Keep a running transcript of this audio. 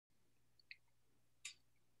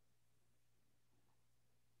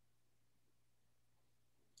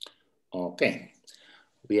Okay,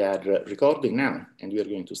 we are recording now, and we are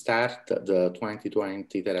going to start the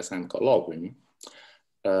 2020 Terasem Colloquium.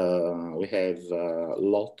 We have a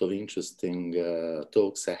lot of interesting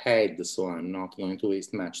talks ahead, so I'm not going to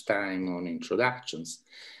waste much time on introductions.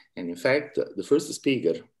 And in fact, the first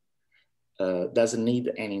speaker doesn't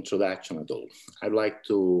need any introduction at all. I'd like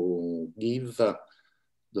to give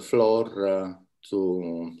the floor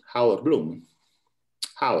to Howard Bloom.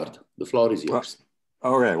 Howard, the floor is yours.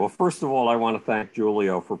 Okay, well, first of all, I want to thank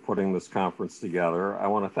Giulia for putting this conference together. I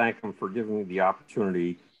want to thank him for giving me the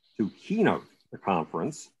opportunity to keynote the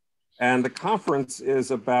conference. And the conference is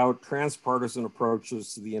about transpartisan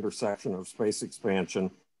approaches to the intersection of space expansion,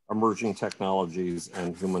 emerging technologies,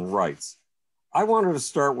 and human rights. I wanted to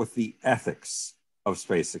start with the ethics of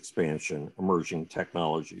space expansion, emerging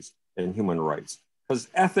technologies, and human rights, because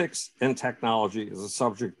ethics and technology is a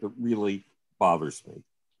subject that really bothers me.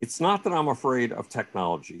 It's not that I'm afraid of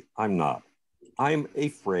technology. I'm not. I'm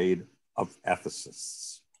afraid of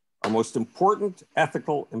ethicists. Our most important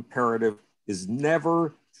ethical imperative is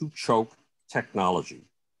never to choke technology.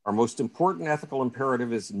 Our most important ethical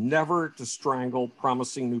imperative is never to strangle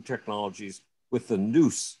promising new technologies with the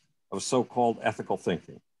noose of so-called ethical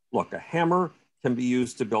thinking. Look, a hammer can be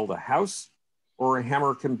used to build a house, or a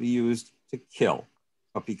hammer can be used to kill.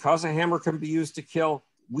 But because a hammer can be used to kill,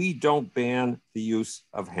 we don't ban the use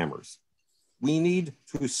of hammers. We need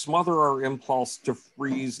to smother our impulse to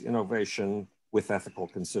freeze innovation with ethical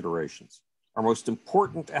considerations. Our most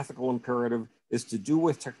important ethical imperative is to do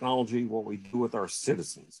with technology what we do with our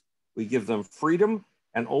citizens. We give them freedom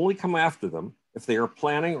and only come after them if they are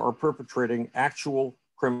planning or perpetrating actual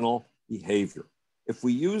criminal behavior. If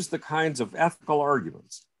we use the kinds of ethical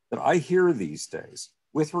arguments that I hear these days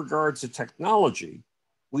with regard to technology,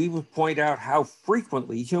 we would point out how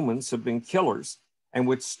frequently humans have been killers and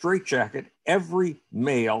would straitjacket every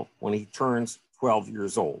male when he turns 12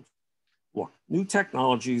 years old. Look, new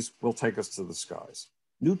technologies will take us to the skies.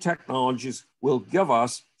 New technologies will give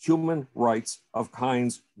us human rights of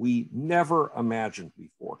kinds we never imagined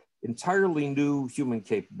before, entirely new human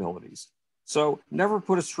capabilities. So never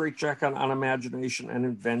put a straitjacket on imagination and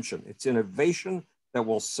invention. It's innovation that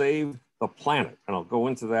will save the planet, and I'll go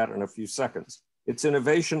into that in a few seconds. It's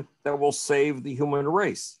innovation that will save the human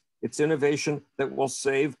race. It's innovation that will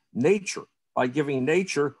save nature by giving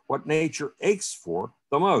nature what nature aches for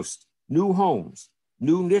the most: new homes,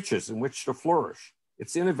 new niches in which to flourish.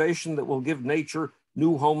 It's innovation that will give nature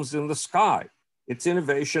new homes in the sky. It's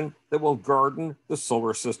innovation that will garden the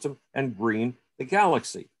solar system and green the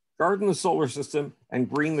galaxy. Garden the solar system and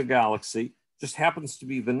green the galaxy just happens to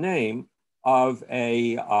be the name of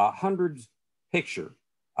a 100-picture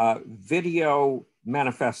video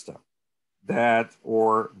manifesto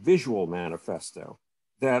or visual manifesto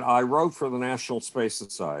that I wrote for the National Space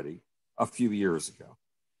Society a few years ago.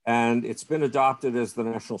 And it's been adopted as the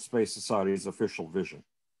National Space Society's official vision.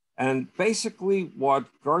 And basically what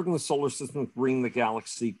Garden the Solar System, Green the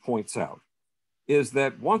Galaxy points out is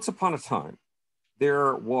that once upon a time,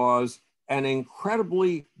 there was an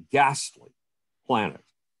incredibly ghastly planet,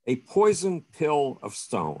 a poison pill of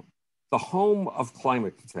stone, the home of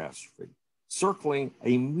climate catastrophe, circling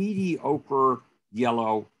a mediocre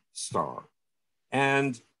yellow star.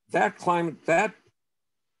 And that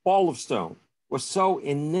ball of stone was so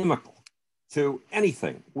inimical to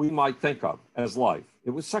anything we might think of as life. It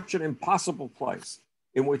was such an impossible place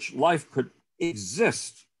in which life could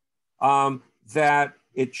exist that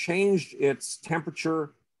it changed its temperature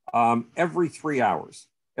every 3 hours.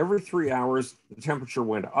 Every 3 hours, the temperature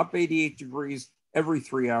went up 88 degrees. Every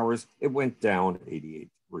 3 hours, it went down 88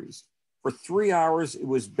 degrees. For 3 hours, it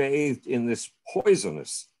was bathed in this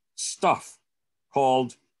poisonous stuff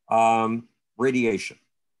called radiation.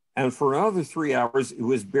 And for another 3 hours, it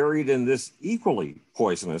was buried in this equally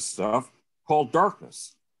poisonous stuff called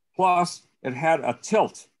darkness. Plus, it had a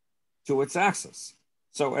tilt to its axis.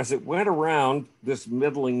 So as it went around this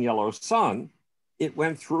middling yellow sun, it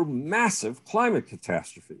went through massive climate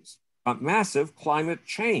catastrophes, massive climate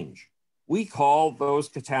change. We call those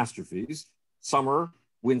catastrophes summer,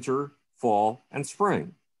 winter, fall, and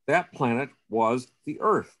spring. That planet was the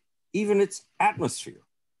Earth. Even its atmosphere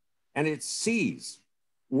and its seas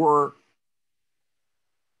were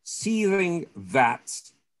seething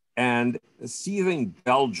vats and seething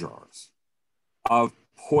bell jars of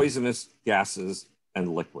poisonous gases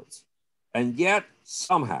and liquids. And yet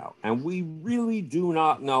somehow, and we really do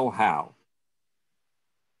not know how,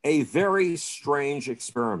 a very strange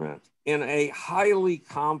experiment in a highly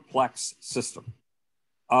complex system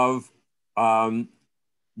of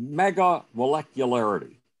mega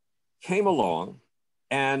molecularity came along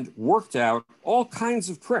and worked out all kinds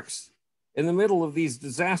of tricks in the middle of these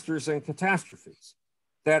disasters and catastrophes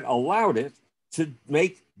that allowed it to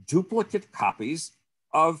make duplicate copies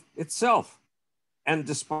of itself. And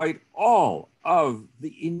despite all of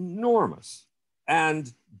the enormous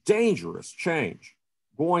and dangerous change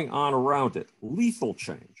going on around it, lethal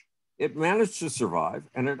change, it managed to survive,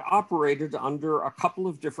 and it operated under a couple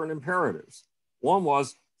of different imperatives. One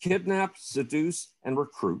was kidnap, seduce, and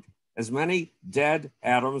recruit as many dead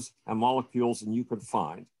atoms and molecules as you could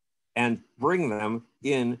find and bring them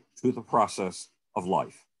into the process of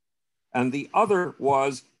life. And the other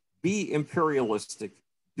was be imperialistic,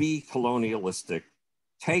 be colonialistic,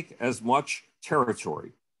 take as much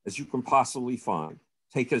territory as you can possibly find,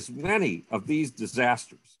 take as many of these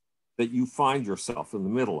disasters that you find yourself in the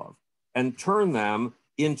middle of, and turn them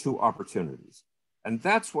into opportunities. And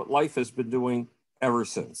that's what life has been doing ever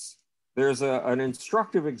since. There's an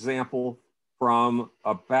instructive example from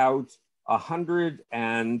about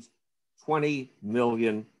 120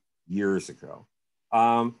 million years ago.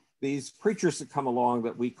 These creatures that come along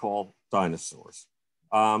that we call dinosaurs,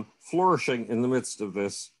 flourishing in the midst of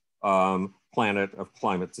this planet of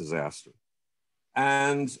climate disaster.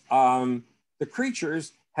 And the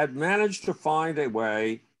creatures had managed to find a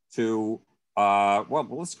way to, well,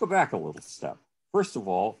 let's go back a little step. First of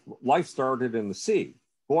all, life started in the sea.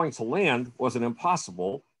 Going to land was an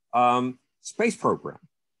impossible space program.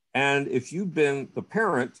 And if you'd been the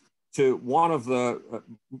parent to one of the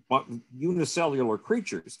unicellular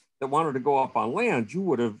creatures that wanted to go up on land, you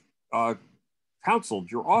would have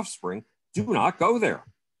counseled your offspring, do not go there.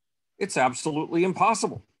 It's absolutely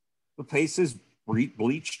impossible. The place is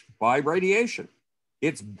bleached by radiation.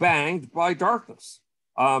 It's banged by darkness.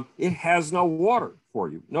 It has no water for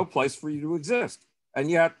you, no place for you to exist. And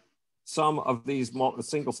yet some of these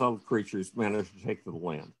single-celled creatures managed to take to the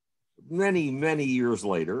land. Many, many years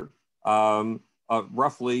later,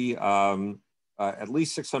 roughly at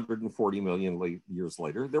least 640 million years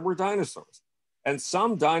later, there were dinosaurs. And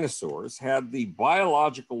some dinosaurs had the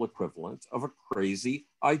biological equivalent of a crazy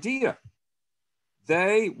idea.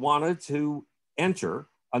 They wanted to enter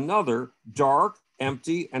another dark,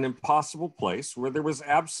 empty, and impossible place where there was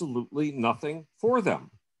absolutely nothing for them.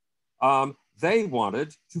 They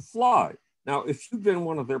wanted to fly. Now, if you've been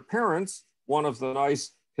one of their parents, one of the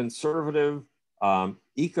nice, conservative,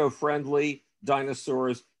 eco-friendly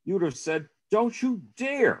dinosaurs, you would have said, don't you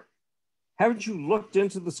dare. Haven't you looked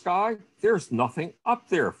into the sky? There's nothing up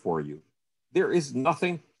there for you. There is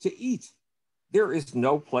nothing to eat. There is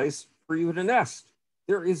no place for you to nest.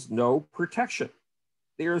 There is no protection.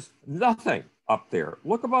 There's nothing up there.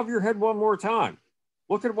 Look above your head one more time.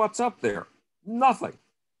 Look at what's up there. Nothing.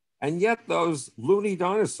 And yet those loony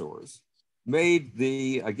dinosaurs made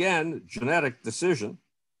the, again, genetic decision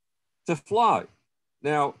to fly.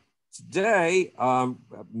 Now, today,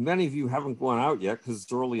 many of you haven't gone out yet because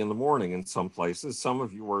it's early in the morning in some places. Some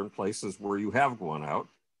of you are in places where you have gone out.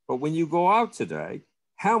 But when you go out today,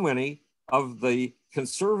 how many of the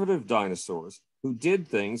conservative dinosaurs who did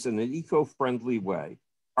things in an eco-friendly way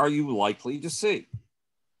are you likely to see?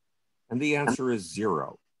 And the answer is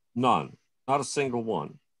zero, none, not a single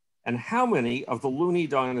one. And how many of the loony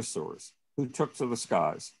dinosaurs who took to the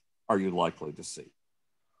skies are you likely to see?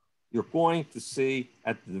 You're going to see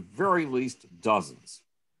at the very least dozens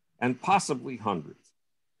and possibly hundreds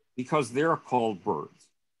because they're called birds.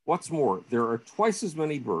 What's more, there are twice as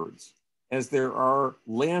many birds as there are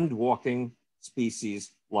land-walking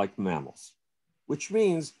species like mammals, which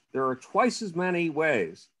means there are twice as many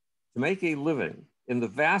ways to make a living in the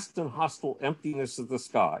vast and hostile emptiness of the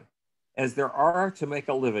sky as there are to make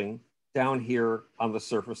a living down here on the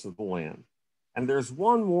surface of the land. And there's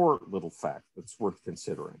one more little fact that's worth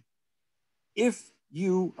considering. If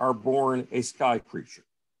you are born a sky creature,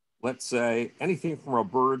 let's say anything from a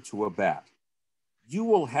bird to a bat, you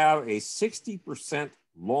will have a 60%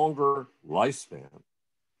 longer lifespan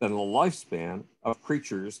than the lifespan of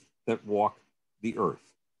creatures that walk the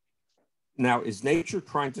earth. Now, is nature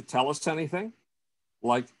trying to tell us anything?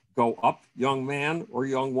 Like, go up, young man or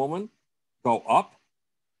young woman, go up?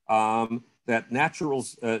 That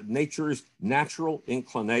nature's natural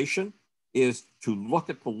inclination is to look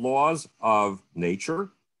at the laws of nature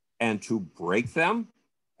and to break them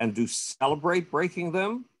and to celebrate breaking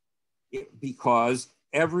them, because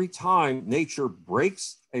every time nature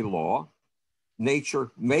breaks a law, nature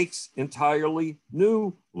makes entirely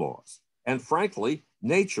new laws. And frankly,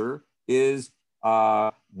 nature is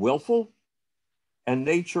willful and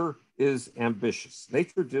nature is ambitious.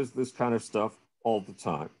 Nature does this kind of stuff all the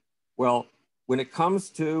time. Well, when it comes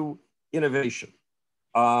to innovation,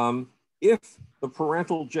 if the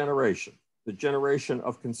parental generation, the generation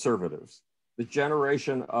of conservatives, the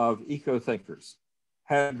generation of eco-thinkers,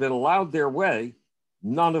 had been allowed their way,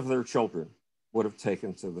 none of their children would have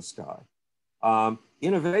taken to the sky.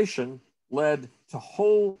 Innovation led to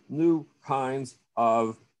whole new kinds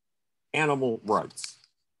of animal rights.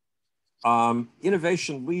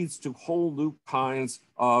 Innovation leads to whole new kinds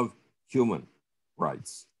of human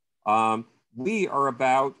rights. We are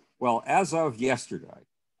about, well, as of yesterday,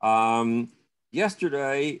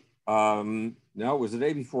 no, it was the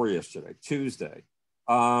day before yesterday, Tuesday,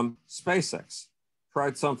 SpaceX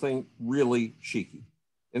tried something really cheeky.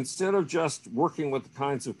 Instead of just working with the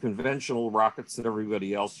kinds of conventional rockets that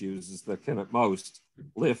everybody else uses that can at most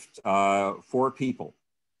lift 4 people,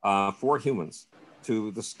 4 humans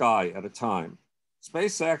to the sky at a time,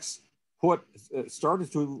 SpaceX started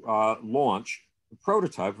to launch a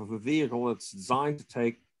prototype of a vehicle that's designed to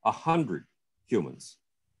take 100 humans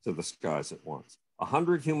to the skies at once.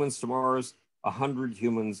 100 humans to Mars, 100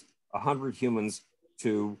 humans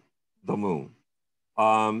to the moon.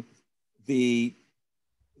 The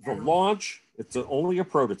launch, it's only a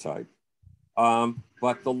prototype,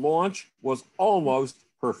 but the launch was almost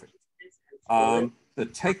perfect. The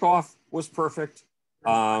takeoff was perfect.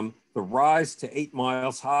 The rise to 8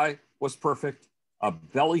 miles high was perfect. A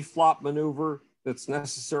belly flop maneuver that's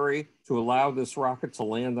necessary to allow this rocket to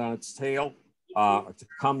land on its tail, to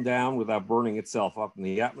come down without burning itself up in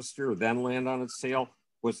the atmosphere, then land on its tail,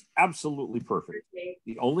 was absolutely perfect.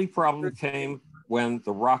 The only problem came when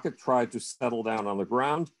the rocket tried to settle down on the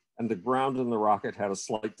ground, and the ground and the rocket had a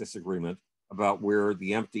slight disagreement about where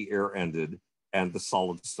the empty air ended and the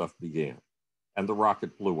solid stuff began, and the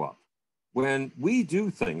rocket blew up. When we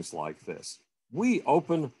do things like this, we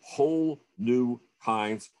open whole new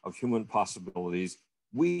kinds of human possibilities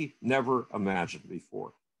we never imagined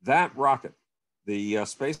before. That rocket, the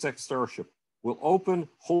SpaceX Starship, will open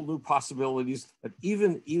whole new possibilities that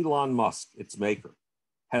even Elon Musk, its maker,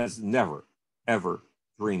 has never, ever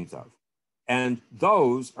dreamed of. And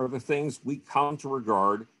those are the things we come to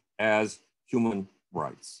regard as human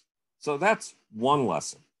rights. So that's one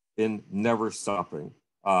lesson in never stopping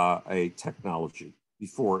a technology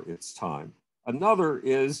before its time. Another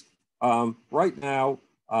is right now,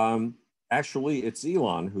 actually it's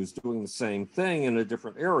Elon who's doing the same thing in a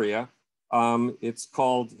different area. It's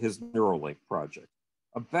called his Neuralink project.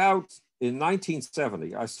 In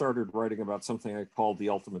 1970, I started writing about something I called the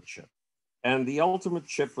ultimate chip. And the ultimate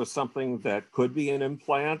chip was something that could be an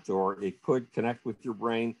implant, or it could connect with your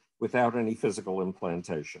brain without any physical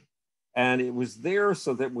implantation. And it was there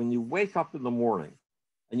so that when you wake up in the morning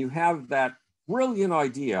and you have that brilliant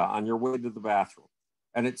idea on your way to the bathroom,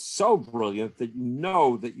 and it's so brilliant that you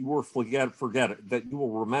know that you will forget it, that you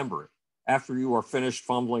will remember it after you are finished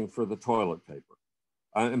fumbling for the toilet paper.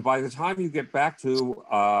 And by the time you get back to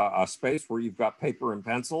a space where you've got paper and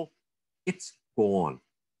pencil, it's gone.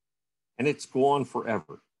 And it's gone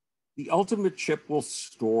forever. The ultimate chip will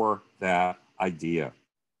store that idea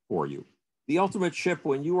for you. The ultimate chip,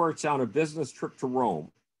 when you are on a business trip to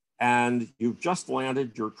Rome and you've just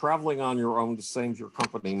landed, you're traveling on your own to save your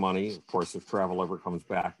company money, of course, if travel ever comes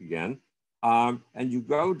back again, and you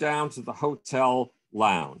go down to the hotel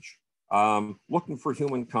lounge looking for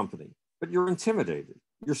human company, but you're intimidated.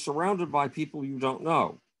 You're surrounded by people you don't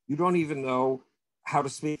know. You don't even know how to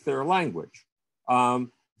speak their language.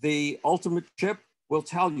 The ultimate chip will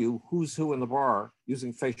tell you who's who in the bar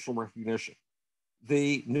using facial recognition.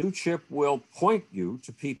 The new chip will point you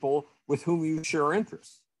to people with whom you share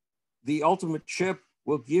interests. The ultimate chip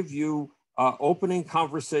will give you opening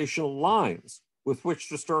conversational lines with which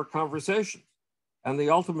to start conversations. And the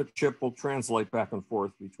ultimate chip will translate back and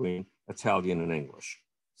forth between Italian and English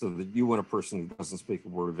so that you and a person who doesn't speak a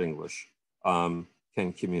word of English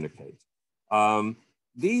can communicate.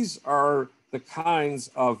 These are the kinds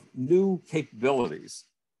of new capabilities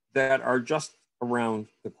that are just around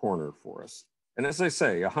the corner for us. And as I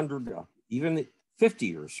say, 100, even 50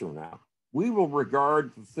 years from now, we will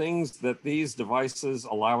regard the things that these devices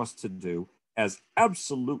allow us to do as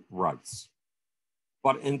absolute rights.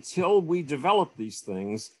 But until we develop these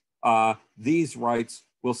things, these rights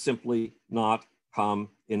will simply not come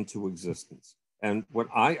into existence. And what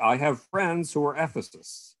I have friends who are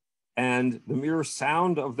ethicists, and the mere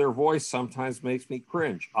sound of their voice sometimes makes me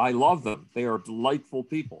cringe. I love them. They are delightful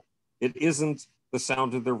people. It isn't the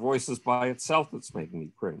sound of their voices by itself that's making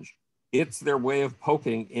me cringe. It's their way of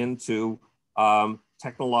poking into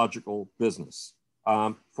technological business.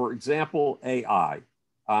 For example, AI.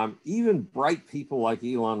 Even bright people like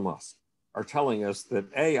Elon Musk are telling us that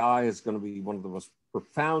AI is going to be one of the most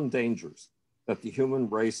profound dangers that the human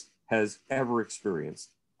race has ever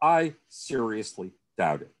experienced. I seriously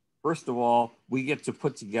doubt it. First of all, we get to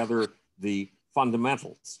put together the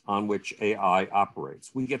fundamentals on which AI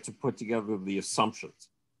operates. We get to put together the assumptions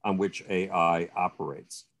on which AI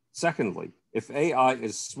operates. Secondly, if AI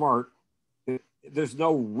is smart, there's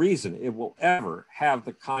no reason it will ever have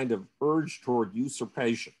the kind of urge toward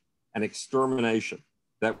usurpation and extermination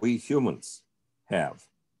that we humans have.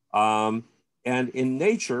 And in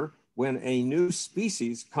nature, when a new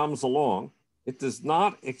species comes along, it does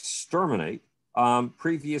not exterminate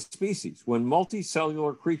previous species. When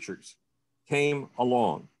multicellular creatures came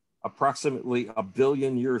along approximately 1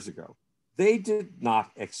 billion years ago, they did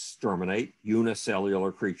not exterminate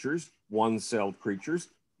unicellular creatures, one-celled creatures,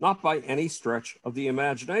 not by any stretch of the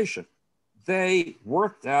imagination. They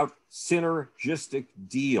worked out synergistic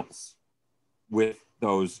deals with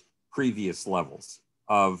those previous levels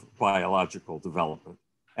of biological development.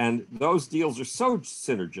 And those deals are so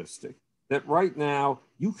synergistic that right now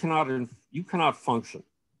you cannot function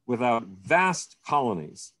without vast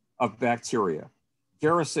colonies of bacteria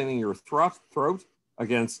garrisoning your throat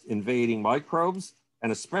against invading microbes,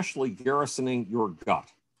 and especially garrisoning your gut.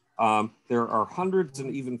 There are hundreds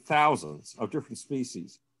and even thousands of different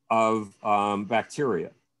species of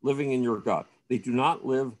bacteria living in your gut. They do not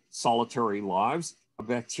live solitary lives. A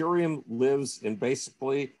bacterium lives in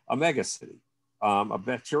basically a megacity. A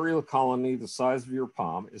bacterial colony the size of your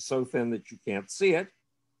palm is so thin that you can't see it,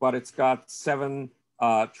 but it's got 7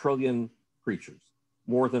 trillion creatures,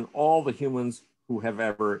 more than all the humans who have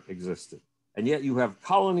ever existed. And yet you have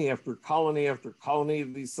colony after colony after colony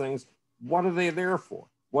of these things. What are they there for?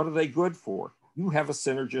 What are they good for? You have a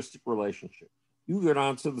synergistic relationship. You go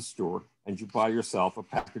down to the store and you buy yourself a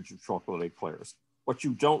package of chocolate eclairs. What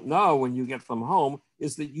you don't know when you get them home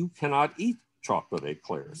is that you cannot eat chocolate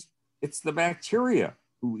eclairs. It's the bacteria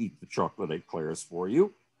who eat the chocolate eclairs for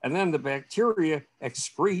you. And then the bacteria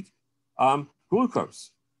excrete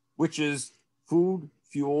glucose, which is food,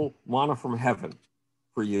 fuel, manna from heaven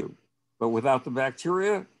for you. But without the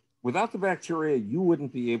bacteria, you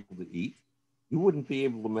wouldn't be able to eat. You wouldn't be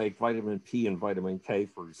able to make vitamin P and vitamin K,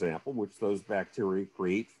 for example, which those bacteria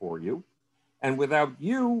create for you. And without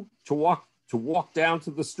you to walk down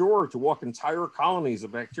to the store, to walk entire colonies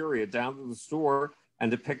of bacteria down to the store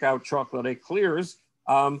and to pick out chocolate eclairs,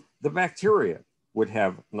 the bacteria would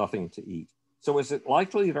have nothing to eat. So is it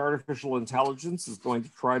likely that artificial intelligence is going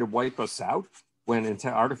to try to wipe us out when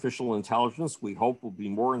artificial intelligence, we hope, will be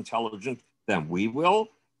more intelligent than we will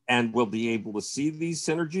and will be able to see these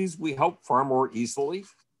synergies, we hope, far more easily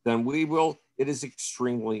than we will? It is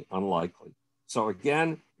extremely unlikely. So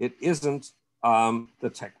again, it isn't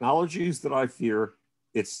the technologies that I fear,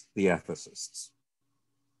 it's the ethicists.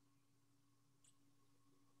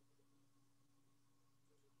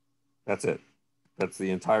 That's it. That's the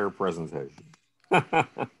entire presentation.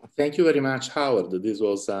 Thank you very much, Howard. This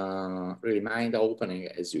was really mind-opening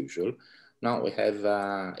as usual. Now we have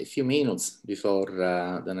a few minutes before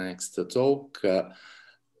the next talk.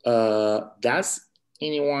 Does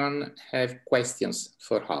anyone have questions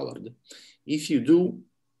for Howard? If you do,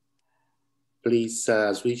 please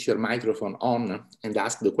switch your microphone on and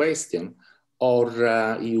ask the question,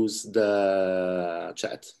 or use the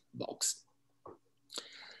chat box.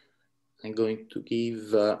 I'm going to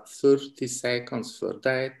give 30 seconds for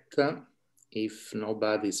that. If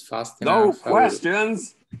nobody's fast enough. No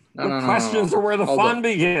questions. The questions are where the fun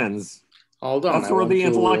begins. Hold on. That's where the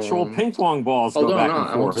intellectual ping pong balls go back and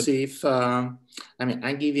forth. I want to see if, I'm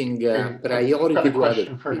giving priority to other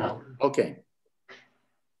people. Okay.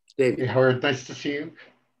 David. Hey, Howard, nice to see you.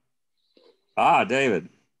 Ah, David.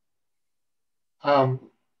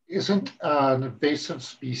 Isn't an invasive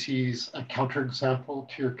species a counterexample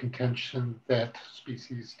to your contention that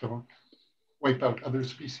species don't wipe out other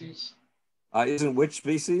species? Isn't which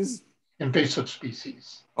species? Invasive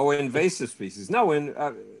species. Oh, invasive species. No,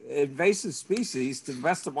 invasive species, to the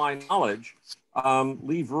best of my knowledge,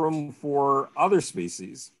 leave room for other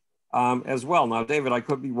species as well. Now, David, I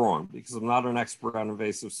could be wrong because I'm not an expert on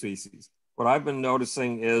invasive species. What I've been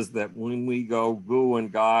noticing is that when we go goo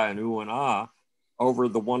and ga and ooh and ah over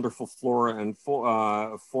the wonderful flora and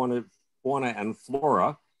fauna and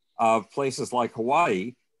flora of places like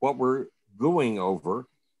Hawaii, what we're gooing over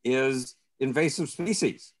is invasive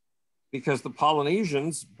species, because the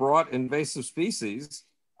Polynesians brought invasive species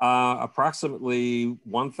approximately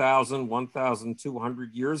 1,000,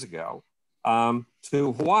 1,200 years ago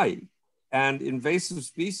to Hawaii. And invasive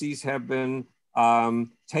species have been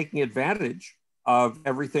taking advantage of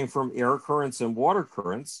everything from air currents and water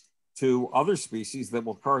currents to other species that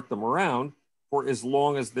will cart them around for as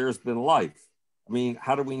long as there's been life. I mean,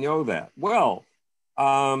 how do we know that? Well,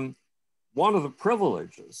 one of the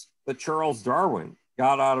privileges that Charles Darwin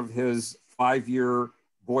got out of his 5-year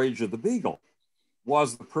voyage of the Beagle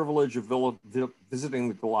was the privilege of visiting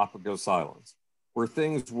the Galapagos Islands, where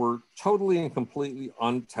things were totally and completely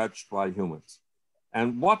untouched by humans.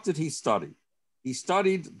 And what did he study? He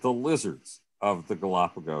studied the lizards of the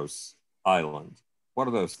Galapagos Island. What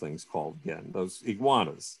are those things called again? Those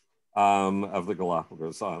iguanas of the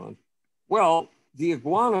Galapagos Island. Well, the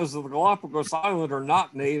iguanas of the Galapagos Island are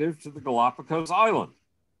not native to the Galapagos Island.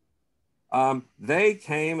 They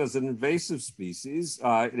came as an invasive species.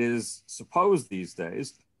 It is supposed these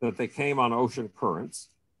days that they came on ocean currents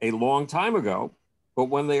a long time ago, but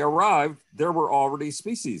when they arrived, there were already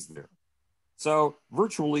species there. So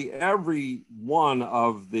virtually every one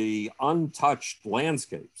of the untouched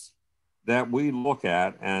landscapes that we look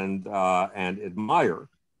at and admire,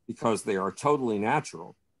 because they are totally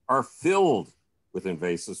natural, are filled with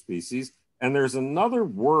invasive species. And there's another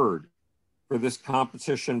word for this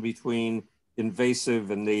competition between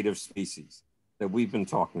invasive and native species that we've been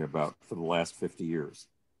talking about for the last 50 years.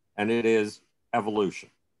 And it is evolution.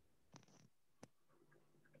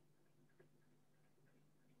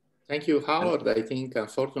 Thank you, Howard. I think,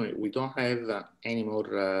 unfortunately, we don't have any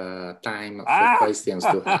more time for questions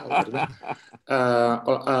to Howard.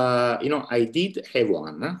 I did have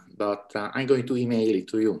one, but I'm going to email it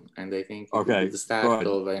to you. And I think it will be the start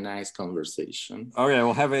of a nice conversation. Okay,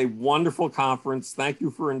 we'll have a wonderful conference. Thank you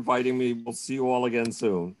for inviting me. We'll see you all again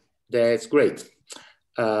soon. That's great.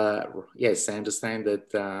 Yes, I understand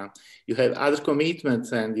that you have other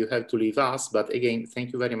commitments and you have to leave us. But again,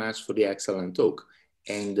 thank you very much for the excellent talk.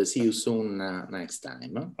 And see you soon next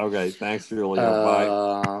time. Okay, thanks, Giulia.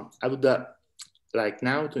 Bye. I would like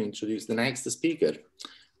now to introduce the next speaker,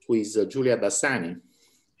 who is Giulia Bassani.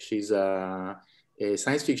 She's a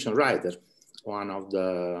science fiction writer, one of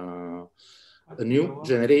the new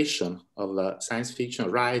generation of science fiction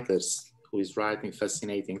writers who is writing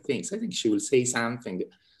fascinating things. I think she will say something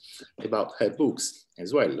about her books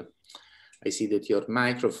as well. I see that your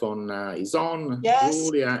microphone is on. Yes.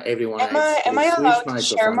 Julia, everyone am I allowed to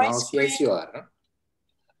share my screen? Yes, you are.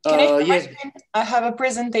 Can I share my screen? I have a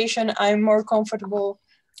presentation. I'm more comfortable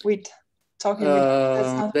with talking with you.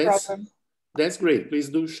 That's not a problem. That's great. Please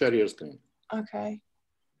do share your screen. Okay.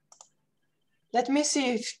 Let me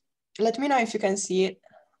know if you can see it.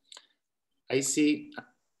 I see,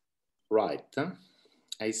 right.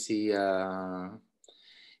 I see your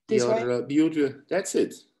beauty. That's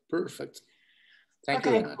it. Perfect. Thank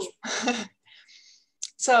you very much. Cool.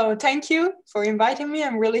 So thank you for inviting me.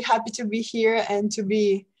 I'm really happy to be here and to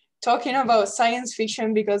be talking about science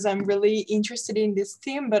fiction because I'm really interested in this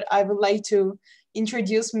theme, but I would like to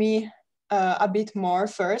introduce me a bit more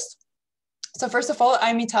first. So first of all,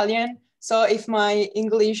 I'm Italian. So if my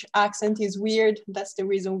English accent is weird, that's the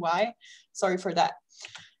reason why. Sorry for that.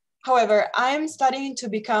 However, I'm studying to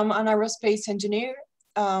become an aerospace engineer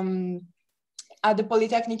at the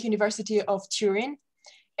Polytechnic University of Turin.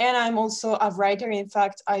 And I'm also a writer. In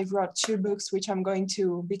fact, I wrote 2 books, which I'm going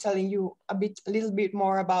to be telling you a little bit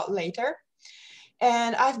more about later.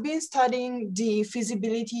 And I've been studying the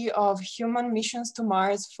feasibility of human missions to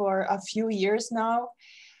Mars for a few years now,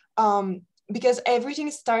 because everything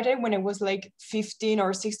started when I was like 15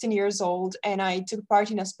 or 16 years old, and I took part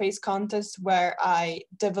in a space contest where I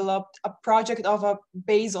developed a project of a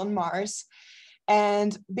base on Mars.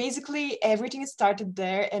 And basically everything started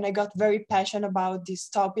there, and I got very passionate about this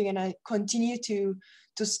topic, and I continued to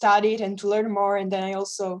study it and to learn more. And then I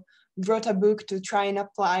also wrote a book to try and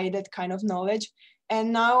apply that kind of knowledge.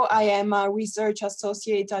 And now I am a research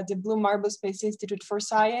associate at the Blue Marble Space Institute for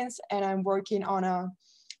Science, and I'm working on a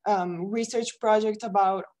research project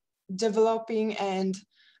about developing and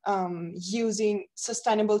using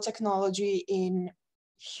sustainable technology in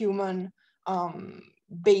human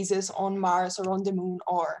bases on Mars or on the moon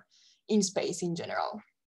or in space in general.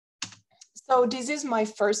 So this is my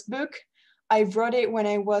first book. I wrote it when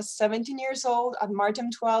I was 17 years old at Martin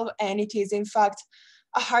 12, and it is in fact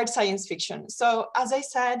a hard science fiction. So as I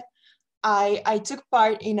said, I took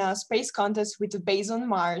part in a space contest with a base on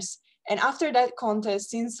Mars. And after that contest,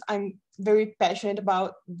 since I'm very passionate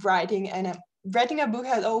about writing, and writing a book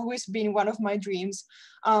has always been one of my dreams,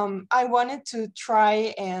 I wanted to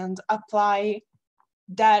try and apply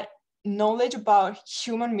that knowledge about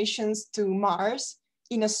human missions to Mars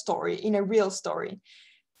in a story, in a real story.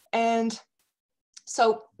 And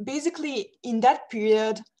so basically in that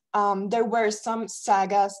period, there were some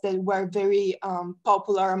sagas that were very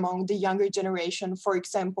popular among the younger generation. For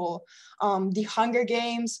example, the Hunger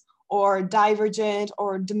Games or Divergent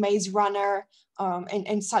or the Maze Runner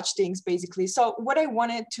and such things basically. So what I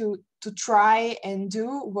wanted to try and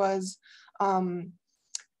do was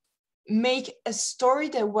make a story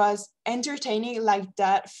that was entertaining like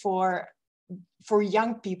that for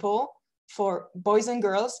young people, for boys and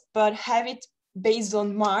girls, but have it based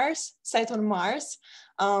on Mars, set on Mars,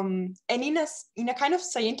 and in a kind of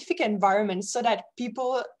scientific environment, so that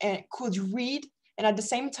people could read and at the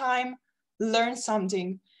same time learn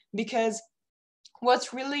something. Because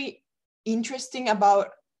what's really interesting about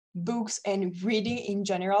books and reading in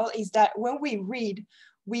general is that when we read,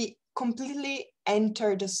 we completely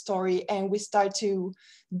enter the story and we start to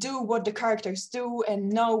do what the characters do and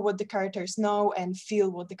know what the characters know and feel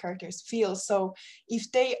what the characters feel. So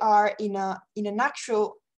if they are in an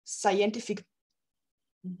actual scientific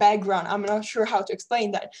background, I'm not sure how to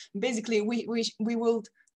explain that. Basically, we will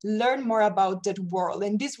learn more about that world,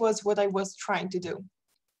 and this was what I was trying to do.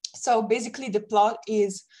 So basically the plot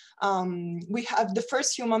is we have the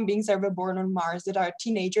first human beings ever born on Mars that are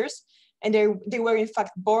teenagers, and they were in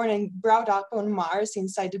fact born and brought up on Mars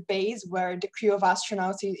inside the base where the crew of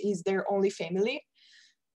astronauts is their only family.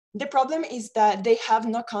 The problem is that they have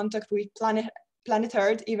no contact with planet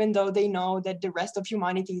Earth, even though they know that the rest of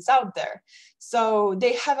humanity is out there. So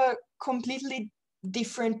they have a completely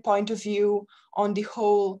different point of view on the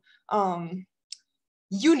whole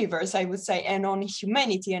universe, I would say, and on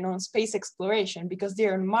humanity and on space exploration, because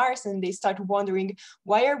they're on Mars and they start wondering,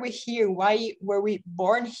 why are we here? Why were we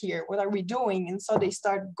born here? What are we doing? And so they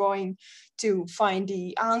start going to find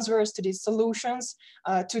the answers to these solutions,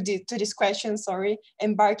 to these questions,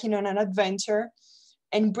 embarking on an adventure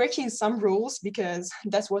and breaking some rules, because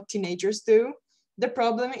that's what teenagers do. The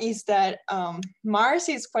problem is that Mars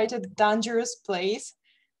is quite a dangerous place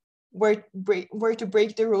where to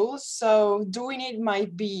break the rules. So doing it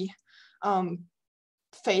might be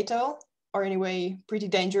fatal, or anyway, pretty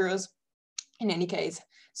dangerous in any case.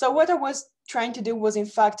 So what I was trying to do was in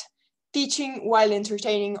fact teaching while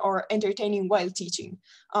entertaining, or entertaining while teaching.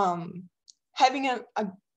 Having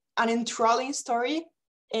an enthralling story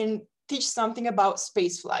and teach something about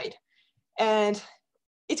spaceflight. And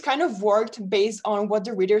it kind of worked based on what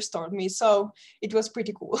the readers told me. So it was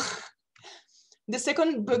pretty cool. The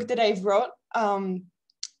second book that I wrote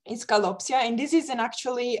is Calopsia, and this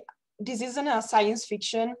isn't a science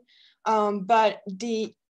fiction, but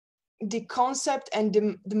the concept and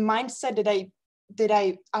the mindset that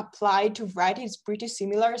I applied to write is pretty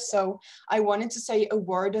similar. So I wanted to say a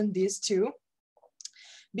word on this too,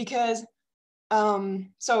 because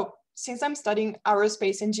so since I'm studying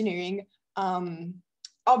aerospace engineering,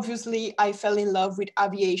 obviously I fell in love with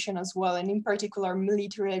aviation as well, and in particular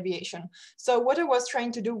military aviation. So what I was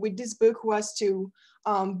trying to do with this book was to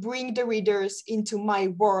bring the readers into my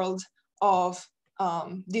world of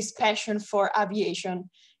this passion for aviation,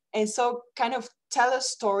 and so kind of tell a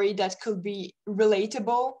story that could be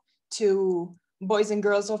relatable to boys and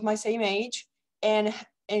girls of my same age, and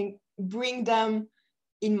bring them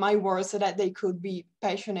in my world so that they could be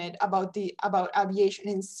passionate about aviation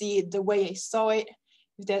and see it the way I saw it,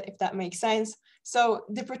 if that makes sense. So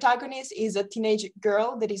the protagonist is a teenage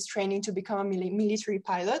girl that is training to become a military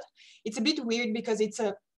pilot. It's a bit weird because it's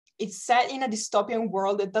set in a dystopian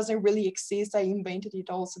world that doesn't really exist. I invented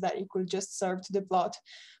it all so that it could just serve to the plot.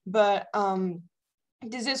 But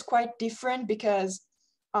this is quite different because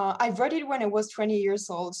I read it when I was 20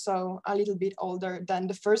 years old, so a little bit older than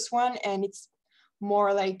the first one, and it's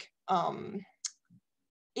more like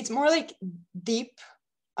deep,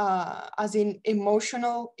 as in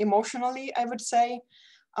emotionally, I would say,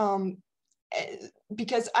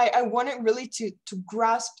 because I wanted really to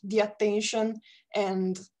grasp the attention,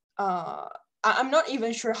 and I'm not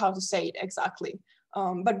even sure how to say it exactly,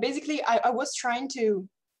 but basically I was trying to,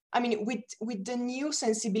 I mean, with the new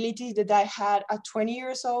sensibility that I had at 20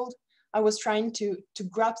 years old, I was trying to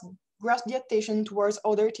grasp the attention towards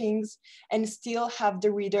other things and still have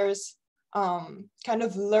the readers kind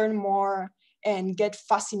of learn more and get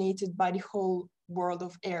fascinated by the whole world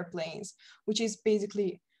of airplanes, which is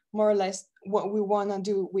basically more or less what we want to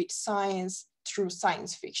do with science through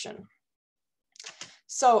science fiction.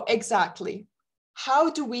 So exactly, how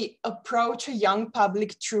do we approach a young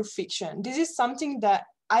public through fiction? This is something that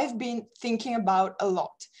I've been thinking about a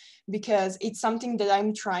lot, because it's something that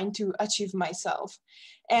I'm trying to achieve myself.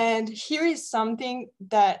 And here is something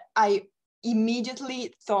that I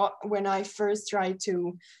immediately thought when I first tried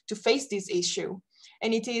to face this issue.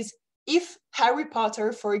 And it is, if Harry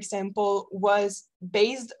Potter, for example, was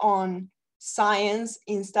based on science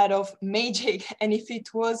instead of magic, and if it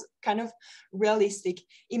was kind of realistic,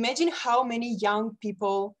 imagine how many young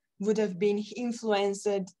people would have been influenced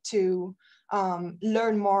to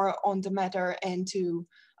learn more on the matter and to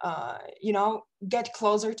get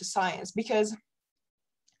closer to science. Because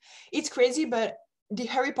it's crazy, but the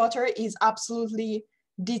Harry Potter is absolutely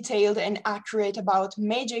detailed and accurate about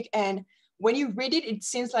magic, and when you read it, it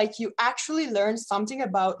seems like you actually learn something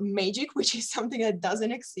about magic, which is something that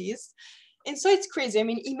doesn't exist. And so it's crazy. I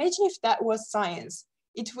mean, imagine if that was science.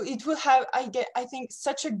 It will have, I think,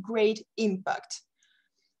 such a great impact.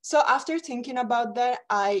 So after thinking about that,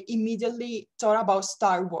 I immediately thought about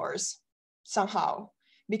Star Wars somehow,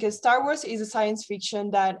 because Star Wars is a science fiction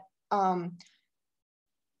that, I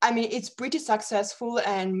mean, it's pretty successful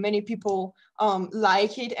and many people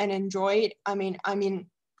like it and enjoy it. I mean,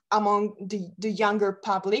 among the younger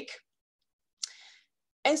public.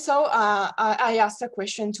 And so I asked a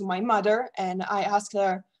question to my mother, and I asked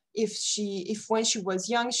her if when she was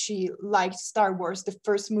young, she liked Star Wars, the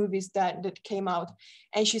first movies that came out.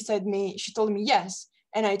 And she told me yes.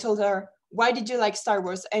 And I told her, why did you like Star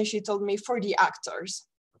Wars? And she told me, for the actors.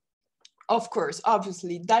 Of course,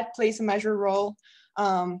 obviously, that plays a major role,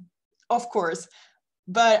 of course.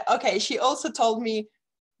 But okay, she also told me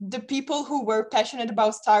the people who were passionate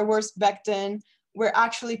about Star Wars back then were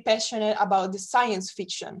actually passionate about the science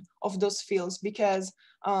fiction of those films, because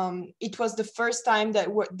it was the first time that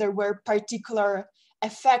there were particular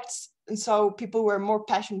effects, and so people were more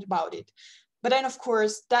passionate about it. But then, of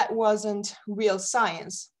course, that wasn't real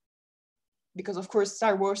science, because of course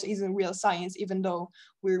Star Wars isn't real science, even though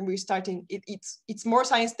we're starting, it's more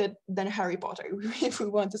science than Harry Potter, if we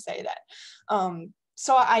want to say that.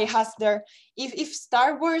 So I asked her if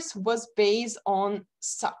Star Wars was based on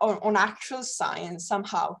actual science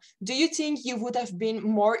somehow, do you think you would have been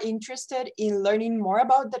more interested in learning more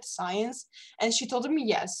about that science? And she told me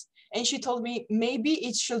yes. And she told me maybe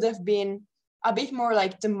it should have been a bit more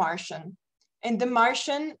like The Martian. And The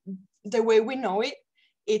Martian, the way we know it,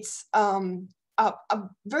 it's a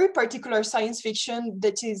very particular science fiction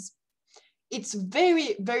it's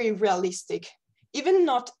very, very realistic. Even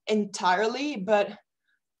not entirely, but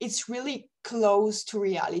it's really close to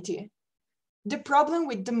reality. The problem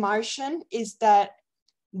with The Martian is that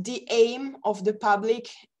the aim of the public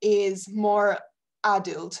is more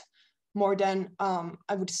adult, more than,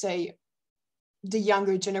 I would say, the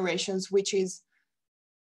younger generations, which is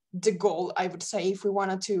the goal, I would say, if we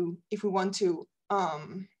want to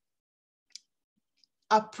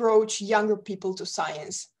approach younger people to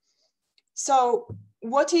science. So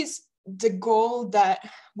what is the goal that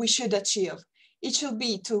we should achieve? It should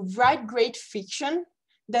be to write great fiction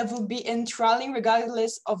that will be enthralling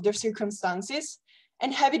regardless of their circumstances,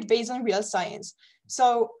 and have it based on real science.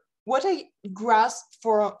 So what I grasped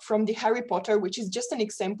from the Harry Potter, which is just an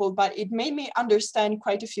example, but it made me understand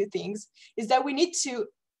quite a few things, is that we need to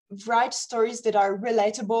write stories that are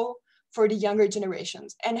relatable for the younger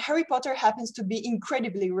generations. And Harry Potter happens to be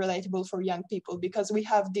incredibly relatable for young people, because we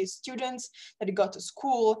have these students that go to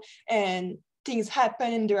school and things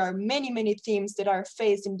happen, and there are many, many themes that are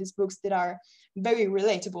faced in these books that are very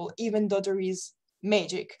relatable, even though there is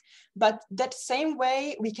magic. But that same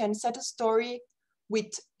way, we can set a story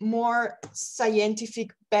with more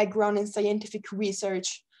scientific background and scientific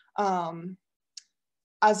research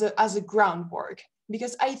as a groundwork.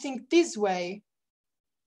 Because I think this way,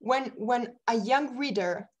 when a young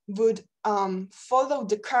reader would follow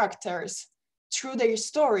the characters through their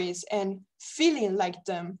stories and feeling like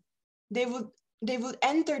them, they would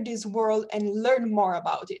enter this world and learn more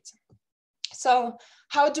about it. So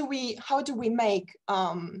how do we make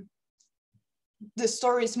the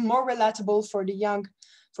stories more relatable for the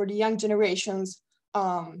young generations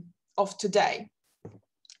of today?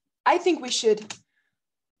 I think we should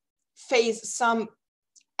face some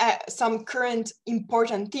current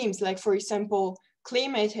important themes, like, for example,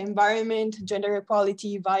 climate, environment, gender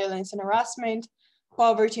equality, violence and harassment,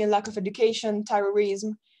 poverty and lack of education,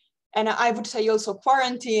 terrorism, and I would say also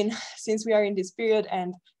quarantine, since we are in this period,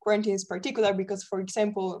 and quarantine is particular because, for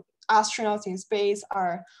example, astronauts in space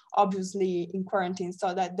are obviously in quarantine,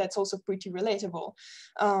 so that's also pretty relatable.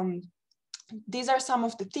 These are some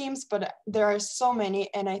of the themes, but there are so many,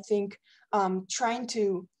 and I think trying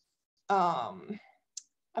to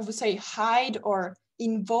I would say hide or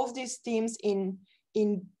involve these themes in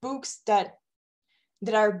books that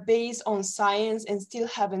are based on science and still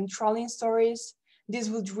have enthralling stories, this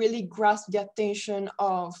would really grasp the attention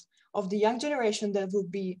of the young generation that would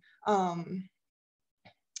be, how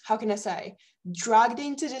can I say, dragged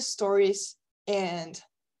into the stories and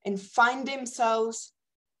find themselves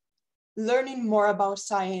learning more about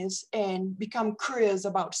science and become curious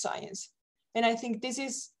about science. And I think this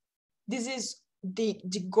is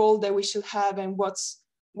the goal that we should have, and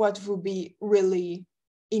what will be really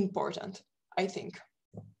important, I think.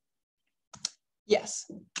 Yes,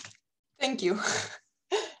 thank you.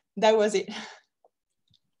 That was it.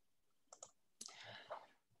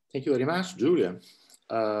 Thank you very much, Giulia.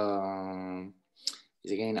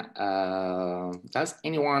 Again, does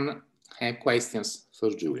anyone have questions for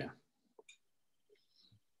Giulia?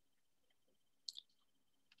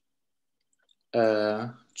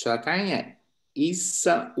 Chalatanya, is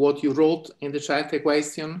what you wrote in the chat a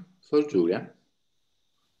question for Giulia?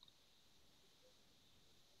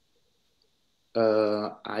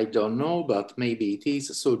 I don't know, but maybe it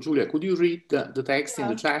is. So Giulia, could you read the text in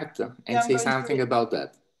the chat and say something about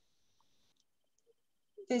that?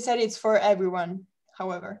 They said it's for everyone,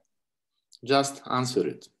 however. Just answer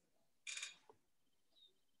it.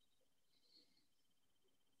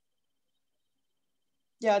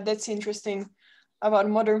 Yeah, that's interesting about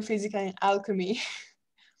modern physics and alchemy.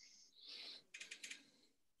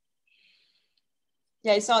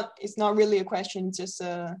 Yeah, it's not really a question, it's just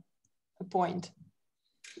a point.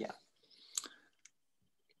 Yeah.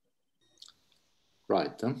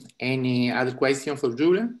 Right. Any other question for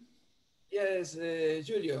Giulia? Yes,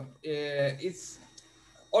 Giulio. It's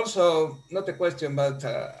also not a question, but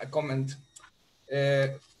a comment.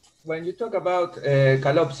 When you talk about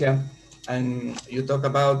Calopsia and you talk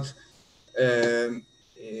about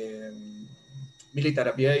military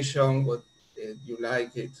aviation, what you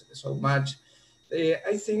like it so much,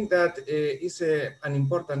 I think that is an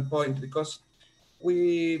important point, because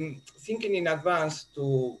we thinking in advance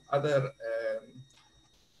to other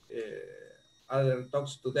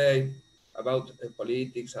talks today about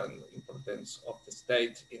politics and importance of the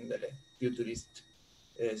state in the futurist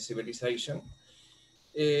civilization.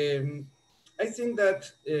 I think that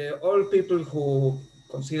all people who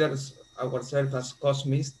consider ourselves as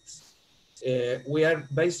cosmists, we are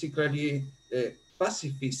basically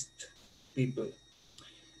pacifist people.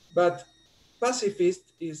 But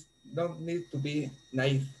pacifist is don't need to be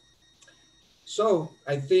naive. So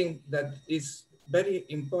I think that it's very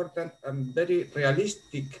important and very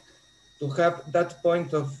realistic to have that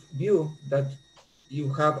point of view that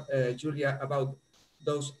you have, Giulia, about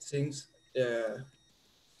those things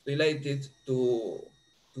related to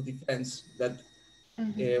defense that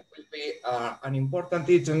will be an important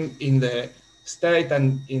item in the state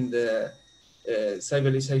and in the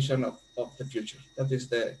civilization of the future. That is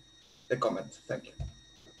the comment. Thank you.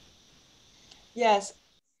 Yes,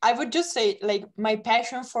 I would just say, like, my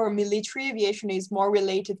passion for military aviation is more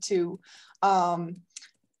related to, I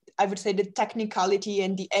would say, the technicality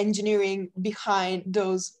and the engineering behind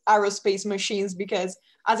those aerospace machines, because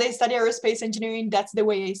as I study aerospace engineering, that's the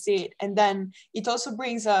way I see it. And then it also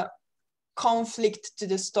brings a conflict to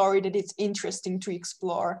the story that it's interesting to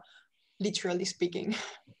explore, literally speaking.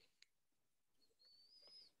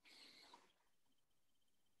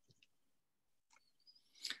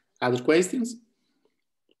 Other questions?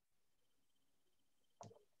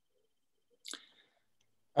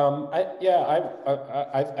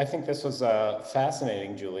 I think this was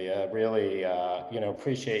fascinating, Giulia. Really,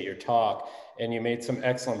 appreciate your talk, and you made some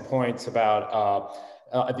excellent points about,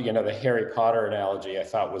 the Harry Potter analogy. I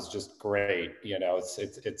thought was just great.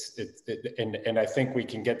 And I think we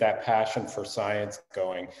can get that passion for science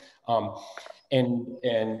going. And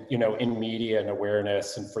in media and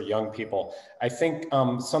awareness and for young people. I think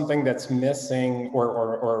something that's missing,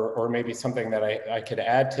 or maybe something that I could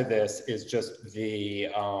add to this, is just the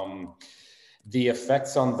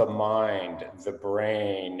effects on the mind, the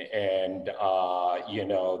brain, and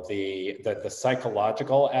the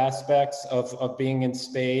psychological aspects of being in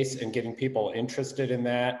space and getting people interested in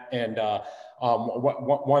that. And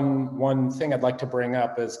one thing I'd like to bring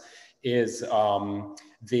up is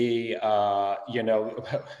the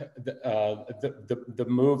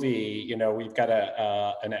movie. We've got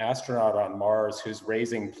an astronaut on Mars who's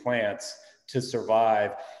raising plants to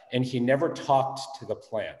survive, and he never talked to the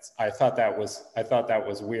plants. I thought that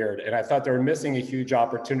was weird, and I thought they were missing a huge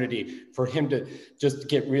opportunity for him to just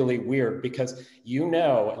get really weird, because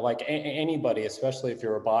like anybody, especially if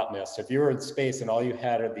you're a botanist, if you're in space and all you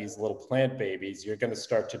had are these little plant babies, you're going to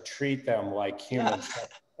start to treat them like humans. Yeah.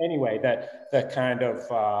 Anyway, that kind of,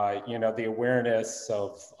 the awareness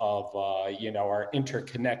of our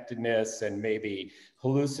interconnectedness, and maybe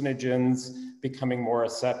hallucinogens becoming more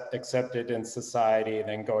accepted in society, and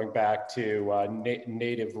then going back to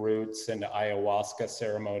native roots and ayahuasca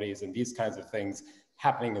ceremonies, and these kinds of things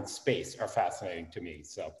happening in space are fascinating to me.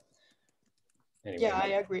 So anyway. Yeah,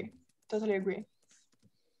 I agree. Totally agree.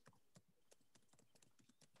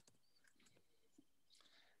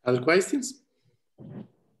 Other questions?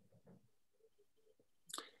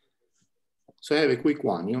 So I have a quick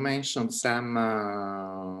one. You mentioned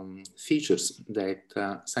some features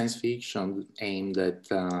that science fiction aimed at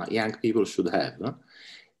young people should have.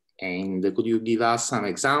 And could you give us some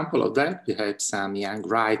example of that? Perhaps some young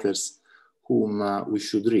writers whom we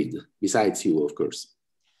should read, besides you, of course.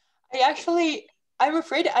 I'm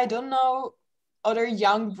afraid I don't know other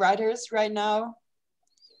young writers right now.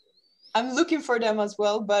 I'm looking for them as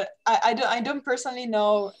well, but I don't personally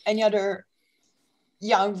know any other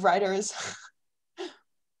young writers.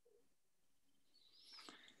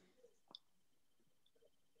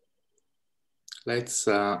 Let's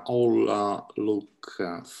all look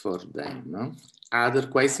for them. Other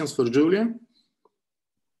questions for Giulia?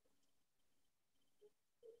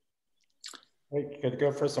 We could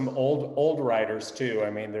go for some old writers too. I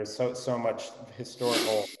mean, there's so much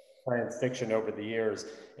historical science fiction over the years,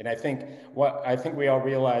 and I think we all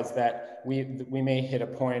realize that we may hit a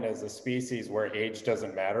point as a species where age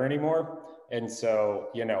doesn't matter anymore, and so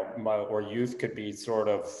or youth could be sort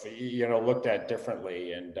of looked at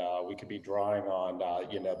differently, and we could be drawing on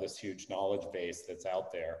this huge knowledge base that's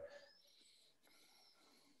out there.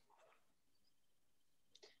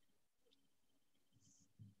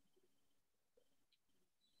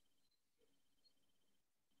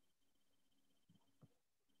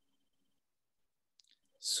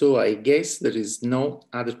 So I guess there is no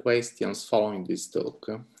other questions following this talk,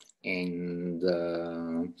 and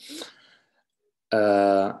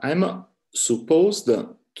I'm supposed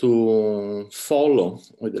to follow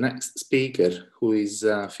with the next speaker, who is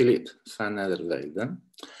Philippe van Nedervelde.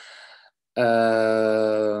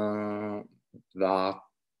 But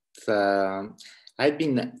I've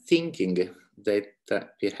been thinking that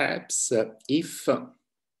perhaps if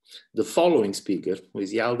the following speaker, who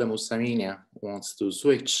is Yalda Mousavinia, wants to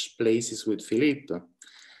switch places with Philippe,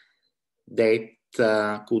 that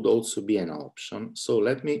could also be an option. So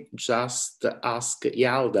let me just ask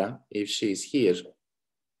Yalda if she's here.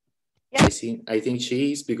 Yes. I think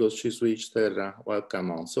she is, because she switched her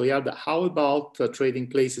webcam on. So Yalda, how about trading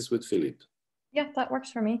places with Philippe? Yeah, that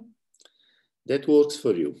works for me. That works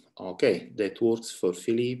for you. Okay, that works for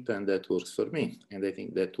Philippe and that works for me. And I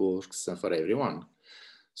think that works for everyone.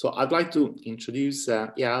 So I'd like to introduce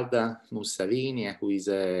Yalda Mousavinia, who is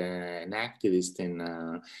an activist in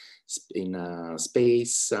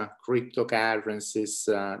space, cryptocurrencies,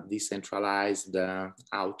 decentralized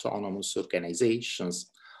autonomous organizations,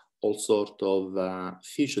 all sort of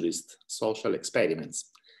futurist social experiments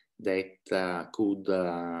that could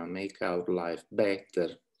make our life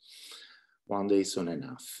better one day soon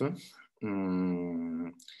enough.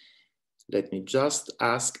 Let me just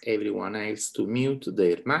ask everyone else to mute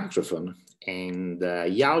their microphone. And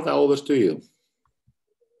Yalda, over to you.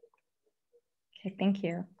 Okay, thank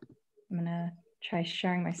you. I'm gonna try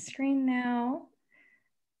sharing my screen now.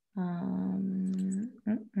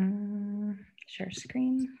 Share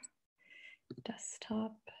screen,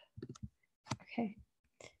 desktop. Okay.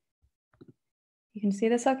 You can see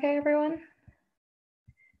this okay, everyone?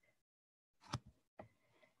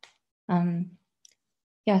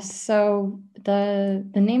 Yes, so the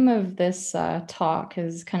name of this talk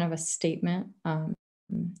is kind of a statement, and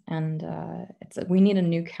it's we need a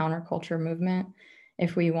new counterculture movement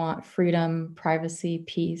if we want freedom, privacy,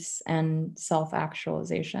 peace, and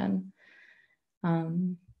self-actualization.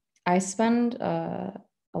 I spend a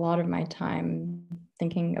lot of my time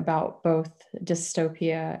thinking about both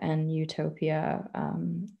dystopia and utopia,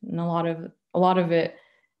 and a lot of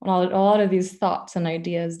these thoughts and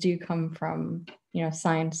ideas do come from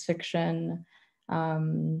science fiction,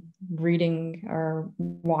 reading or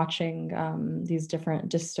watching these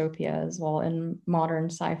different dystopias. Well, in modern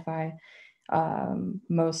sci-fi,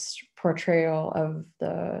 most portrayal of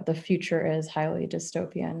the future is highly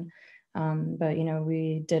dystopian. But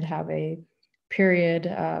we did have a period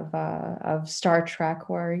of Star Trek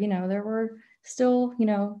where there were still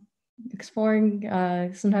exploring,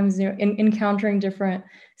 sometimes encountering different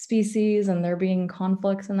species and there being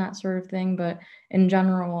conflicts and that sort of thing. But in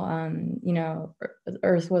general,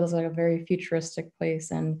 Earth was like a very futuristic place,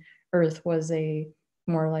 and Earth was a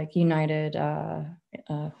more like united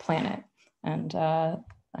planet, and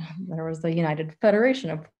there was the United Federation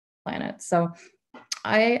of Planets. So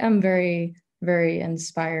I am very, very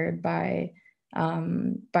inspired by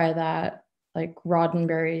that, like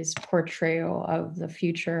Roddenberry's portrayal of the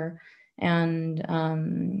future and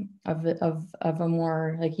of a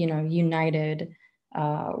more like united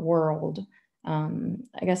world.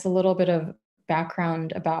 I guess a little bit of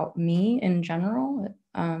background about me in general.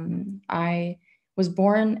 I was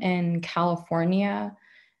born in California,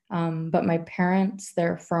 but my parents,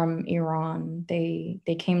 they're from Iran. They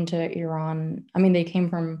came to Iran. I mean, they came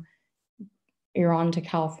from Iran to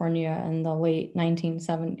California in the late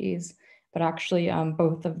 1970s, but actually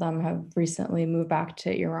both of them have recently moved back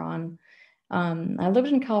to Iran. I lived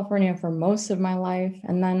in California for most of my life.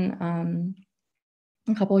 And then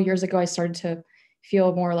a couple of years ago, I started to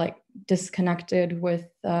feel more like disconnected with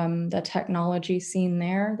the technology scene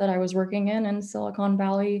there that I was working in Silicon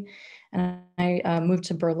Valley. And I moved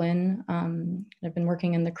to Berlin. I've been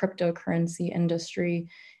working in the cryptocurrency industry,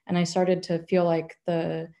 and I started to feel like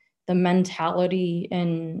the mentality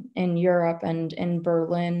in Europe and in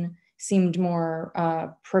Berlin seemed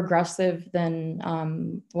more progressive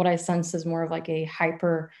than what I sensed as more of like a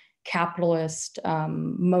hyper capitalist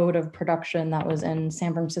mode of production that was in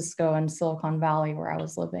San Francisco and Silicon Valley where I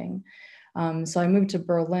was living. So I moved to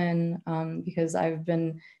Berlin because I've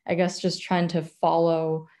been, I guess, just trying to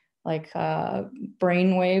follow like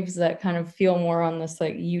brain waves that kind of feel more on this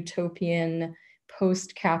like utopian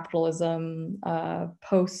post-capitalism,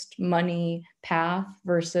 post-money path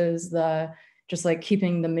versus the just like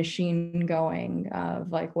keeping the machine going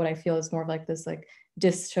of like what I feel is more of like this like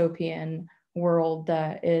dystopian world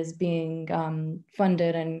that is being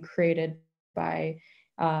funded and created by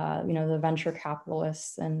the venture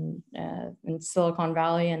capitalists and in Silicon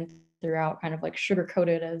Valley and throughout, kind of like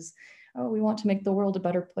sugar-coated as, oh, we want to make the world a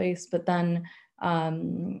better place. But then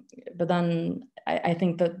I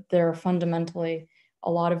think that there are fundamentally a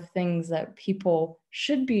lot of things that people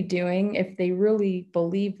should be doing if they really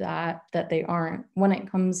believe that they aren't when it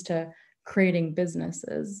comes to creating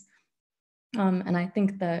businesses. And I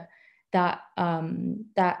think that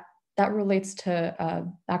relates to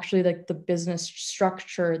actually like the business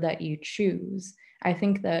structure that you choose. I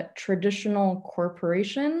think that traditional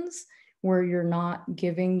corporations where you're not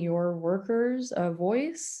giving your workers a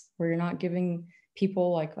voice, where you're not giving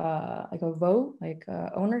people like a vote, like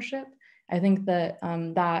ownership, I think that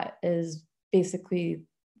that is basically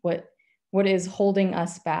what is holding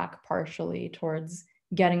us back partially towards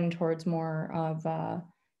getting towards more of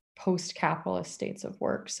post-capitalist states of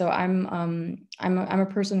work. So I'm a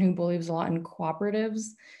person who believes a lot in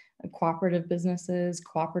cooperatives, cooperative businesses,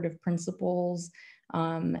 cooperative principles.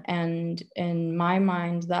 And in my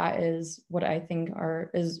mind, that is what I think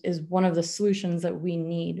is one of the solutions that we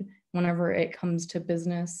need whenever it comes to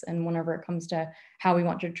business and whenever it comes to how we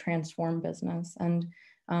want to transform business. And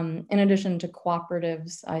in addition to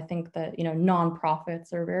cooperatives, I think that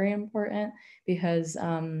nonprofits are very important because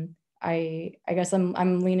I guess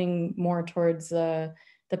I'm leaning more towards the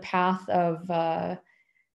path of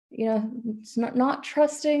it's not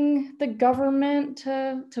trusting the government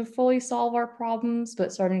to fully solve our problems,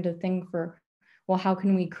 but starting to think for, well, how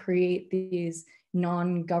can we create these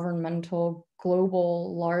non-governmental,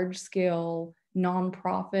 global, large-scale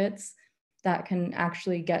nonprofits that can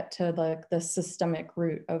actually get to the systemic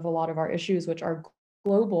root of a lot of our issues, which are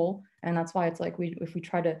global. And that's why it's like if we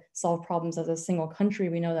try to solve problems as a single country,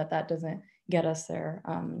 we know that doesn't get us there,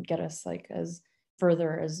 get us like as far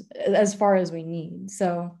as we need.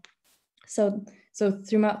 So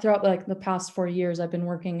throughout like the past 4 years, I've been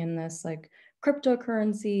working in this like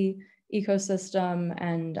cryptocurrency ecosystem,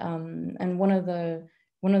 and one of the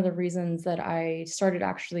reasons that I started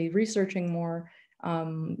actually researching more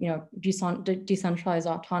decentralized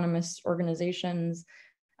autonomous organizations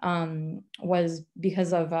was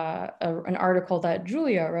because of an article that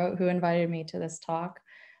Giulia wrote, who invited me to this talk.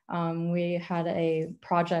 We had a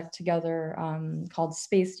project together called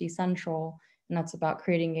Space Decentral, and that's about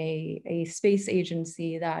creating a space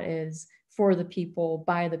agency that is for the people,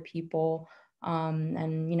 by the people,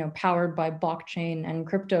 and powered by blockchain and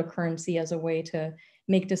cryptocurrency as a way to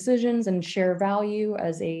make decisions and share value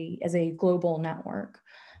as a global network.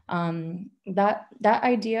 That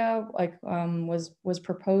idea was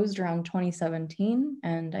proposed around 2017,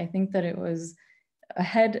 and I think that it was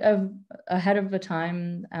ahead of the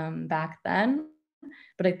time back then.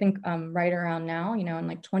 But I think right around now, in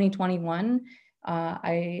like 2021,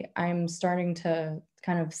 I'm starting to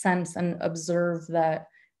kind of sense and observe that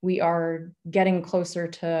we are getting closer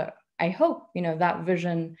to, I hope, that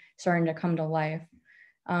vision starting to come to life.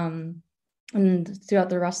 And throughout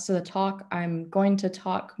the rest of the talk, I'm going to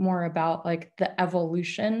talk more about like the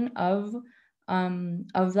evolution of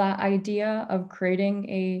that idea of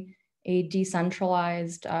creating a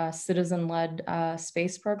decentralized citizen-led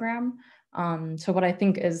space program. So what I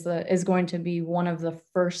think is going to be one of the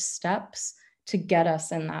first steps to get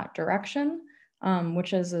us in that direction,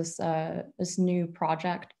 which is this new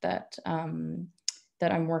project that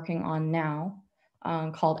I'm working on now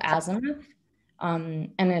called Azimuth.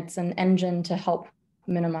 And it's an engine to help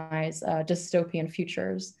minimize dystopian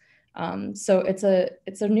futures. So it's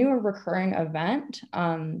a new recurring event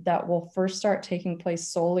that will first start taking place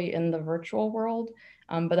solely in the virtual world.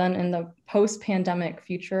 But then in the post-pandemic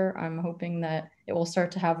future, I'm hoping that it will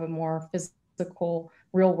start to have a more physical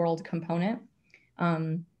real world component.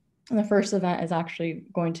 And the first event is actually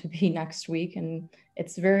going to be next week, and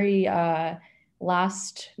it's very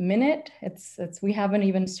last minute. We haven't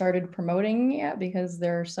even started promoting yet because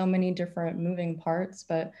there are so many different moving parts,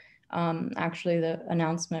 but actually the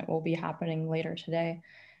announcement will be happening later today.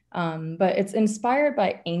 But it's inspired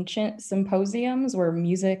by ancient symposiums where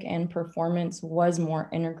music and performance was more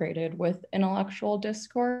integrated with intellectual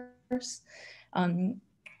discourse.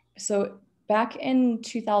 So back in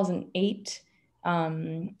 2008,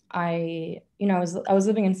 I was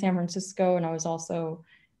living in San Francisco, and I was also,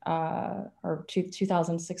 or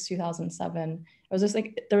 2006, 2007. I was just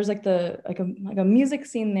like, there was like a music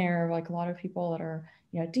scene there, like a lot of people that are,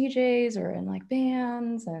 DJs or in like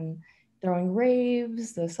bands and throwing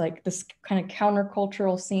raves, this kind of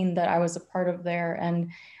countercultural scene that I was a part of there. And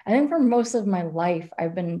I think for most of my life,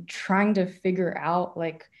 I've been trying to figure out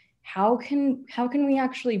like, how can we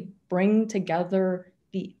actually bring together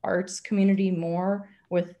the arts community more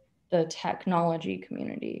with the technology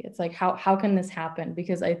community? It's like, how can this happen?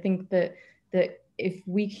 Because I think that if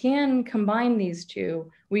we can combine these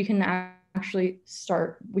two, we can actually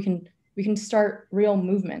start, we can start real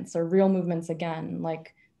movements again.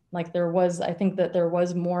 Like there was, I think that there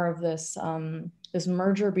was more of this this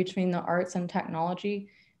merger between the arts and technology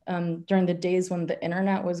during the days when the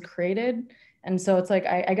internet was created. And so it's like,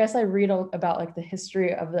 I guess I read about like the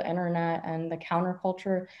history of the internet and the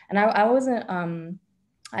counterculture. And I wasn't, I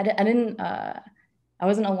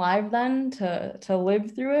wasn't alive then to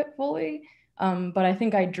live through it fully. But I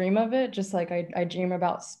think I dream of it, just like I dream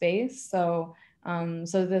about space. So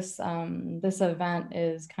this event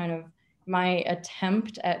is kind of my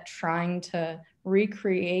attempt at trying to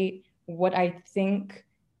recreate what I think,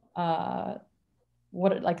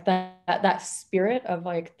 what like that spirit of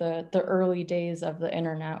like the early days of the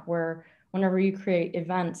internet, where whenever you create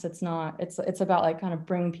events, it's about like kind of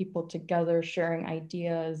bringing people together, sharing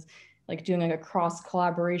ideas, like doing like a cross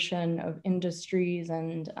collaboration of industries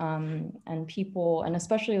and people, and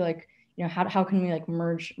especially like, how can we like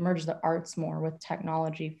merge the arts more with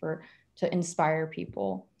technology to inspire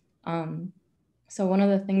people. So one of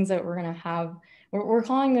the things that we're going to have, we're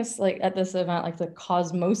calling this, like at this event, like the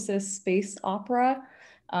Cosmosis Space Opera.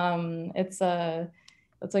 It's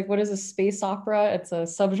like, what is a space opera? It's a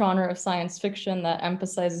subgenre of science fiction that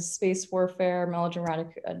emphasizes space warfare,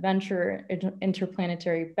 melodramatic adventure,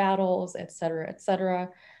 interplanetary battles, et cetera, et cetera.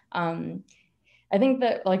 I think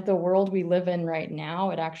that like the world we live in right now,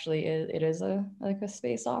 it actually is, it is like a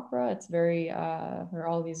space opera. It's very, there are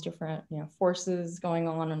all these different, forces going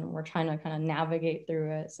on, and we're trying to kind of navigate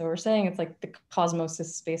through it. So we're saying it's like the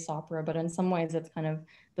Cosmosis Space Opera, but in some ways it's kind of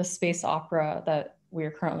the space opera that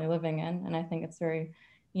we're currently living in. And I think it's very,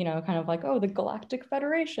 kind of like, oh, the Galactic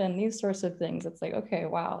Federation, these sorts of things. It's like, okay,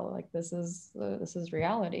 wow, like this is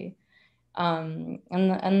reality. And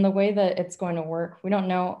the way that it's going to work, we don't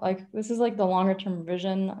know. Like, this is like the longer term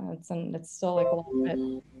vision. It's still like a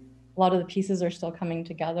lot of the pieces are still coming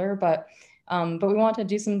together, but we want to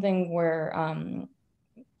do something where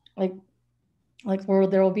like where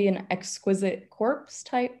there will be an exquisite corpse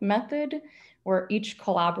type method, where each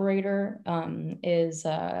collaborator is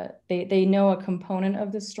they know a component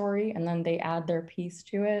of the story, and then they add their piece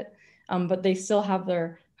to it, but they still have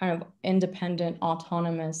their kind of independent,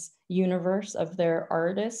 autonomous universe of their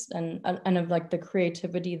artist and of like the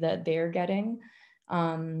creativity that they're getting.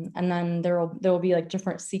 And then there will be like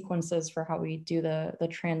different sequences for how we do the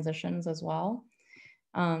transitions as well.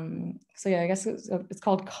 So yeah, I guess it's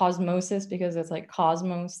called Cosmosis because it's like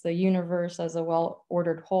cosmos, the universe as a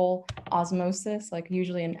well-ordered whole, osmosis, like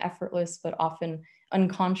usually an effortless but often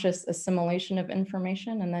unconscious assimilation of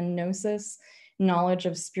information, and then gnosis, knowledge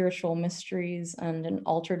of spiritual mysteries and an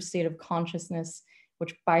altered state of consciousness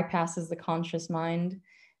which bypasses the conscious mind.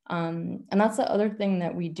 And that's the other thing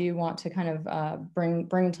that we do want to kind of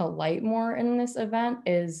bring to light more in this event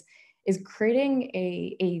is creating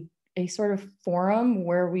a sort of forum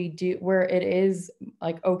where it is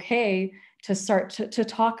like okay to start to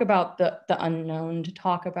talk about the unknown, to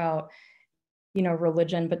talk about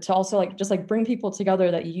religion, but to also like just like bring people together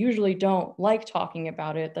that usually don't like talking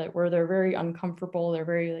about it, that where they're very uncomfortable, they're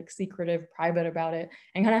very like secretive, private about it,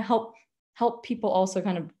 and kind of help people also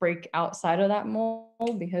kind of break outside of that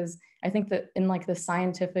mold. Because I think that in like the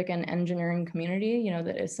scientific and engineering community,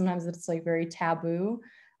 that sometimes it's like very taboo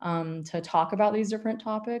to talk about these different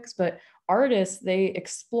topics, but artists, they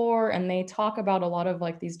explore and they talk about a lot of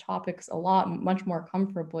like these topics much more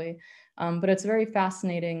comfortably. But it's very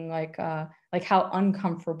fascinating, like how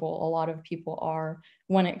uncomfortable a lot of people are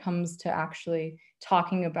when it comes to actually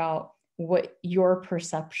talking about what your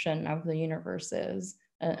perception of the universe is.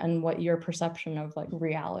 and what your perception of like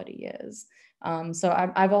reality is. So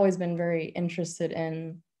I've always been very interested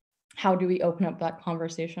in how do we open up that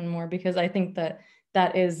conversation more, because I think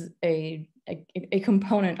that is a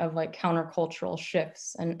component of like countercultural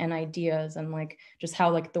shifts and ideas and like just how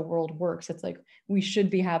like the world works. It's like we should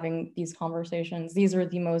be having these conversations. These are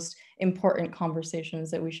the most important conversations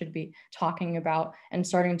that we should be talking about and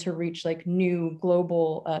starting to reach like new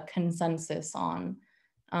global consensus on.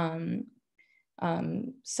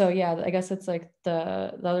 So yeah, I guess it's like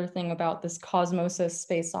the other thing about this Cosmosis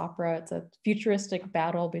space opera. It's a futuristic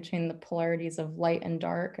battle between the polarities of light and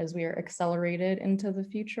dark as we are accelerated into the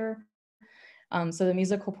future. So the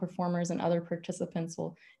musical performers and other participants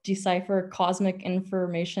will decipher cosmic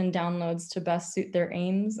information downloads to best suit their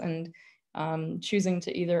aims, and choosing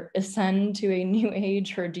to either ascend to a new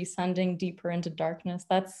age or descending deeper into darkness.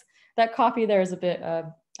 That copy there is a bit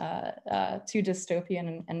too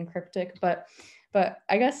dystopian and cryptic, but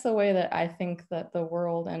I guess the way that I think that the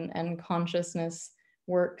world and consciousness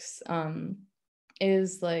works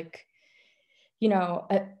is like, you know,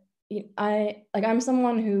 I'm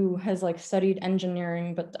someone who has like studied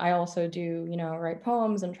engineering, but I also do, you know, write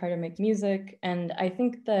poems and try to make music. And I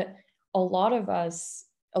think that a lot of us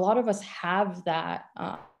have that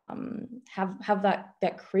have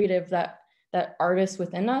that creative, that artist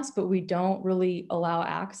within us, but we don't really allow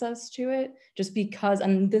access to it just because,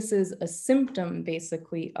 and this is a symptom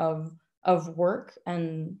basically of work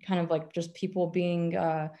and kind of like just people being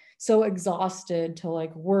so exhausted to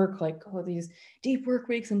like work like, oh, these deep work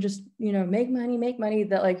weeks and just, you know, make money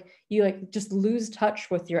that like you like just lose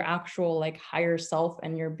touch with your actual like higher self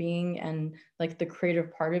and your being and like the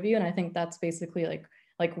creative part of you. And I think that's basically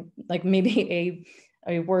like maybe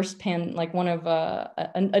a worse like one of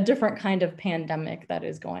a different kind of pandemic that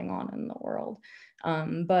is going on in the world.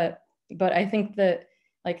 But I think that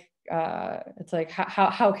like it's like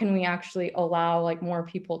how can we actually allow like more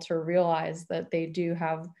people to realize that they do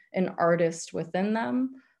have an artist within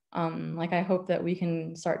them? Like I hope that we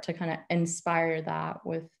can start to kind of inspire that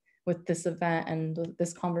with this event and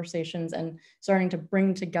this conversations and starting to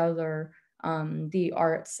bring together the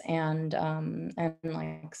arts and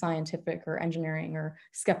like scientific or engineering or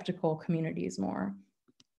skeptical communities more.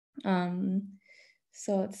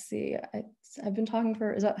 So let's see, I've been talking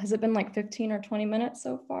for, has it been like 15 or 20 minutes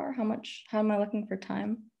so far? How am I looking for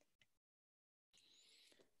time?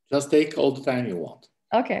 Just take all the time you want.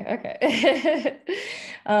 Okay.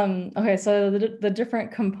 Okay, so the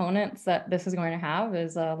different components that this is going to have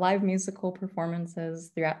is live musical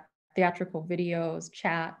performances, theatrical videos,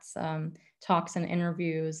 chats, talks and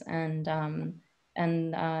interviews, and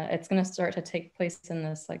it's going to start to take place in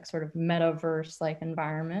this like sort of metaverse like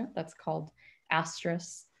environment that's called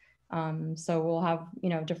Astris. So we'll have, you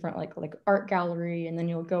know, different like art gallery, and then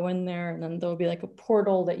you'll go in there, and then there'll be like a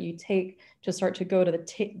portal that you take to start to go to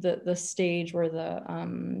the stage where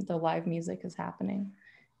the live music is happening.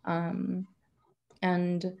 And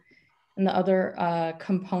the other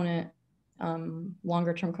component,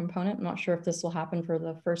 longer term component, I'm not sure if this will happen for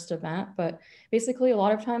the first event, but basically a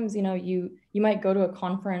lot of times, you know, you might go to a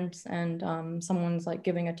conference and someone's like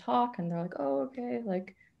giving a talk and they're like, oh, okay,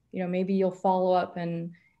 like, you know, maybe you'll follow up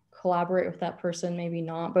and collaborate with that person, maybe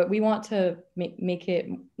not, but we want to make it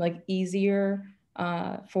like easier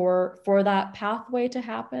for that pathway to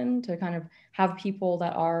happen, to kind of have people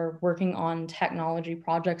that are working on technology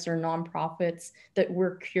projects or nonprofits that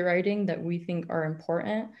we're curating that we think are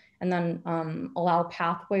important, and then allow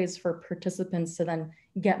pathways for participants to then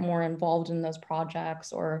get more involved in those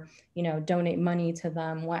projects or, you know, donate money to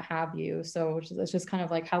them, what have you. So it's just kind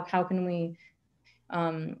of like how can we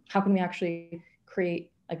actually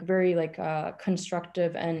create like very like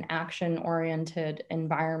constructive and action-oriented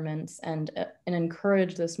environments and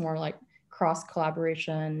encourage this more like cross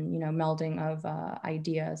collaboration, you know, melding of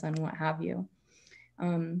ideas and what have you.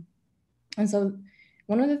 And so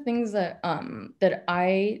one of the things that that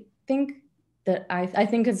I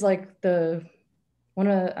think is like the one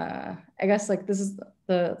of I guess like this is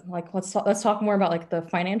the like let's talk more about like the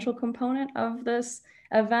financial component of this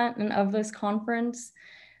event and of this conference.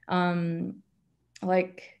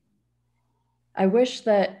 Like I wish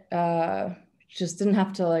that just didn't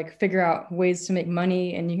have to like figure out ways to make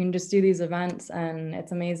money, and you can just do these events and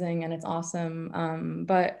it's amazing and it's awesome.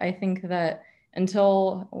 But I think that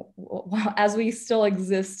as we still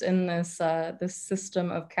exist in this this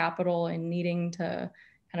system of capital and needing to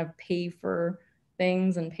kind of pay for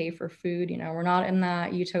things and pay for food, you know, we're not in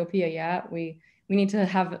that utopia yet. We need to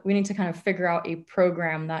kind of figure out a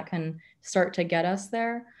program that can start to get us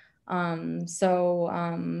there. So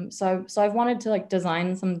I've wanted to like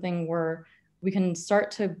design something where we can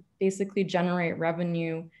start to basically generate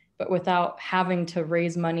revenue, but without having to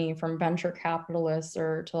raise money from venture capitalists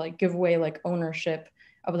or to like give away like ownership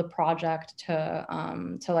of the project to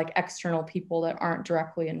like external people that aren't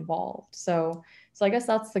directly involved. So I guess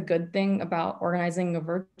that's the good thing about organizing a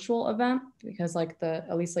virtual event, because like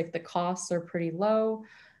at least like the costs are pretty low.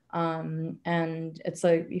 And it's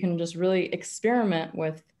like, you can just really experiment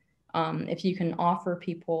with if you can offer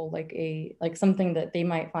people like something that they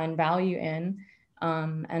might find value in.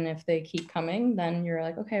 And if they keep coming, then you're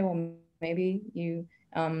like, okay, well, maybe you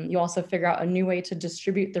also figure out a new way to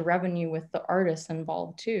distribute the revenue with the artists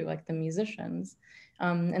involved too, like the musicians.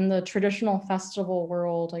 In the traditional festival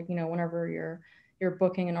world, like, you know, whenever you're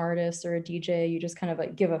booking an artist or a DJ, you just kind of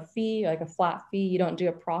like give a fee, like a flat fee. You don't do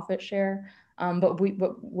a profit share. But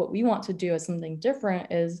what we want to do is something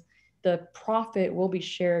different. Is the profit will be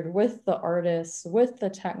shared with the artists, with the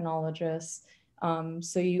technologists.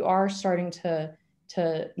 So you are starting to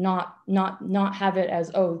not have it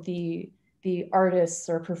as, oh, the artists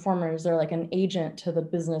or performers are like an agent to the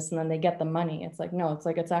business and then they get the money. It's like, no, it's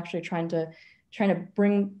like, it's actually trying to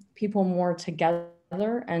bring people more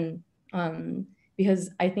together. And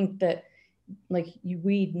because I think that like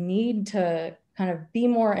we need to kind of be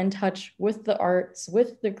more in touch with the arts,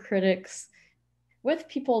 with the critics, with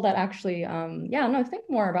people that actually think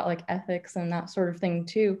more about like ethics and that sort of thing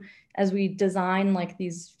too, as we design like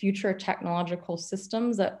these future technological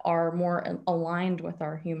systems that are more aligned with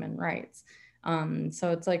our human rights.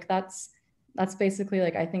 So it's like that's basically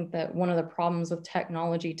like, I think that one of the problems with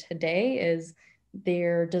technology today is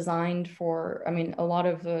they're designed for, I mean, a lot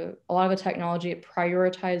of the technology, it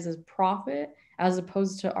prioritizes profit as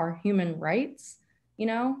opposed to our human rights, you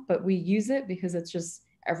know, but we use it because it's just,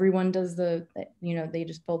 everyone does they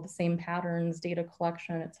just build the same patterns, data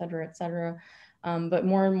collection, et cetera. But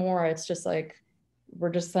more and more, it's just like, we're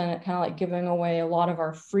just kind of like giving away a lot of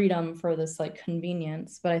our freedom for this like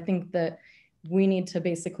convenience. But I think that we need to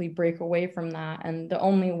basically break away from that. And the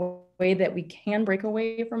only way that we can break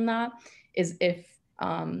away from that is if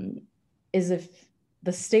the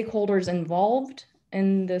stakeholders involved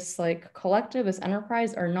in this like collective, this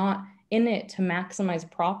enterprise, are not in it to maximize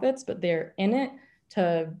profits, but they're in it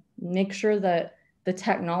to make sure that the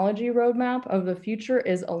technology roadmap of the future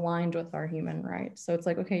is aligned with our human rights. So it's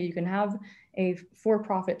like, okay, you can have a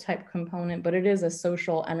for-profit type component, but it is a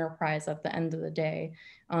social enterprise at the end of the day.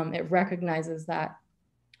 It recognizes that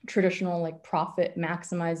traditional like profit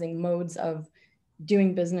maximizing modes of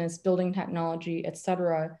doing business, building technology, et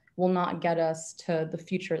cetera, will not get us to the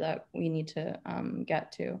future that we need to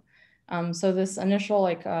get to. So this initial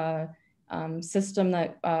like system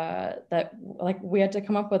that like we had to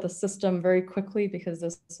come up with a system very quickly because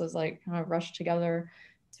this was like kind of rushed together.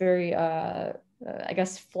 It's very I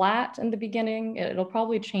guess flat in the beginning. It'll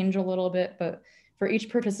probably change a little bit, but for each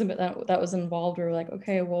participant that was involved, we were like,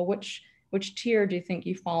 okay, well, which tier do you think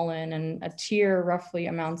you fall in? And a tier roughly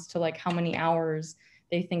amounts to like how many hours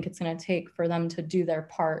they think it's going to take for them to do their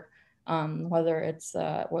part, whether it's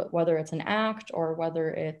an act or whether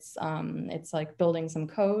it's like building some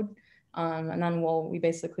code. And then we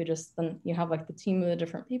basically just, then you have like the team of the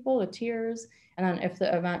different people, the tiers, and then if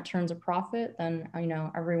the event turns a profit, then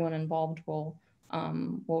everyone involved will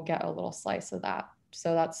get a little slice of that.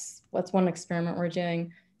 So that's one experiment we're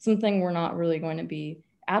doing. Something we're not really going to be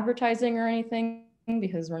advertising or anything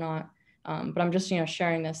because we're not. But I'm just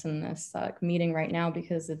sharing this in this meeting right now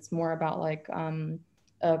because it's more about like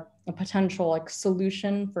a potential like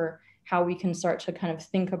solution for how we can start to kind of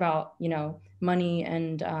think about money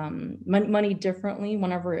and money differently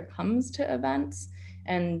whenever it comes to events,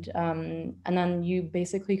 and then you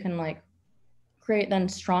basically can like create then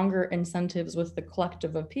stronger incentives with the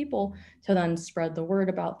collective of people to then spread the word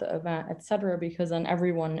about the event, et cetera, because then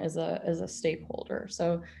everyone is a stakeholder.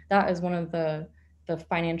 So that is one of the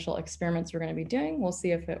financial experiments we're going to be doing. We'll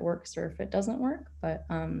see if it works or if it doesn't work. But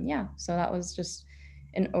yeah, so that was just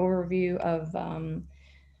an overview of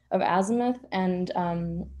Azimuth, and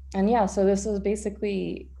yeah, so this is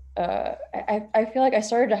basically I feel like I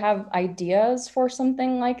started to have ideas for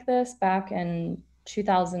something like this back in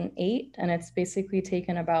 2008, and it's basically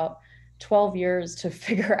taken about 12 years to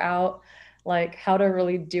figure out like how to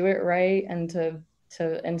really do it right and to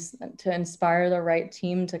inspire the right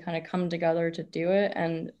team to kind of come together to do it.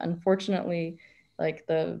 And unfortunately, like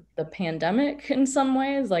the pandemic in some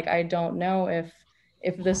ways, like I don't know if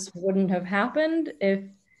this wouldn't have happened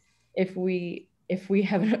if we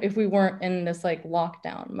weren't in this like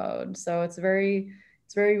lockdown mode. So it's very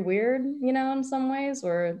weird, in some ways,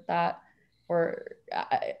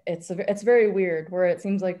 it's very weird where it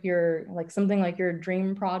seems like something like your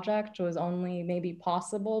dream project was only maybe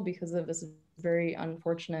possible because of this very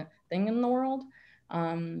unfortunate thing in the world.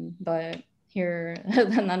 But here,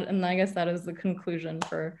 and I guess that is the conclusion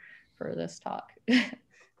for this talk. If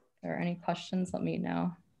there are any questions, let me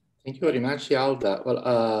know. Thank you very much, Yalda.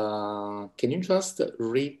 Well, can you just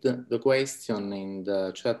read the question in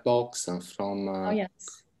the chat box from oh,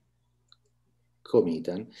 yes.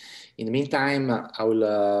 Cometen? In the meantime, I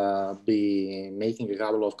will be making a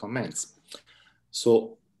couple of comments.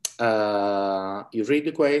 So you read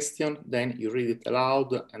the question, then you read it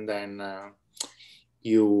aloud, and then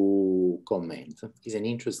you comment. It's an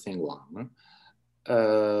interesting one.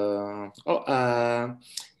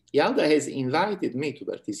 Yalda has invited me to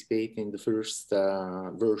participate in the first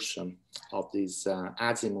version of this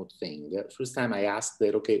azimuth thing. First time I asked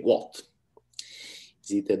her, okay, what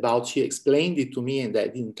is it about? She explained it to me and I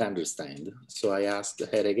didn't understand. So I asked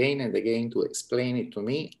her again and again to explain it to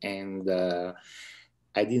me, and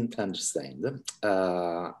I didn't understand.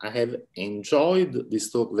 I have enjoyed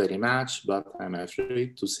this talk very much, but I'm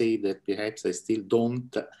afraid to say that perhaps I still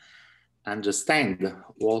don't understand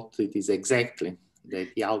what it is exactly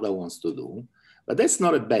that Yalda wants to do. But that's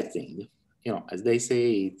not a bad thing. You know, as they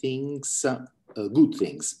say, things, good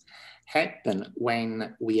things happen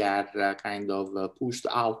when we are kind of pushed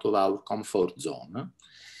out of our comfort zone.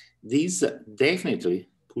 This definitely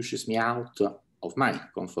pushes me out of my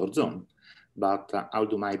comfort zone, but I'll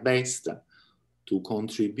do my best to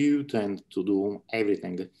contribute and to do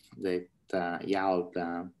everything that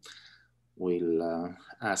Yalda will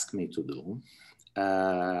ask me to do.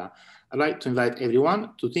 I'd like to invite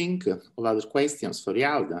everyone to think of other questions for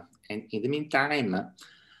Yalda, and in the meantime,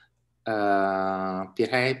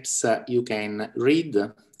 perhaps you can read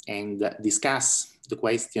and discuss the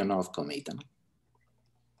question of Cometen.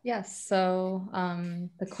 Yes, so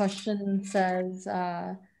the question says,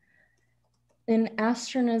 in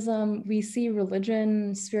astronomism, we see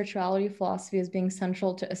religion, spirituality, philosophy as being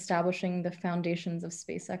central to establishing the foundations of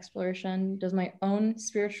space exploration. Does my own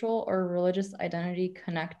spiritual or religious identity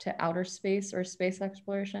connect to outer space or space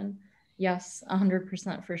exploration? Yes,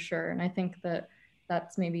 100% for sure. And I think that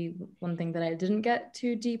that's maybe one thing that I didn't get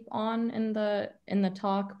too deep on in the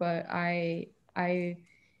talk, but I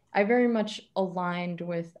very much aligned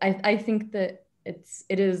with, I think that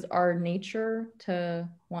it is our nature to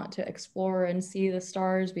want to explore and see the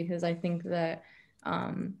stars, because I think that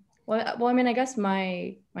well I mean, I guess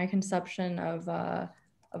my conception of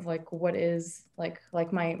like what is like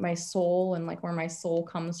my soul and like where my soul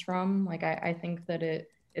comes from, like I think that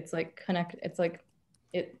it's like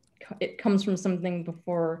it comes from something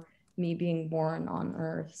before me being born on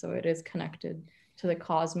Earth, so it is connected to the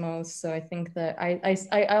cosmos. So I think that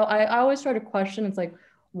I always try to question, it's like,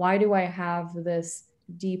 why do I have this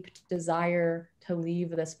deep desire to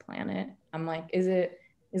leave this planet? I'm like, is it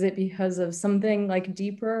because of something like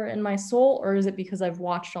deeper in my soul, or is it because I've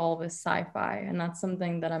watched all this sci-fi? And that's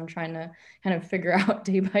something that I'm trying to kind of figure out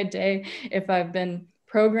day by day, if I've been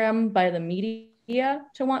programmed by the media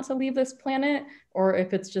to want to leave this planet, or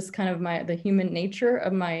if it's just kind of the human nature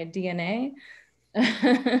of my DNA.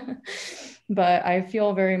 But I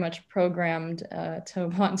feel very much programmed to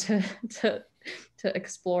want to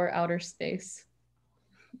explore outer space.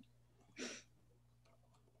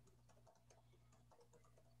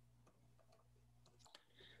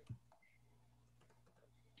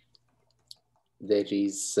 There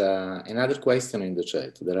is another question in the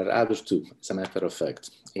chat. There are other two, as a matter of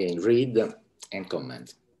fact. Read and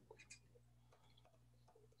comment.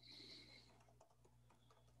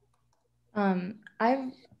 I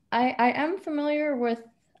am familiar with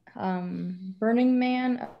Burning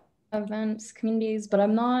Man events, communities, but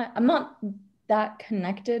I'm not that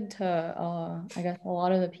connected to I guess a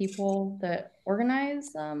lot of the people that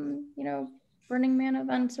organize you know, Burning Man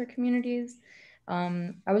events or communities.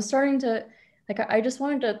 I was starting to, like, I just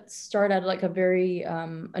wanted to start at like a very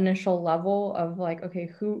initial level of like, okay,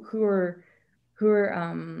 who are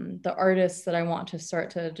the artists that I want to start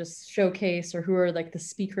to just showcase, or who are like the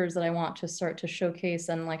speakers that I want to start to showcase.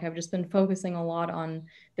 And like, I've just been focusing a lot on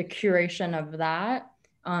the curation of that,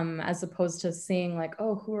 as opposed to seeing like,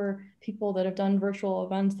 oh, who are people that have done virtual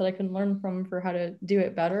events that I can learn from for how to do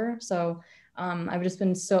it better. So I've just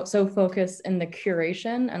been so focused in the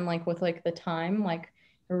curation, and like with like the time, like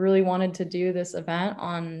I really wanted to do this event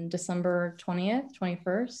on December 20th,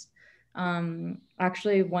 21st.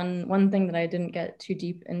 Actually, one thing that I didn't get too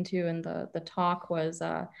deep into in the talk was,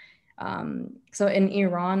 so in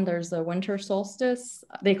Iran, there's the winter solstice.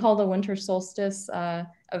 They call the winter solstice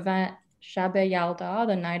event Shabe Yalda,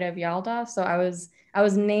 the night of Yalda. So I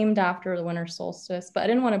was named after the winter solstice, but I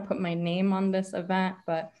didn't want to put my name on this event.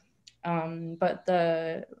 But But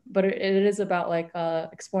it is about like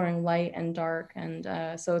exploring light and dark, and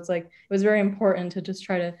so it's like it was very important to just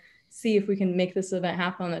try to see if we can make this event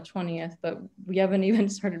happen on the 20th, but we haven't even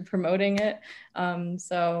started promoting it.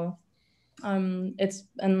 It's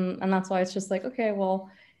and that's why it's just like, okay, well,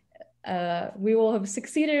 we will have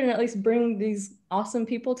succeeded and at least bring these awesome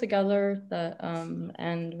people together that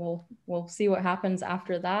and we'll see what happens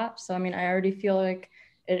after that. So I mean, I already feel like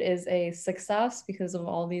it is a success because of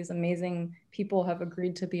all these amazing people have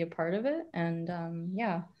agreed to be a part of it. And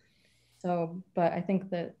yeah, so but I think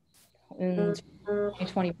that in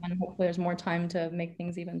 2021 hopefully there's more time to make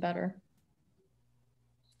things even better.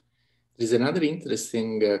 There's another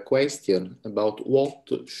interesting question about what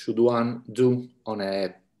should one do on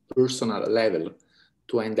a personal level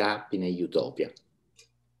to end up in a utopia.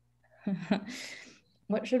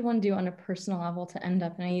 What should one do on a personal level to end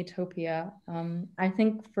up in a utopia? I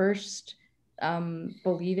think first,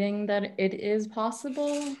 believing that it is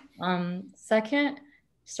possible. Second,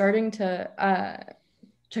 starting to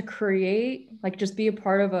create, like just be a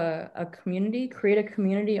part of a community, create a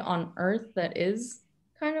community on Earth that is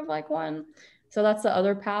kind of like one. So that's the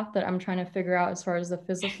other path that I'm trying to figure out as far as the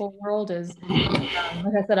physical world is.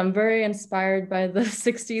 Like I said, I'm very inspired by the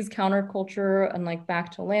 60s counterculture and like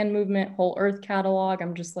back to land movement, whole Earth catalog.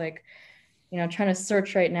 I'm just like, you know, trying to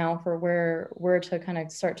search right now for where to kind of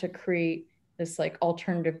start to create this like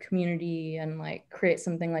alternative community and like create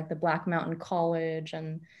something like the Black Mountain College.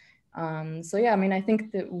 And so, yeah, I mean, I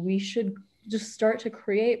think that we should just start to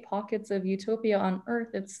create pockets of utopia on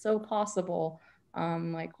Earth. It's so possible.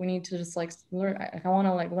 Like we need to just like learn, I want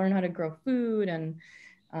to like learn how to grow food and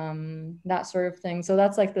that sort of thing. So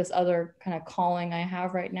that's like this other kind of calling I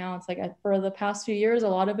have right now. It's like for the past few years, a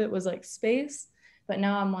lot of it was like space, but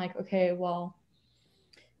now I'm like, okay, well,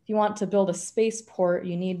 if you want to build a spaceport,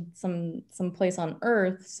 you need some place on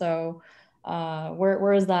Earth. So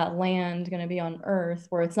where is that land going to be on Earth,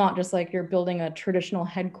 where it's not just like you're building a traditional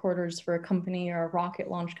headquarters for a company or a rocket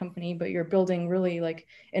launch company, but you're building really like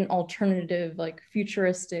an alternative, like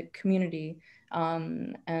futuristic community.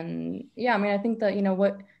 And yeah, I mean, I think that, you know,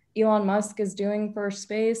 what Elon Musk is doing for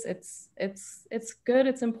space, it's good,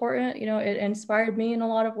 it's important, you know, it inspired me in a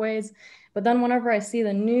lot of ways. But then whenever I see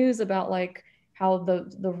the news about like how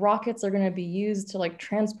the rockets are going to be used to like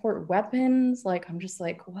transport weapons, like I'm just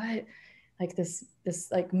like, what? Like this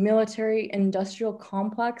like military industrial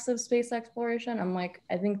complex of space exploration. I'm like,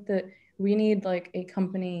 I think that we need like a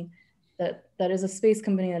company that is a space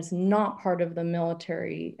company that's not part of the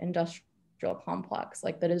military industrial complex,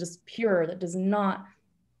 like that is just pure, that does not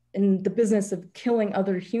in the business of killing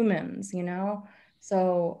other humans, you know?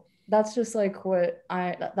 So that's just like what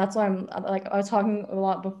that's why I'm like, I was talking a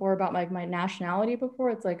lot before about like my nationality before.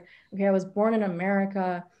 It's like, okay, I was born in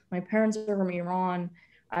America. My parents are from Iran.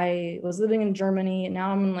 I was living in Germany.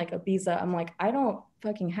 Now I'm in like Ibiza. I'm like, I don't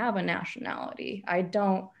fucking have a nationality. I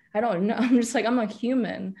don't know. I'm just like, I'm a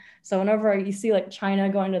human. So whenever you see like China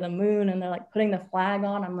going to the moon and they're like putting the flag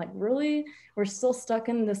on, I'm like, really? We're still stuck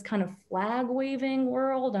in this kind of flag waving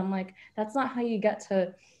world. I'm like, that's not how you get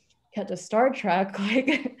to Star Trek.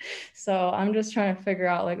 Like, so I'm just trying to figure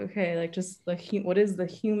out like, okay, like just what is the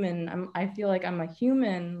human? I feel like I'm a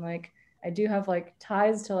human. Like I do have like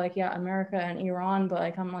ties to like, yeah, America and Iran, but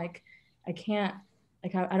like, I'm like, I can't,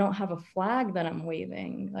 like, I don't have a flag that I'm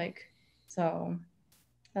waving. Like, so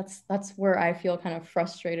that's where I feel kind of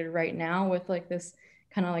frustrated right now with like this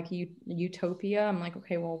kind of like utopia. I'm like,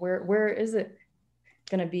 okay, well, where is it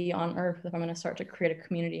going to be on Earth if I'm going to start to create a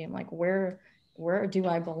community? I'm like, where do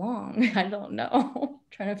I belong? I don't know.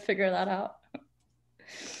 Trying to figure that out.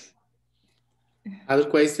 Other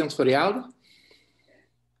questions for Yalda?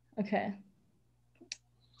 Okay.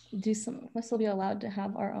 We'll still be allowed to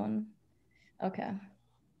have our own. Okay.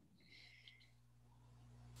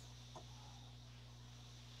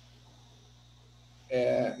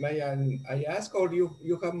 May I ask, or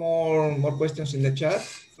you have more questions in the chat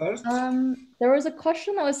first? There was a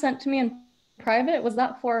question that was sent to me in private. Was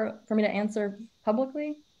that for me to answer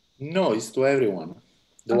publicly? No, it's to everyone.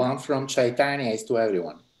 The one from Chaitanya is to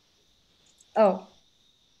everyone. Oh.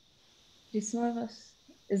 Do some of us,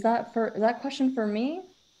 is that question for me?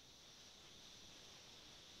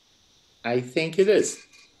 I think it is.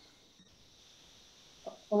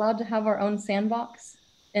 Allowed to have our own sandbox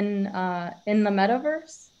in the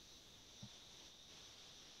metaverse?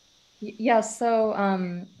 Yeah, so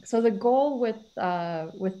the goal with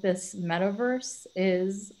this metaverse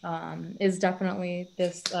is definitely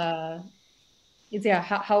this how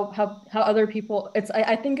other people,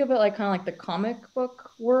 I think of it like kind of like the comic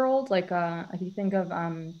book world, like if you think of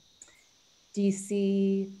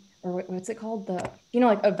DC, or what's it called?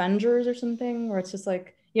 Like Avengers or something, where it's just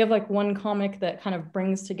like, you have like one comic that kind of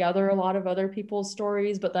brings together a lot of other people's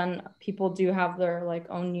stories, but then people do have their like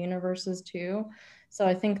own universes too. So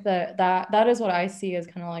I think that is what I see as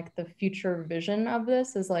kind of like the future vision of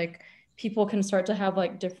this, is like people can start to have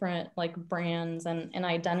like different like brands and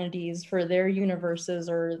identities for their universes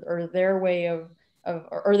or their way of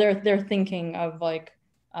or their thinking of like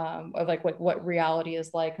what reality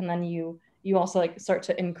is like. And then you also like start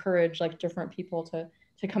to encourage like different people to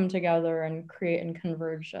come together and create and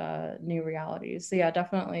converge new realities. So yeah,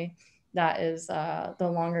 definitely that is the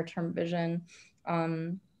longer term vision.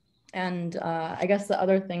 And I guess the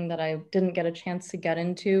other thing that I didn't get a chance to get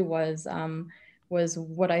into was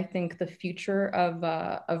what I think the future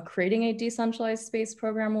of creating a decentralized space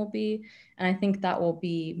program will be. And I think that will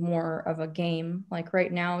be more of a game. Like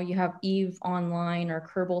right now you have EVE Online or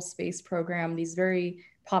Kerbal Space Program, these very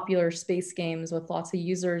popular space games with lots of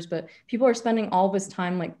users, but people are spending all this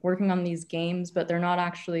time like working on these games, but they're not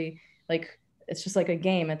actually like, it's just like a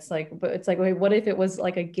game. It's like, but it's like, wait, what if it was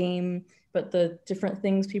like a game, but the different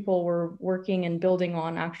things people were working and building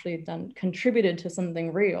on actually then contributed to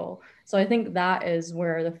something real? So I think that is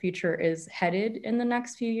where the future is headed in the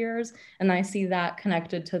next few years. And I see that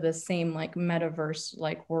connected to the same like metaverse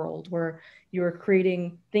like world where you're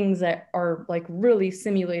creating things that are like really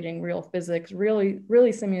simulating real physics,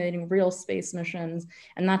 really simulating real space missions.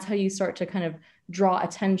 And that's how you start to kind of draw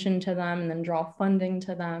attention to them and then draw funding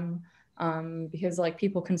to them. Because like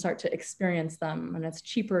people can start to experience them, and it's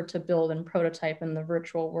cheaper to build and prototype in the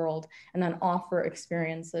virtual world and then offer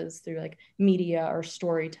experiences through like media or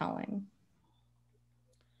storytelling.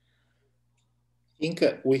 I think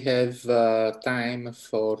we have time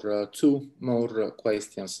for 2 more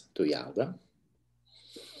questions to Yalda.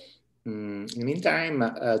 In the meantime,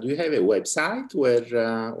 do you have a website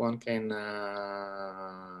where one can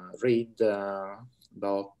read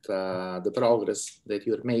about the progress that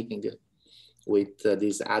you're making with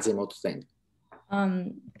this Azimuth thing?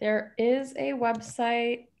 There is a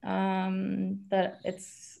website that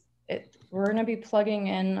we're going to be plugging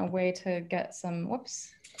in a way to get some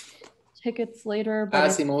tickets later.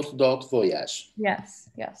 Azimuth.voyage. Yes.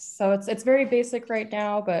 So it's very basic right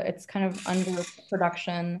now, but it's kind of under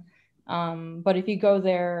production. But if you go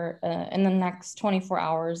there in the next 24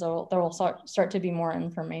 hours, there will start to be more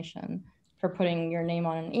information for putting your name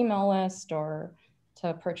on an email list or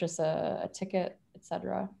to purchase a ticket,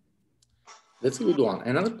 etc. That's a good one.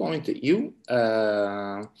 Another point, you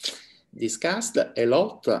discussed a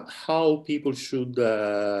lot how people should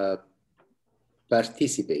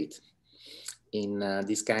participate in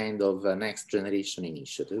this kind of next generation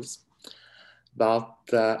initiatives. But,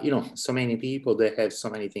 so many people, they have so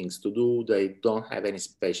many things to do. They don't have any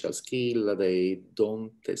special skill. They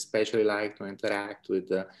don't especially like to interact with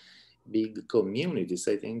big communities.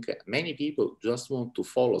 I think many people just want to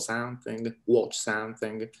follow something, watch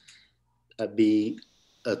something, be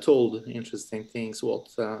told interesting things. What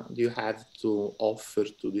do you have to offer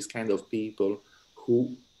to this kind of people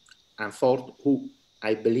who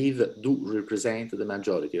I believe do represent the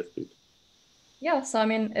majority of people? Yeah, so I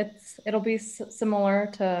mean, it'll be similar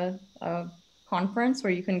to a conference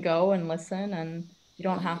where you can go and listen and you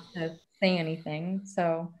don't have to say anything.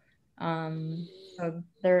 So, so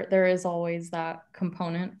there is always that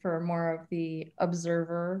component for more of the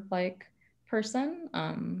observer like person,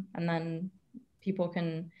 and then people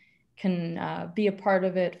can be a part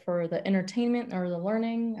of it for the entertainment or the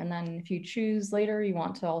learning. And then if you choose later, you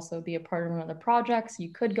want to also be a part of one of the projects, you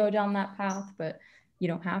could go down that path, but you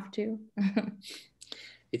don't have to.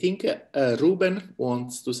 I think Ruben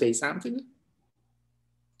wants to say something.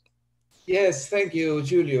 Yes, thank you,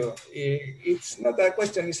 Giulia. It's not a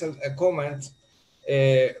question, it's a comment.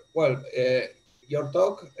 Your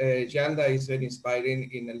talk, Yalda, is very inspiring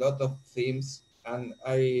in a lot of themes, and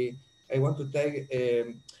I want to take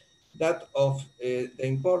that of the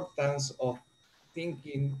importance of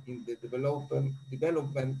thinking in the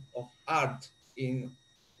development of art in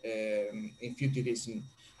futurism,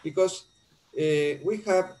 because we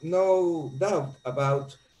have no doubt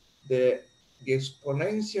about the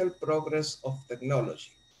exponential progress of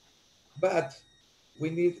technology, but we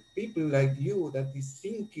need people like you that is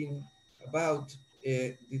thinking about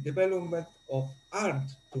the development of art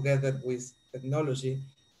together with technology,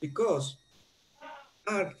 because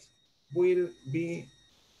art will be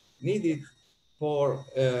needed for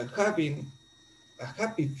having a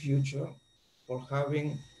happy future, for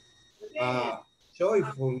having a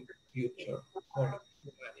joyful future for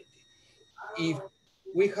humanity. If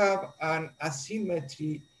we have an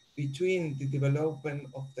asymmetry between the development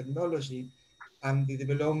of technology and the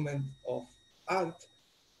development of art,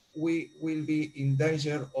 we will be in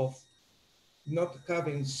danger of not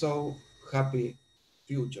having so happy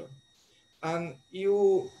future. And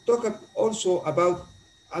you talk also about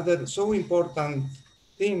other so important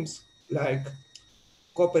themes like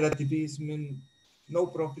cooperativism,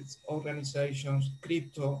 no-profit organizations,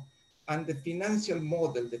 crypto, and the financial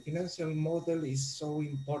model. The financial model is so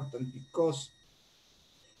important because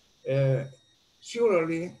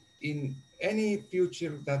surely in any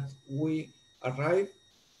future that we arrive,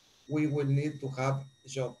 we will need to have a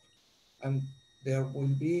job, and there will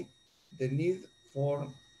be the need for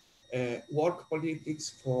work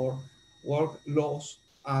politics, for work laws,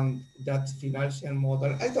 and that financial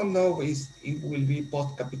model. I don't know if it will be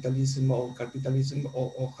post-capitalism or capitalism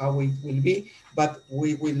or how it will be, but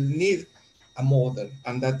we will need a model,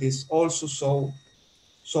 and that is also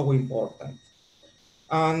so important.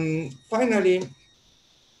 And finally,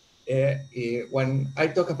 when I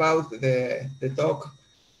talk about the talk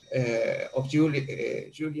of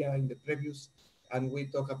Giulia in the previous, and we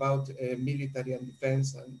talk about military and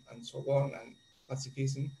defense and so on, and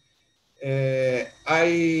pacifism,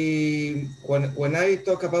 when I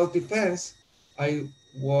talk about defense, I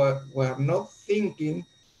were not thinking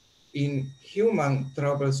in human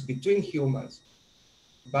troubles between humans,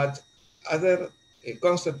 but other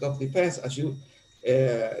concept of defense, as you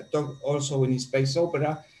talk also in space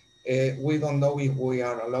opera, we don't know if we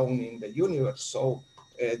are alone in the universe, so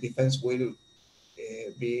defense will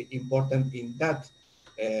be important in that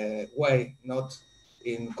way, not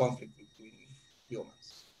in conflict between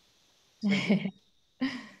humans.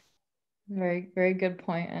 Very good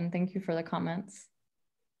point, and thank you for the comments.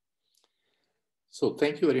 So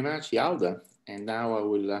thank you very much, Yalda. And now I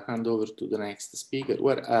will hand over to the next speaker.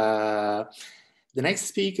 The next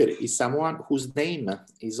speaker is someone whose name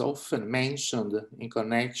is often mentioned in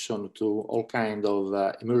connection to all kinds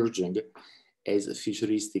of emerging as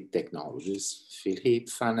futuristic technologies.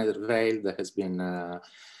 Philippe van Nedervelde has been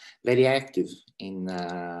very active in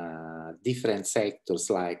different sectors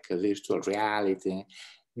like virtual reality,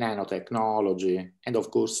 nanotechnology, and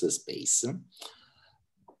of course space.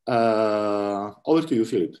 Over to you,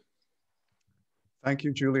 Philippe. Thank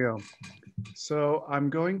you, Giulia. So I'm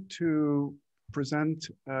going to present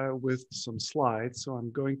with some slides. So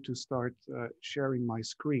I'm going to start sharing my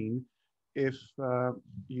screen. If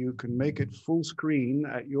you can make it full screen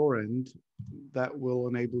at your end, that will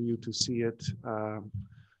enable you to see it,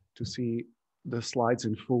 to see the slides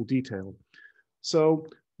in full detail. So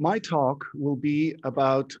my talk will be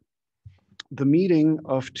about the meeting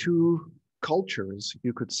of two cultures,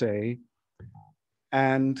 you could say,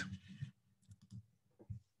 and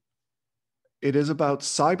it is about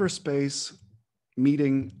cyberspace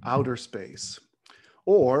meeting outer space.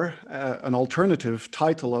 Or an alternative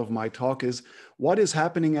title of my talk is What is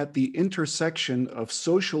Happening at the Intersection of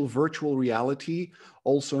Social Virtual Reality,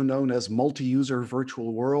 also known as Multi-User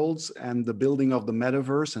Virtual Worlds, and the Building of the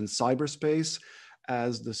Metaverse and Cyberspace,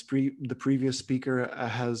 as the previous speaker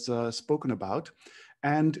has spoken about,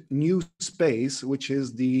 and New Space, which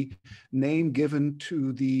is the name given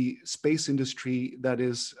to the space industry that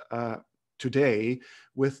is today,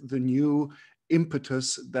 with the new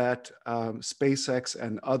impetus that SpaceX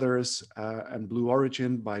and others and Blue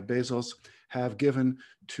Origin by Bezos have given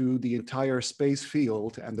to the entire space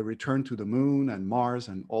field and the return to the moon and Mars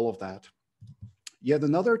and all of that. Yet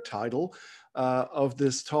another title of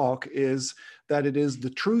this talk is that it is the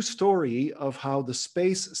true story of how the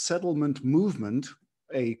space settlement movement,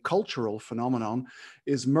 a cultural phenomenon,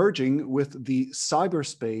 is merging with the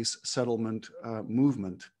cyberspace settlement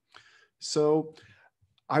movement. So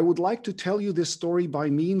I would like to tell you this story by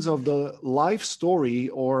means of the life story,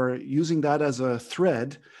 or using that as a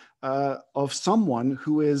thread, of someone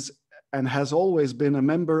who is and has always been a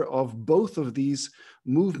member of both of these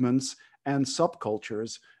movements and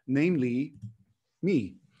subcultures, namely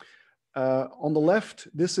me. On the left,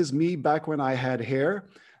 this is me back when I had hair.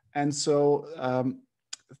 And so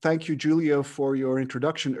thank you, Giulia, for your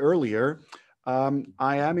introduction earlier.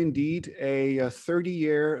 I am indeed a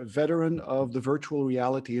 30-year veteran of the virtual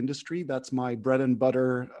reality industry. That's my bread and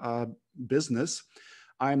butter business.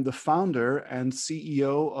 I'm the founder and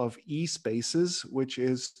CEO of eSpaces, which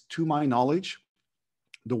is, to my knowledge,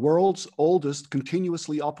 the world's oldest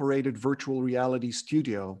continuously operated virtual reality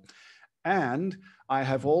studio. And I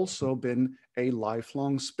have also been a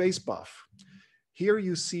lifelong space buff. Here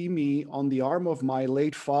you see me on the arm of my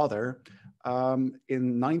late father.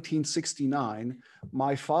 In 1969,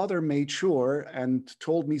 my father made sure and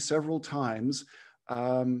told me several times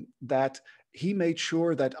that he made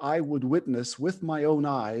sure that I would witness with my own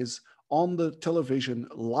eyes on the television,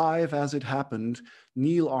 live as it happened,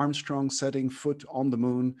 Neil Armstrong setting foot on the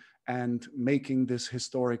moon and making this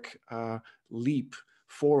historic leap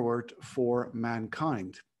forward for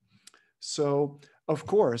mankind. So, of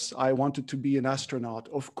course, I wanted to be an astronaut.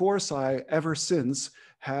 Of course, I ever since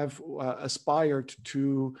have aspired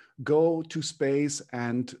to go to space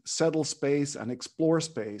and settle space and explore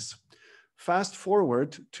space. Fast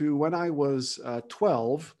forward to when I was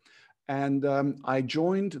 12, and I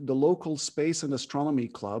joined the local space and astronomy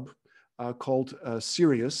club called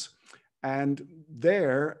Sirius. And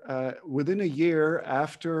there, within a year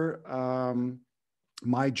after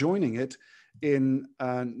my joining it, in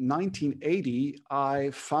 1980,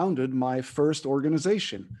 I founded my first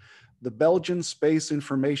organization, the Belgian Space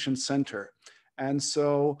Information Center. And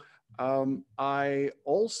so I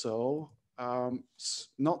also,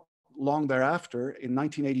 not long thereafter, in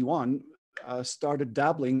 1981, started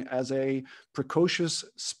dabbling as a precocious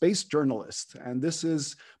space journalist. And this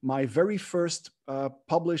is my very first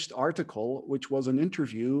published article, which was an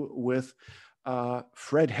interview with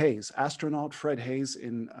Fred Hayes, astronaut Fred Hayes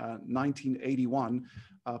in 1981,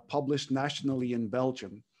 published nationally in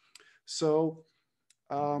Belgium. So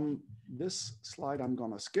this slide I'm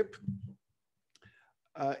gonna skip.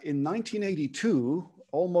 In 1982,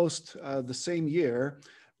 almost the same year,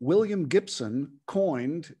 William Gibson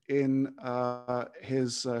coined in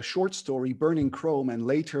his short story, Burning Chrome, and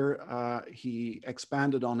later he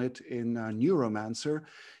expanded on it in Neuromancer,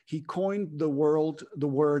 he coined the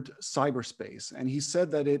word cyberspace. And he said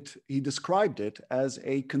that he described it as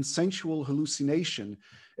a consensual hallucination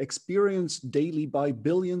experienced daily by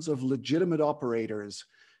billions of legitimate operators,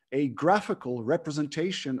 a graphical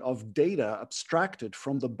representation of data abstracted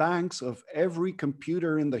from the banks of every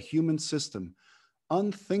computer in the human system,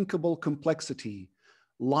 unthinkable complexity,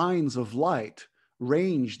 lines of light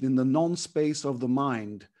ranged in the non-space of the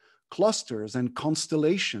mind, clusters and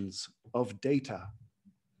constellations of data.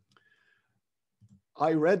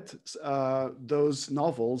 I read those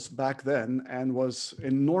novels back then and was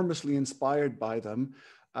enormously inspired by them.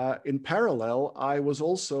 In parallel, I was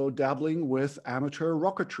also dabbling with amateur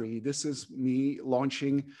rocketry. This is me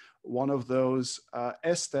launching one of those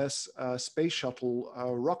Estes space shuttle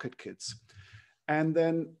rocket kits. And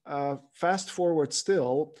then fast forward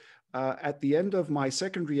still, at the end of my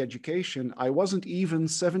secondary education, I wasn't even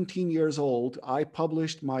 17 years old. I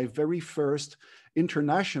published my very first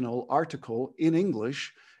international article in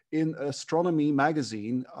English in Astronomy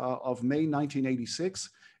magazine of May 1986.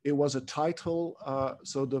 It was a title,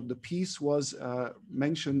 so the piece was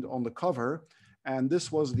mentioned on the cover, and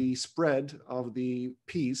this was the spread of the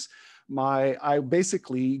piece. I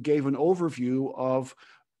basically gave an overview of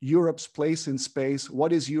Europe's place in space,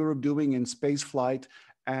 what is Europe doing in space flight,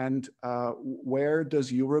 and where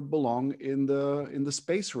does Europe belong in the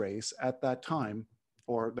space race at that time?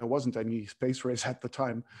 Or there wasn't any space race at the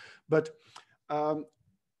time. But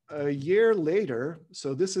a year later,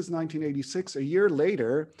 so this is 1986, a year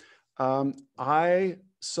later, I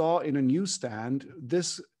saw in a newsstand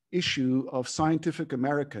this issue of Scientific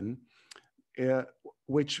American,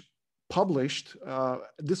 which published,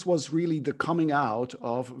 this was really the coming out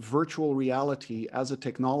of virtual reality as a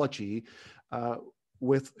technology,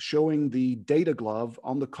 with showing the data glove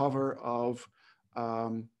on the cover of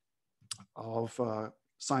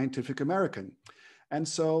Scientific American. And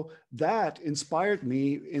so that inspired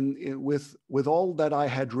me with all that I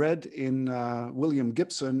had read in William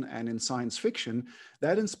Gibson and in science fiction.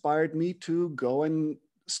 That inspired me to go and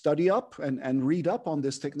study up and read up on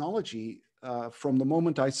this technology from the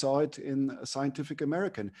moment I saw it in Scientific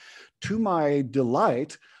American. To my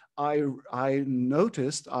delight, I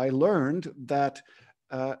learned that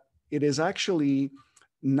it is actually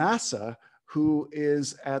NASA who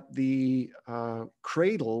is at the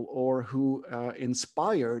cradle, or who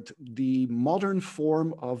inspired the modern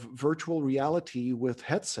form of virtual reality with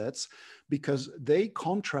headsets, because they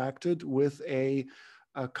contracted with a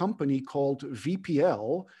company called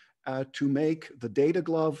VPL to make the data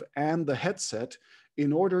glove and the headset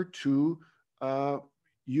in order to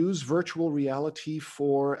use virtual reality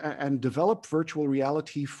and develop virtual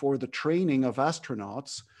reality for the training of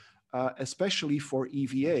astronauts, especially for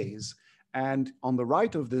EVAs. And on the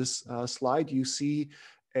right of this slide, you see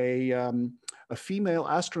a female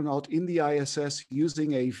astronaut in the ISS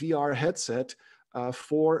using a VR headset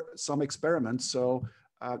for some experiments. So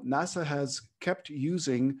NASA has kept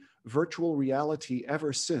using virtual reality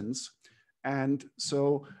ever since. And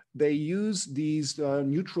so they use these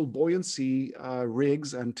neutral buoyancy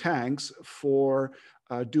rigs and tanks for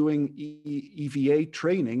doing EVA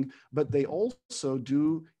training, but they also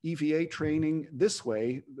do EVA training this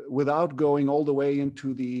way without going all the way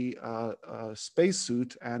into the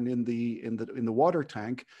spacesuit and in the water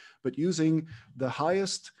tank, but using the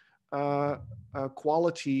highest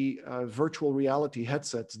quality virtual reality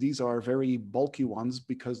headsets. These are very bulky ones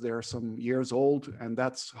because they're some years old, and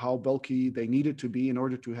that's how bulky they needed to be in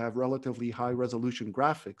order to have relatively high resolution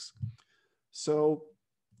graphics. So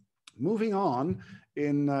moving on,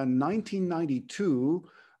 in 1992,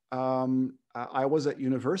 I was at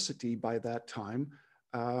university by that time.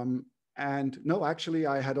 And no, actually,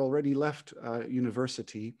 I had already left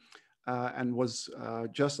university and was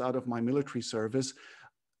just out of my military service.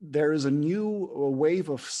 There is a new wave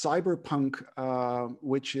of cyberpunk,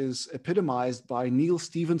 which is epitomized by Neil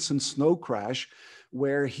Stephenson's Snow Crash,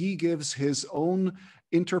 where he gives his own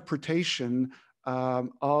interpretation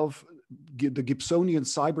of the Gibsonian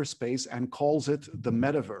cyberspace and calls it the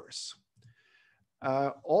metaverse.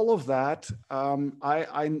 All of that,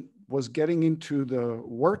 I was getting into the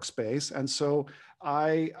workspace, and so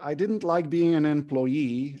I didn't like being an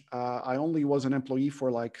employee. I only was an employee for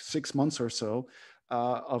like 6 months or so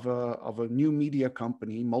of a new media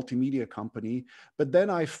company, multimedia company. But then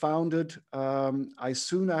I founded, I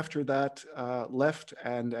soon after that left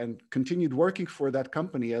and continued working for that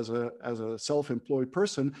company as a self-employed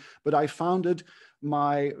person, but I founded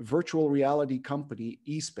my virtual reality company,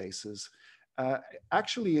 eSpaces.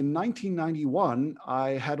 Actually, in 1991,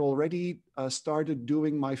 I had already started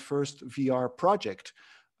doing my first VR project.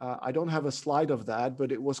 I don't have a slide of that,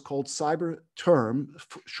 but it was called CyberTerm,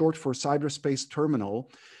 short for Cyberspace Terminal.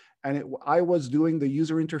 And I was doing the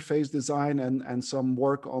user interface design and some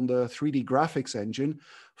work on the 3D graphics engine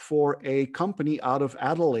for a company out of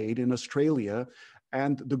Adelaide in Australia.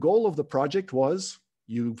 And the goal of the project was,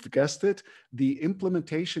 you've guessed it, the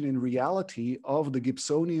implementation in reality of the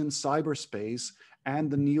Gibsonian cyberspace and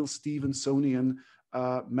the Neil Stephensonian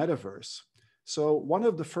metaverse. So one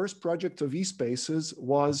of the first projects of eSpaces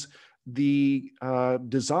was the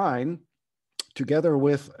design, together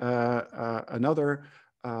with another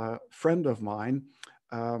friend of mine,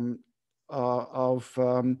 of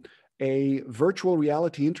a virtual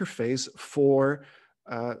reality interface for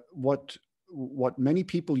what many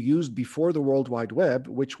people used before the World Wide Web,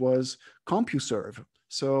 which was CompuServe.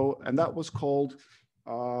 So, and that was called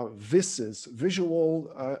VIS's,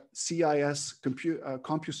 Visual CIS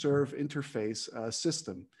CompuServe Interface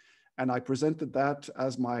System. And I presented that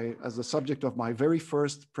as the subject of my very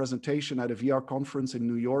first presentation at a VR conference in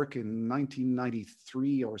New York in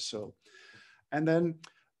 1993 or so. And then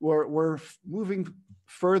we're moving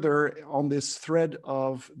further on this thread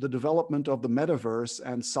of the development of the metaverse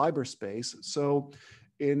and cyberspace. So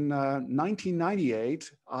in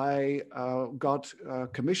 1998, I got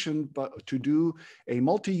commissioned to do a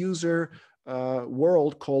multi-user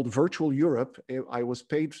world called Virtual Europe. I was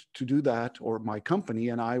paid to do that, or my company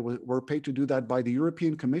and I were paid to do that by the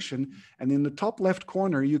European Commission. And in the top left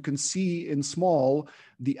corner, you can see in small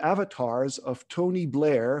the avatars of Tony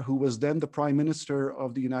Blair, who was then the Prime Minister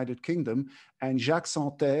of the United Kingdom, and Jacques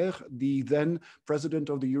Santer, the then President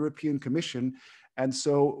of the European Commission. And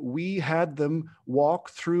so we had them walk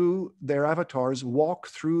through their avatars, walk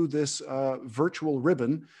through this virtual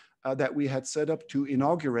ribbon that we had set up to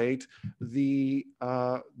inaugurate the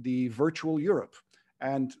Virtual Europe.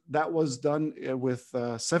 And that was done with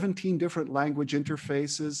 17 different language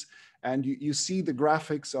interfaces. And you see the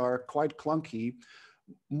graphics are quite clunky.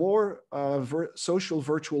 More social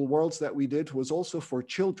virtual worlds that we did was also for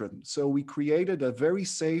children. So we created a very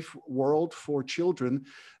safe world for children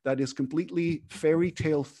that is completely fairy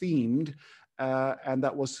tale themed. And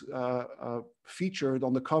that was featured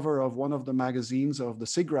on the cover of one of the magazines of the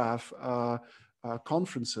SIGGRAPH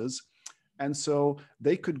conferences. And so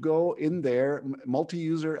they could go in there,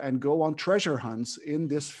 multi-user, and go on treasure hunts in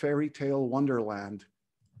this fairy tale wonderland.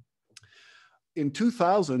 In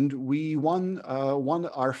 2000, we won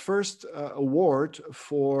our first award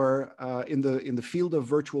for in the field of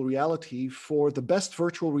virtual reality for the best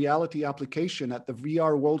virtual reality application at the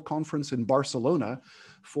VR World Conference in Barcelona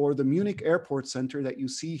for the Munich Airport Center that you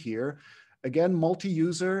see here. Again,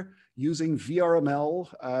 multi-user using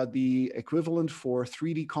VRML, the equivalent for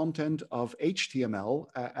 3D content of HTML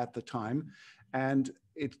at the time. And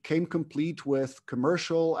it came complete with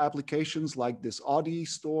commercial applications like this Audi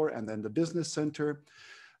store and then the business center.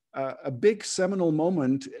 A big seminal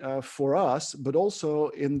moment for us, but also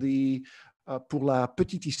in the pour la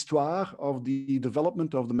petite histoire of the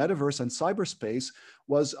development of the metaverse and cyberspace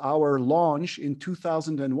was our launch in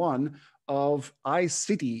 2001 of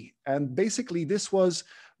iCity. And basically this was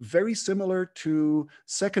very similar to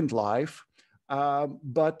Second Life.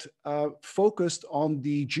 but focused on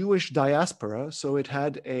the Jewish diaspora. So it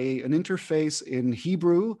had an interface in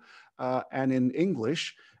Hebrew and in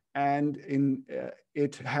English, and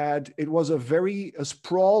it was a very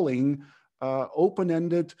sprawling,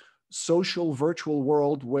 open-ended social virtual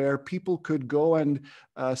world where people could go and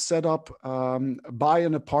set up, buy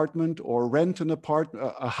an apartment or rent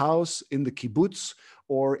a house in the kibbutz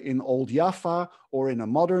or in Old Jaffa or in a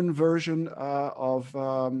modern version of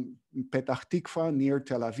Petach Tikva near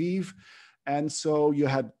Tel Aviv. And so you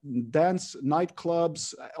had dance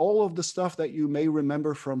nightclubs, all of the stuff that you may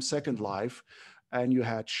remember from Second Life. And you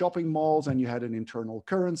had shopping malls, and you had an internal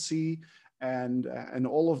currency, and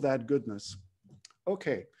all of that goodness.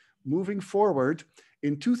 Okay, moving forward,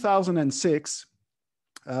 in 2006,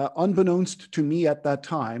 unbeknownst to me at that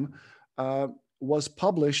time, was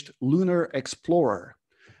published Lunar Explorer.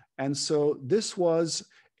 And so this was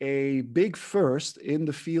a big first in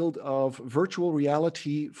the field of virtual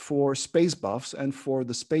reality for space buffs and for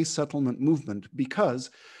the space settlement movement, because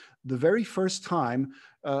the very first time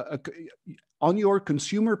on your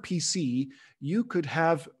consumer PC, you could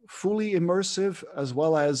have fully immersive as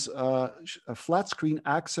well as a flat screen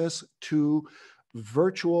access to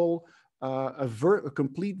virtual, a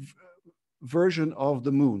complete version of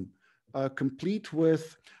the moon, complete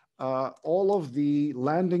with all of the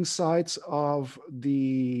landing sites of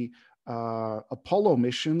the Apollo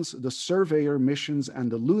missions, the Surveyor missions,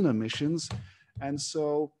 and the Luna missions. And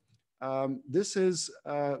so this is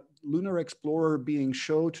Lunar Explorer being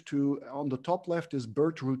showed to, on the top left is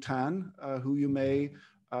Bert Rutan, who you may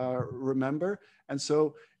remember. And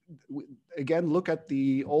so again, look at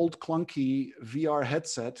the old clunky VR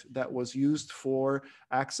headset that was used for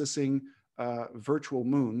accessing virtual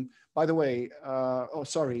moon. By the way,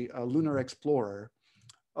 Lunar Explorer.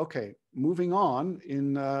 Okay, moving on.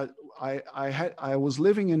 I was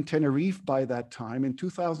living in Tenerife by that time. In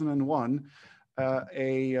 2001,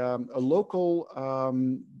 a local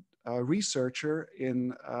researcher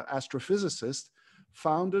in astrophysicist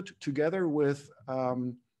founded, together with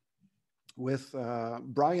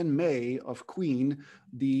Brian May of Queen,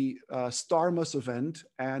 the Starmus event,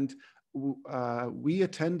 and I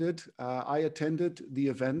attended the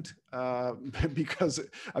event because,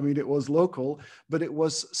 I mean, it was local, but it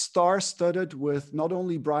was star-studded with not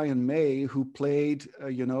only Brian May, who played,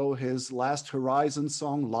 his Last Horizon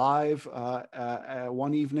song live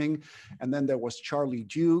one evening, and then there was Charlie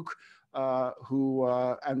Duke,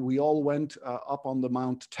 and we all went up on the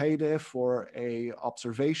Mount Teide for a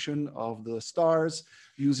observation of the stars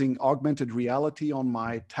using augmented reality on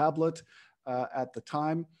my tablet at the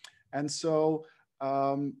time. And so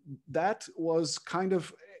that was kind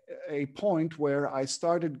of a point where I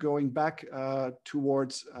started going back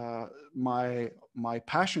towards my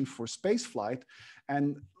passion for spaceflight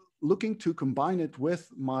and looking to combine it with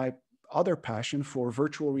my other passion for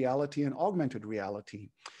virtual reality and augmented reality.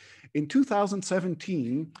 In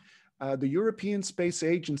 2017, the European Space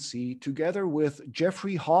Agency, together with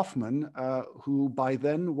Jeffrey Hoffman, who by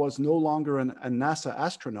then was no longer a NASA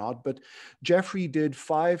astronaut, but Jeffrey did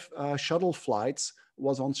 5 shuttle flights,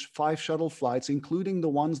 was on 5 shuttle flights, including the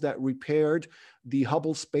ones that repaired the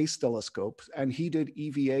Hubble Space Telescope. And he did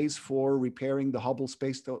EVAs for repairing the Hubble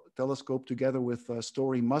Space Telescope together with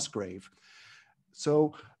Story Musgrave.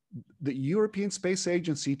 So the European Space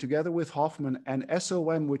Agency, together with Hoffman and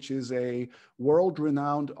SOM, which is a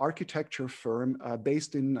world-renowned architecture firm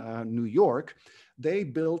based in New York, they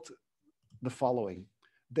built the following.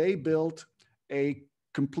 They built a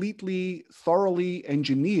completely thoroughly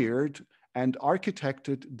engineered and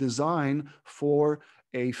architected design for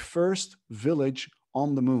a first village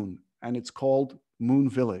on the moon, and it's called Moon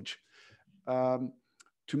Village.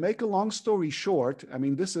 To make a long story short, I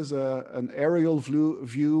mean, this is an aerial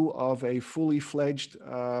view of a fully fledged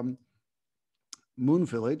moon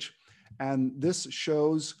village. And this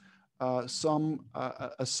shows a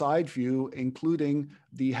side view, including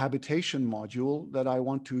the habitation module that I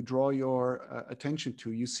want to draw your attention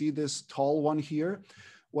to. You see this tall one here?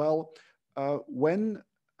 Well, when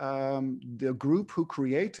the group who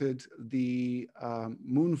created the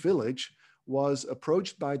moon village was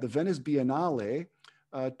approached by the Venice Biennale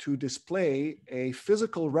to display a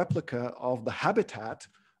physical replica of the habitat,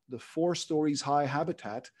 the 4 stories high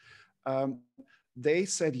habitat, they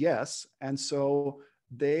said yes. And so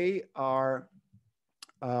they are,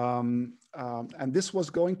 and this was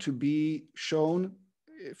going to be shown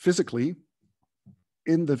physically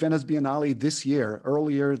in the Venice Biennale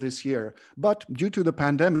earlier this year. But due to the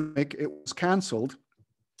pandemic, it was canceled.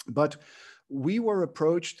 But we were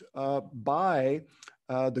approached by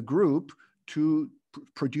the group to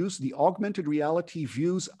produce the augmented reality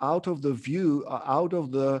views out of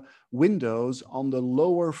the windows on the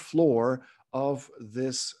lower floor of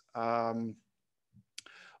this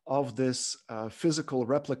physical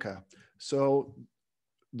replica. So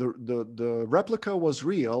the replica was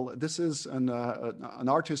real. This is an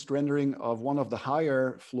artist rendering of one of the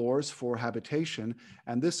higher floors for habitation,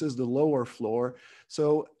 and this is the lower floor.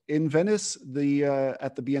 So in Venice,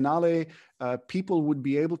 at the Biennale, people would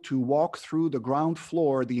be able to walk through the ground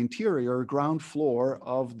floor, the interior ground floor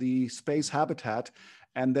of the space habitat.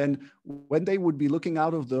 And then when they would be looking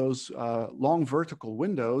out of those long vertical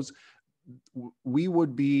windows,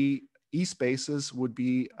 e-spaces would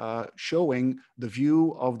be showing the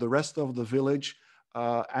view of the rest of the village,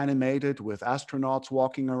 animated with astronauts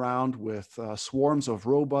walking around, with swarms of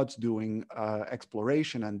robots doing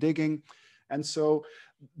exploration and digging. And so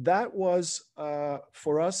that was,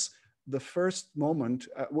 for us, the first moment.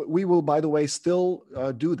 We will, by the way, still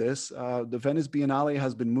do this. The Venice Biennale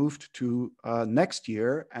has been moved to next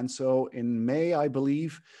year. And so in May, I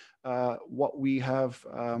believe, what we have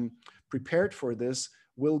prepared for this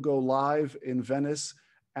will go live in Venice.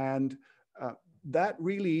 And that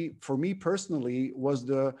really, for me personally, was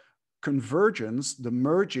the convergence, the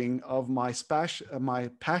merging of my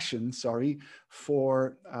passion,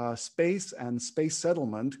 for space and space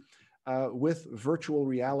settlement with virtual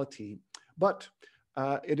reality. But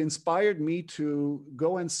it inspired me to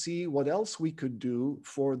go and see what else we could do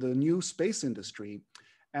for the new space industry.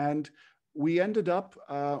 And we ended up,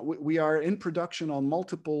 we are in production on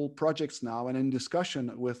multiple projects now and in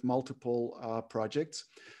discussion with multiple projects.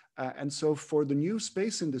 And so for the new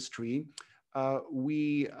space industry,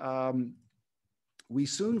 we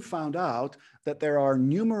soon found out that there are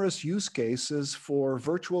numerous use cases for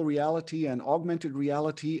virtual reality and augmented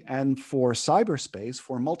reality and for cyberspace,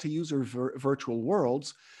 for multi-user virtual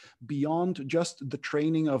worlds, beyond just the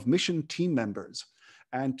training of mission team members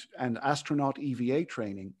and astronaut EVA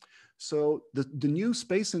training. So the new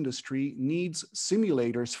space industry needs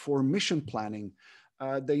simulators for mission planning.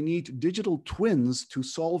 They need digital twins to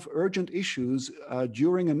solve urgent issues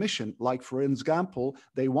during a mission. Like, for example,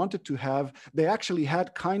 they actually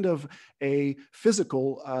had kind of a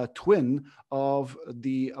physical twin of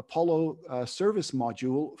the Apollo service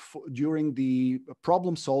module during the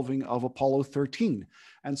problem solving of Apollo 13.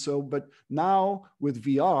 And so, but now with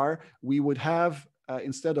VR, we would have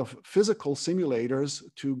instead of physical simulators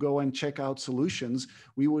to go and check out solutions,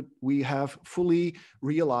 we have fully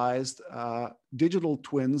realized digital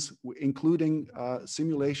twins, including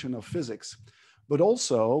simulation of physics. But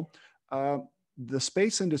also, the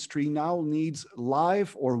space industry now needs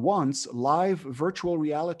wants live virtual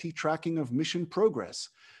reality tracking of mission progress.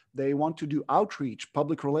 They want to do outreach,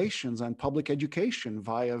 public relations, and public education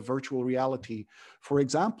via virtual reality. For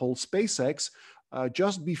example, SpaceX,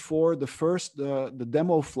 just before the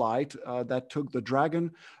demo flight that took the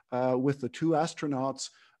Dragon with the 2 astronauts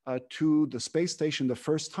to the space station the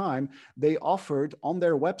first time, they offered on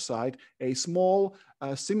their website a small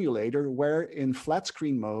simulator where in flat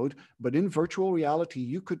screen mode, but in virtual reality,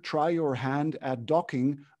 you could try your hand at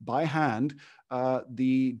docking by hand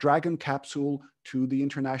the Dragon capsule to the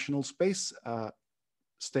International Space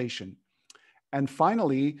Station. And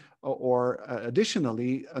finally, or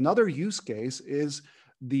additionally, another use case is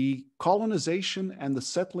the colonization and the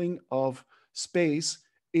settling of space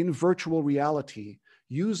in virtual reality,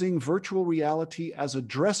 using virtual reality as a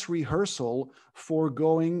dress rehearsal for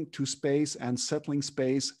going to space and settling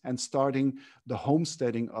space and starting the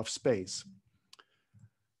homesteading of space.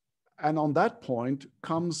 And on that point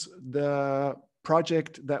comes the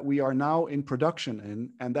project that we are now in production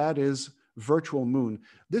in, and that is Virtual Moon.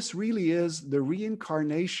 This really is the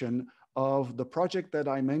reincarnation of the project that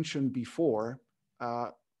I mentioned before,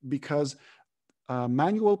 because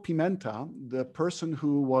Manuel Pimenta, the person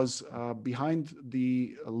who was behind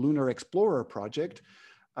the Lunar Explorer project,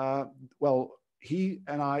 well, he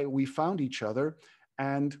and we found each other,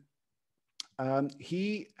 and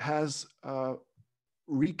he has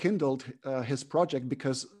rekindled his project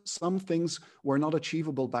because some things were not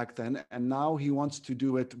achievable back then, and now he wants to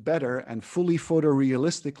do it better and fully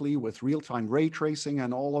photorealistically with real-time ray tracing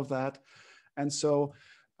and all of that. And so,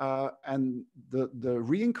 and the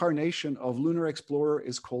reincarnation of Lunar Explorer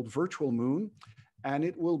is called Virtual Moon, and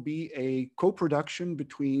it will be a co-production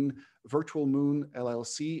between Virtual Moon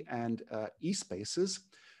LLC and eSpaces.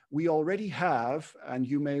 We already have, and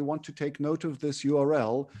you may want to take note of this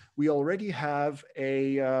URL, we already have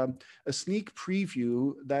a sneak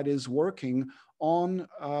preview that is working on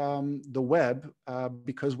the web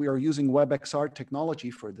because we are using WebXR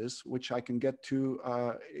technology for this, which I can get to,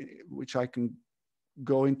 which I can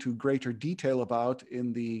go into greater detail about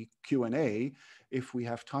in the Q&A if we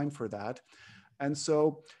have time for that. And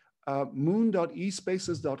so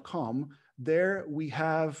moon.espaces.com, there we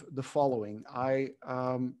have the following. I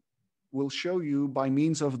will show you by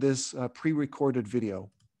means of this pre-recorded video.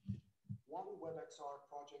 One WebXR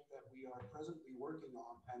project that we are presently working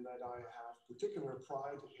on and that I have particular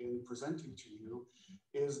pride in presenting to you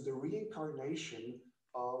is the reincarnation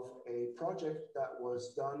of a project that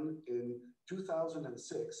was done in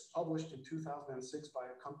 2006, published in 2006 by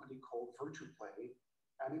a company called Virtuplay,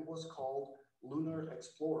 and it was called Lunar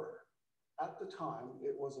Explorer. At the time,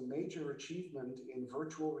 it was a major achievement in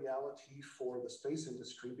virtual reality for the space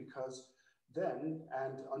industry because then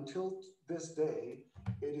and until this day,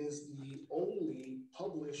 it is the only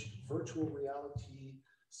published virtual reality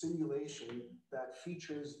simulation that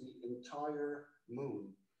features the entire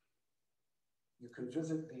moon. You can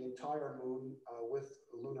visit the entire moon with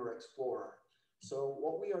Lunar Explorer. So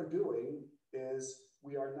what we are doing is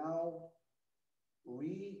we are now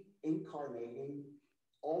reincarnating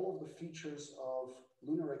all of the features of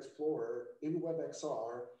Lunar Explorer in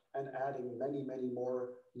WebXR and adding many, many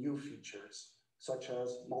more new features, such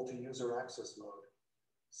as multi-user access mode.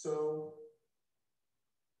 So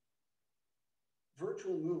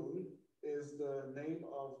Virtual Moon is the name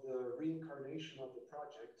of the reincarnation of the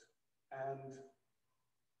project. And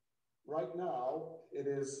right now it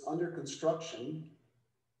is under construction.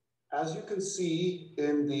 As you can see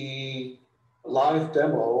in the live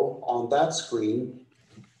demo on that screen,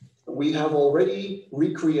 we have already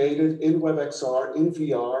recreated in WebXR, in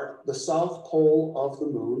VR, the south pole of the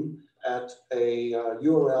moon at a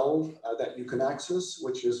URL that you can access,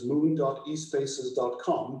 which is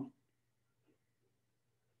moon.espaces.com.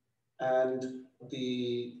 And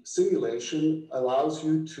the simulation allows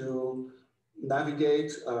you to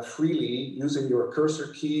navigate freely using your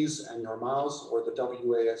cursor keys and your mouse or the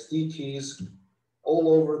WASD keys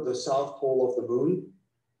all over the south pole of the moon.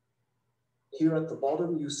 Here at the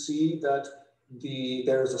bottom, you see that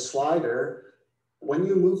there's a slider. When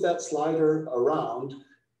you move that slider around,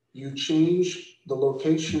 you change the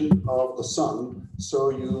location of the sun. So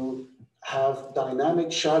you have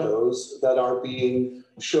dynamic shadows that are being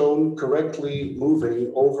shown correctly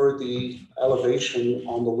moving over the elevation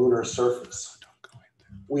on the lunar surface.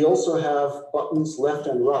 We also have buttons left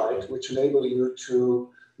and right, which enable you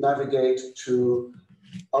to navigate to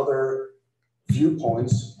other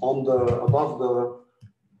viewpoints on above the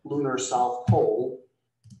lunar south pole.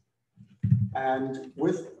 And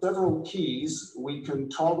with several keys, we can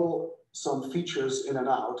toggle some features in and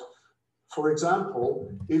out. For example,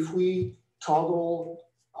 if we toggle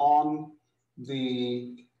on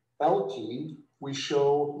the L key, we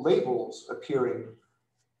show labels appearing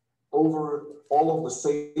over all of the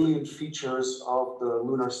salient features of the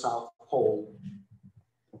lunar south pole.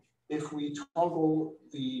 If we toggle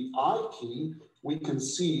the I key, we can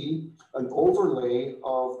see an overlay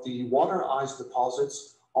of the water ice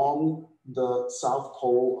deposits on the south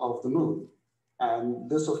pole of the moon. And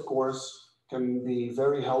this, of course, can be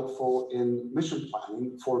very helpful in mission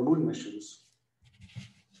planning for moon missions.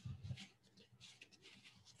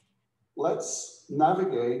 Let's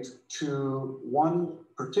navigate to one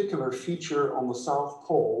particular feature on the south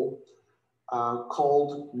pole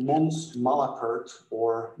called Mons Malapert,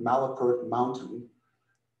 or Malapert Mountain.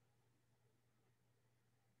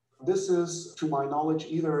 This is, to my knowledge,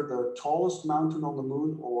 either the tallest mountain on the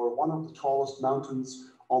moon or one of the tallest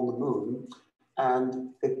mountains on the moon.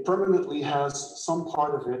 And it permanently has some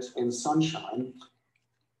part of it in sunshine.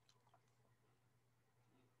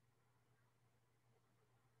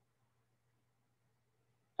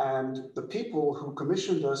 And the people who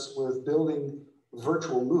commissioned us with building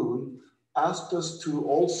Virtual Moon asked us to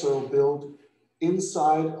also build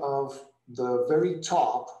inside of the very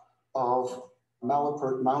top of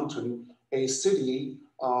Malapert Mountain a city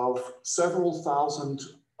of several thousand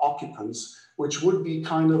occupants, which would be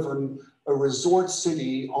kind of a resort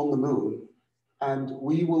city on the moon. And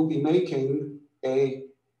we will be making a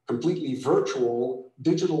completely virtual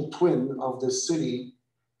digital twin of this city,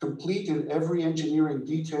 complete in every engineering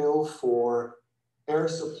detail for air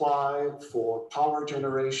supply, for power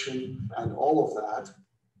generation, and all of that.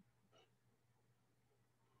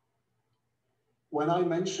 When I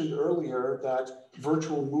mentioned earlier that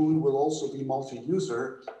Virtual Moon will also be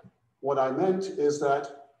multi-user, what I meant is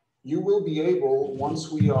that you will be able,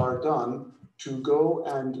 once we are done, to go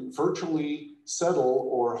and virtually settle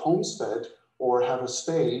or homestead or have a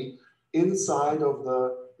stay inside of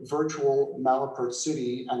the virtual Malapert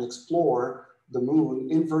city and explore the moon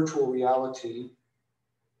in virtual reality.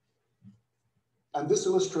 And this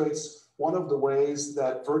illustrates one of the ways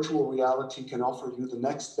that virtual reality can offer you the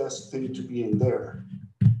next best thing to being there.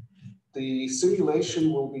 The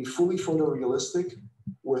simulation will be fully photorealistic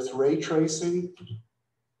with ray tracing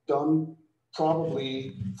done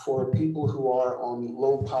probably for people who are on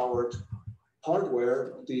low-powered hardware.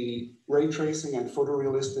 The ray tracing and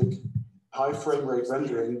photorealistic high frame rate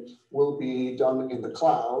rendering will be done in the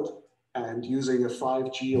cloud, and using a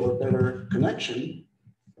 5G or better connection,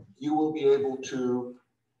 you will be able to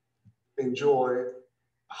enjoy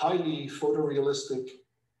highly photorealistic,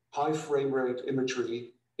 high frame rate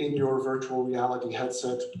imagery in your virtual reality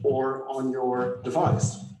headset or on your device.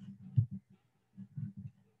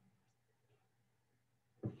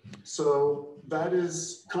 So that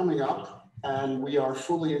is coming up, and we are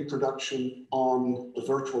fully in production on the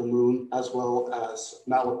virtual moon as well as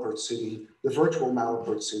Malapert City, the virtual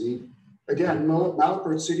Malapert City. Again,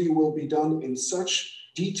 Malapert City will be done in such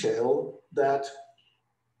detail that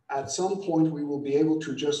at some point we will be able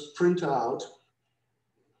to just print out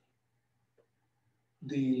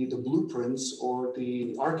the blueprints or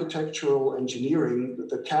the architectural engineering,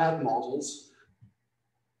 the CAD models,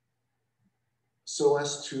 so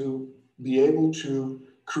as to be able to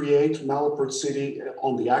create Malapert City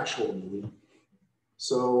on the actual moon.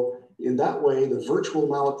 So in that way, the virtual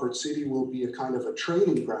Malapert City will be a kind of a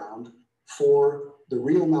training ground for the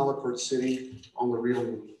real Malapert City on the real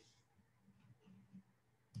moon.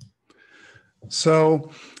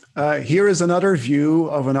 So here is another view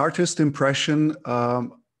of an artist impression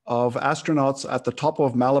of astronauts at the top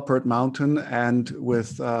of Malapert Mountain, and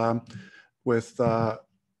with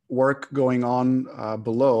work going on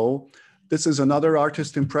below. This is another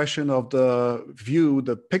artist impression of the view,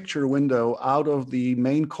 the picture window out of the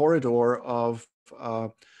main corridor of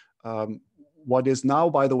what is now,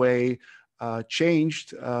 by the way,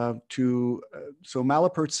 changed to, so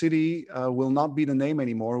Malapert City will not be the name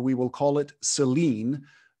anymore. We will call it Selene,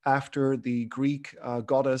 after the Greek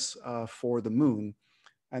goddess for the moon.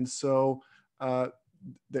 And so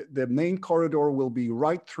the main corridor will be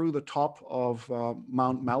right through the top of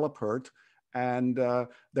Mount Malapert, and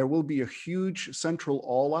there will be a huge central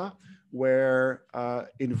aula where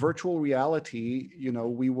in virtual reality, you know,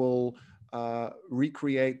 we will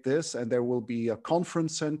recreate this, and there will be a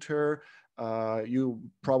conference center.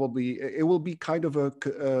 It will be kind of a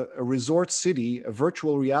resort city, a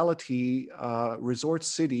virtual reality resort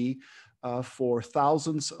city for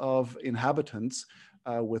thousands of inhabitants,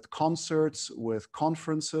 with concerts, with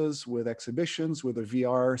conferences, with exhibitions, with a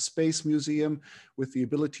VR space museum, with the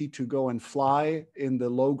ability to go and fly in the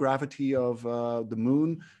low gravity of the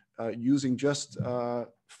moon using just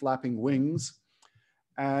flapping wings.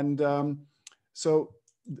 And so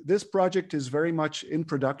this project is very much in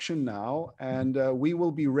production now, and we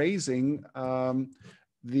will be raising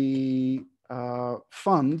the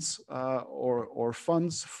funds or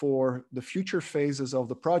funds for the future phases of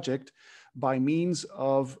the project by means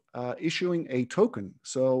of issuing a token.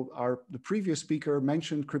 So the previous speaker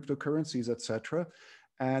mentioned cryptocurrencies, etc.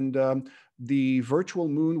 And the virtual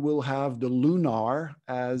moon will have the lunar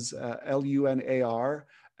as LUNAR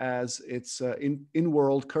as its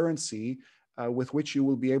in-world currency, with which you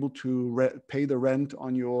will be able to pay the rent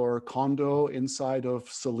on your condo inside of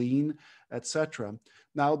Selene, etc.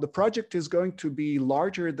 Now, the project is going to be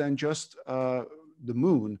larger than just the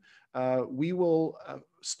moon. We will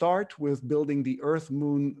start with building the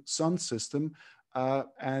Earth-Moon-Sun system,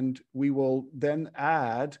 and we will then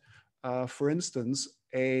add, for instance,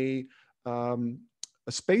 a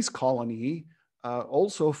space colony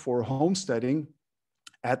also for homesteading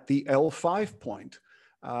at the L5 point.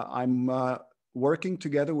 I'm working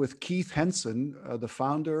together with Keith Henson, the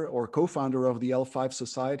founder or co-founder of the L5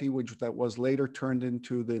 Society, that was later turned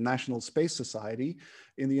into the National Space Society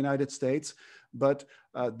in the United States. But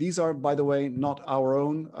these are, by the way, not our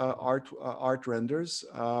own art renders,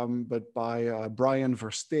 but by Brian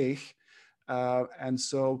Versteeg.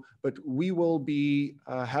 But we will be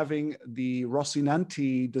having the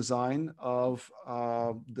Rocinante design of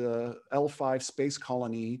the L5 space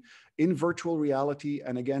colony in virtual reality,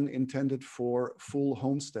 and again, intended for full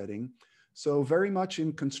homesteading. So very much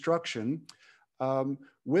in construction.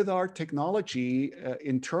 With our technology,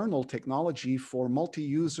 internal technology for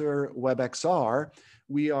multi-user WebXR,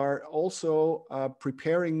 we are also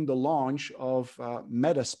preparing the launch of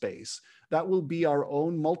Metaspace. That will be our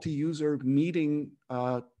own multi-user meeting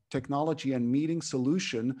technology and meeting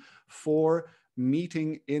solution for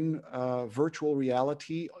meeting in virtual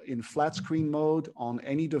reality in flat screen mode on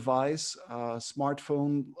any device,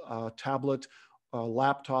 smartphone, tablet,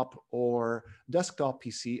 laptop, or desktop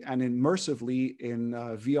PC, and immersively in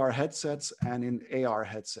VR headsets and in AR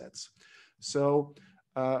headsets. So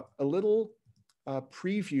a little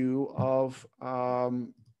preview of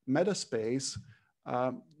Metaspace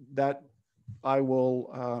that I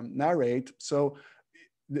will narrate. So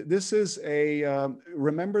this is a,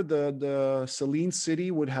 remember the Selene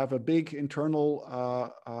city would have a big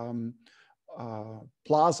internal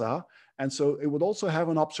plaza. And so it would also have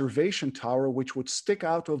an observation tower, which would stick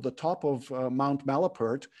out of the top of Mount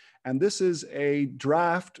Malapert. And this is a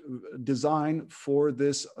draft design for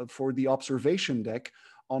this, for the observation deck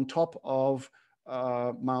on top of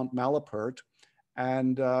Mount Malapert.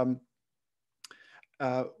 And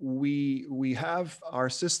we have, our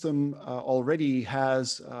system already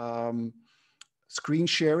has screen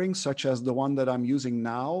sharing, such as the one that I'm using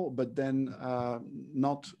now, but then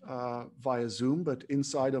not via Zoom, but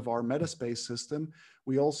inside of our Metaspace system.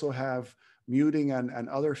 We also have muting and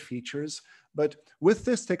other features. But with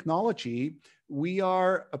this technology, we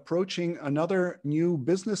are approaching another new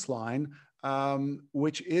business line,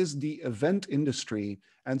 which is the event industry.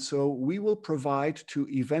 And so we will provide to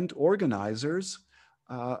event organizers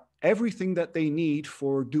everything that they need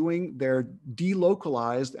for doing their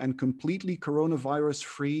delocalized and completely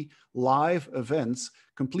coronavirus-free live events,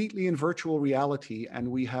 completely in virtual reality. And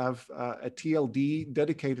we have a TLD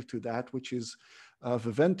dedicated to that, which is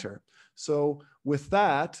Viventer. So with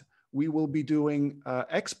that, we will be doing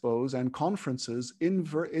expos and conferences in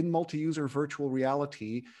multi-user virtual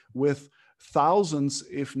reality with thousands,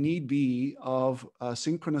 if need be, of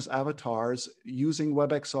synchronous avatars using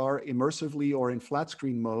WebXR immersively or in flat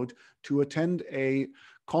screen mode to attend a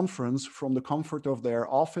conference from the comfort of their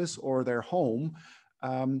office or their home.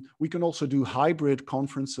 We can also do hybrid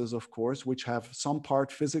conferences, of course, which have some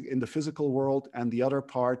part in the physical world and the other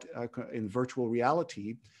part in virtual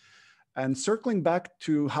reality. And circling back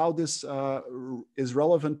to how this is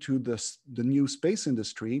relevant to the new space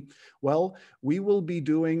industry, well, we will be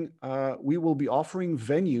offering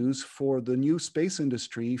venues for the new space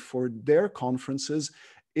industry for their conferences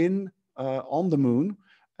on the moon.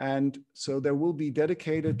 And so there will be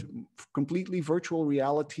dedicated, completely virtual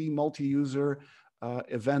reality, multi-user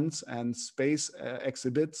events and space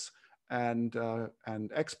exhibits and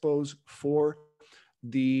expos for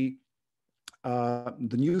the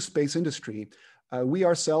new space industry. We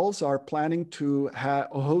ourselves are planning to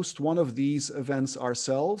host one of these events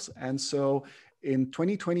ourselves. And so in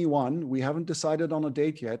 2021, we haven't decided on a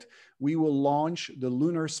date yet, we will launch the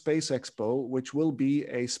Lunar Space Expo, which will be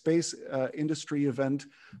a space industry event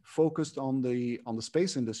focused on the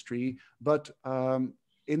space industry, but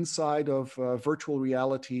inside of virtual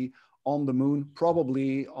reality on the moon,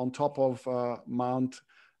 probably on top of Mount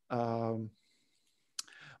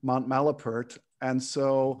Malapert. And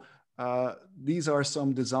so these are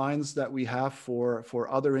some designs that we have for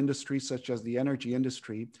other industries, such as the energy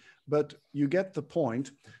industry, but you get the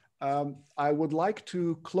point. I would like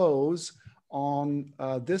to close on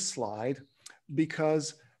this slide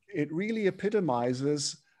because it really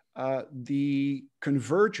epitomizes the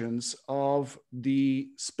convergence of the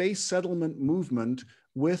space settlement movement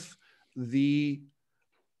with the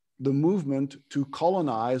movement to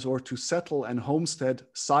colonize or to settle and homestead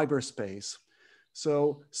cyberspace.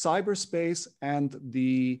 So cyberspace and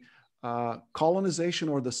the colonization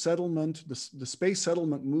or the settlement, the space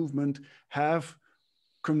settlement movement have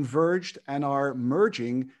converged and are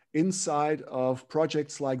merging inside of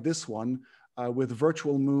projects like this one with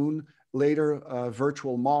Virtual Moon, later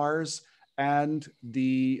Virtual Mars, and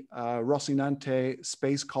the Rocinante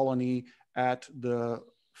space colony at the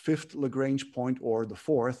 5th Lagrange point or the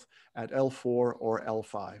 4th at L4 or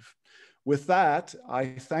L5. With that, I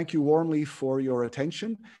thank you warmly for your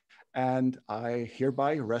attention and I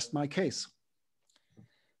hereby rest my case.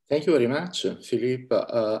 Thank you very much, Philippe.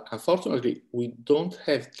 Unfortunately, we don't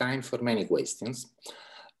have time for many questions.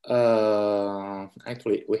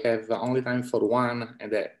 Actually, we have only time for one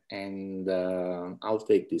and I'll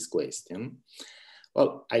take this question.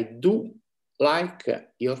 Well, I do like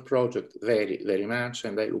your project very, very much,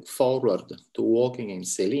 and I look forward to walking in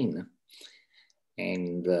Selene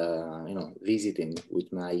and visiting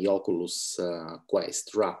with my Oculus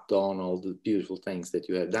Quest wrapped on all the beautiful things that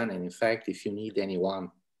you have done. And in fact, if you need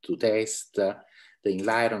anyone to test the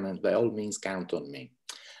environment, by all means, count on me.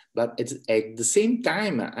 But at the same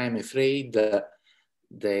time, I'm afraid that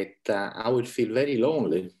I would feel very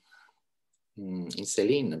lonely in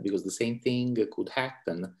Selene, because the same thing could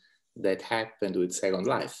happen that happened with Second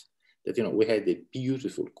Life. That, we had a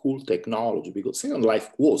beautiful, cool technology, because Second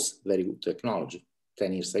Life was very good technology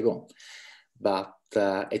 10 years ago. But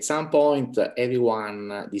at some point,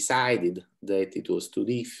 everyone decided that it was too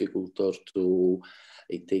difficult or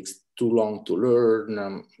it takes too long to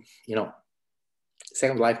learn.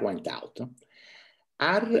 Second Life went out.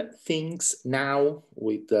 Are things now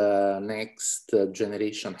with the next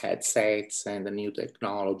generation headsets and the new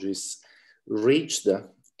technologies reached a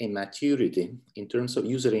maturity in terms of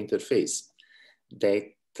user interface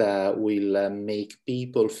that will make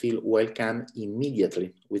people feel welcome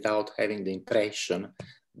immediately without having the impression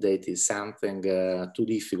that is something too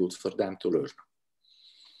difficult for them to learn?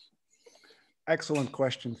 Excellent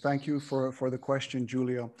question. Thank you for the question,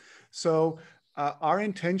 Giulia. So our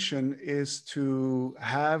intention is to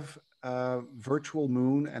have virtual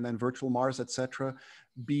moon and then virtual Mars, etc.,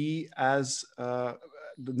 be as the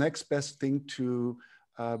next best thing to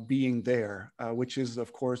being there, which is,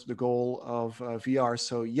 of course, the goal of VR.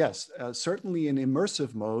 So yes, certainly in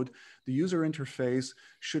immersive mode, the user interface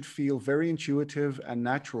should feel very intuitive and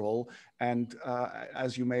natural. And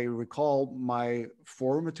as you may recall, my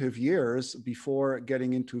formative years before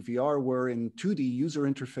getting into VR were in 2D user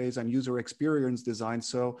interface and user experience design.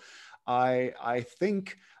 So I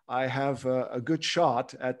think I have a good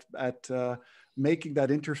shot at making that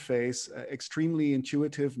interface extremely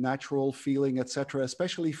intuitive, natural feeling, etc.,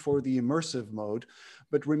 especially for the immersive mode.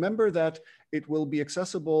 But remember that it will be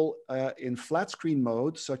accessible in flat screen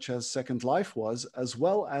mode, such as Second Life was, as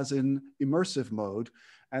well as in immersive mode.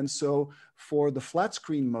 And so for the flat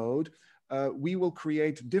screen mode, we will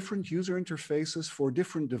create different user interfaces for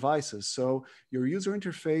different devices. So your user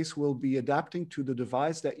interface will be adapting to the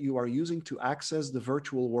device that you are using to access the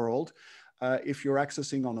virtual world. If you're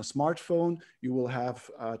accessing on a smartphone, you will have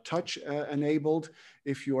touch enabled.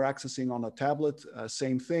 If you're accessing on a tablet,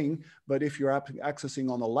 same thing. But if you're accessing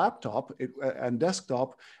on a laptop and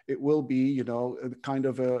desktop, it will be, you know, kind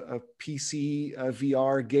of a PC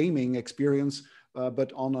VR gaming experience,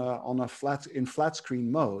 but on a flat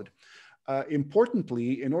screen mode.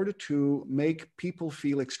 Importantly, in order to make people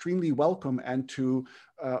feel extremely welcome and to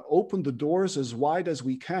open the doors as wide as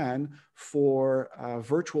we can for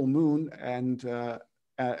virtual moon and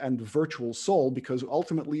virtual soul, because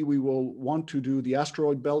ultimately we will want to do the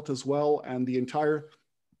asteroid belt as well and the entire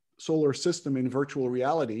solar system in virtual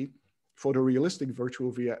reality, photorealistic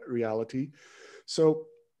virtual reality. So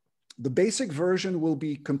the basic version will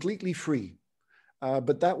be completely free,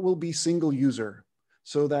 but that will be single user,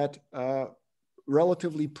 so that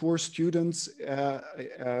relatively poor students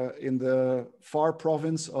in the far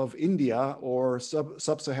province of India or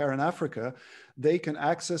sub-Saharan Africa, they can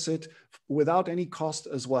access it without any cost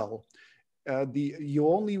as well. You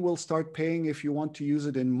only will start paying if you want to use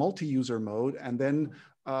it in multi-user mode, and then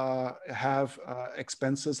have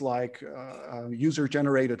expenses like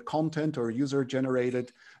user-generated content or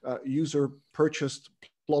user-generated, user-purchased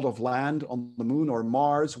plot of land on the moon or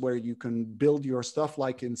Mars where you can build your stuff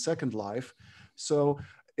like in Second Life. So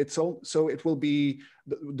it will be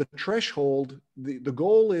the threshold. The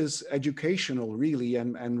goal is educational, really,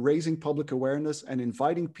 and raising public awareness and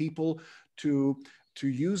inviting people to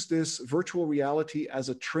use this virtual reality as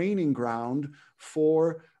a training ground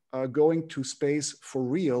for going to space for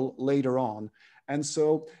real later on. And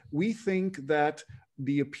so we think that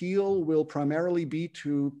the appeal will primarily be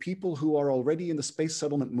to people who are already in the space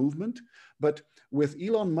settlement movement. But with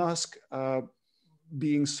Elon Musk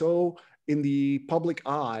being so in the public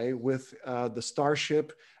eye with the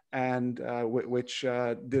Starship, and which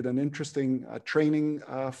did an interesting training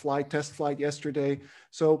test flight yesterday.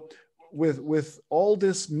 So with all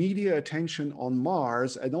this media attention on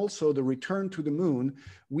Mars and also the return to the moon,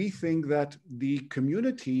 we think that the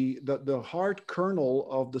community, the hard kernel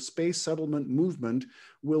of the space settlement movement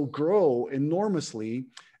will grow enormously.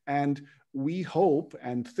 And we hope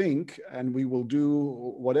and think, and we will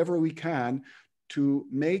do whatever we can to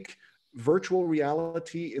make virtual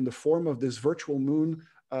reality in the form of this virtual moon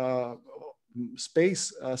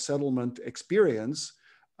space settlement experience.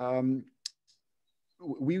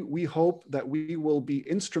 We hope that we will be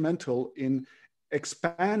instrumental in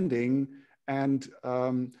expanding and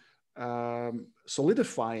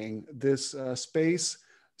solidifying this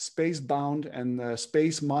space-bound and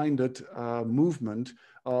space-minded movement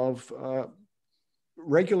of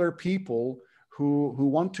regular people who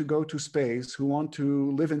want to go to space, who want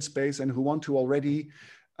to live in space, and who want to already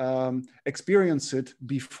experience it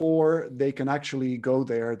before they can actually go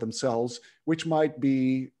there themselves, which might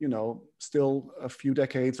be, you know, still a few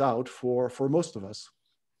decades out for most of us.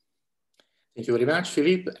 Thank you very much,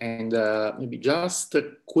 Philippe. And maybe just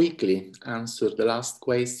quickly answer the last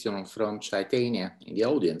question from Chaitanya in the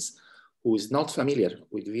audience, who is not familiar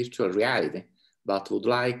with virtual reality, but would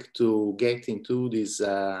like to get into this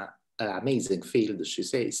amazing field, she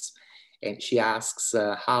says. And she asks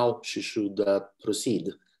how she should proceed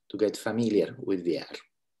to get familiar with VR.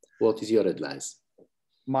 What is your advice?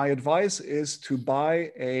 my advice is to buy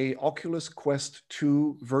a Oculus Quest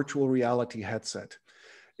 2 virtual reality headset.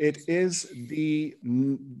 It is the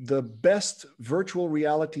best virtual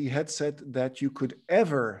reality headset that you could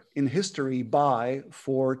ever in history buy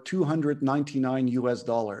for $299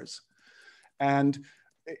 US. And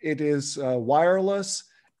it is wireless.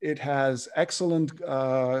 It has excellent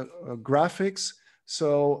graphics.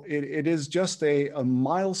 So it is just a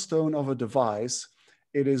milestone of a device.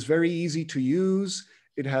 It is very easy to use.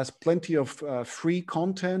 It has plenty of free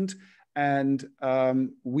content. And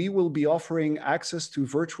we will be offering access to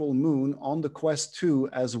Virtual Moon on the Quest 2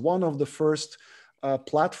 as one of the first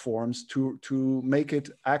platforms to make it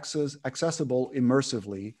accessible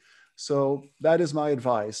immersively. So that is my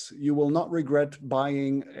advice. You will not regret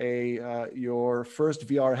buying your first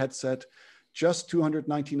VR headset, just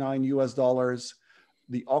 $299 US,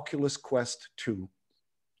 the Oculus Quest 2.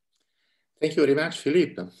 Thank you very much,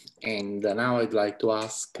 Philippe. And now I'd like to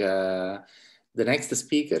ask the next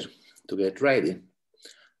speaker to get ready.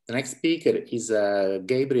 The next speaker is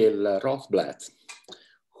Gabriel Rothblatt,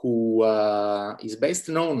 who is best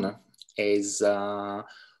known as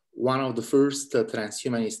one of the first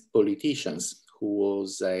transhumanist politicians who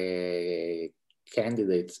was a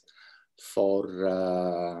candidate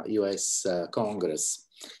for US Congress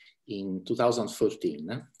in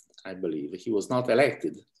 2014, I believe. He was not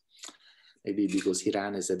elected, maybe because he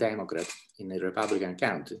ran as a Democrat in a Republican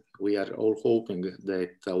county. We are all hoping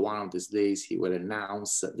that one of these days he will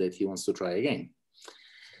announce that he wants to try again.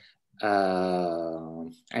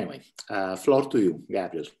 Anyway, floor to you,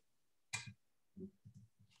 Gabriel.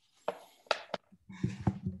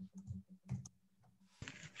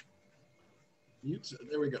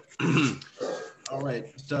 There we go. All right.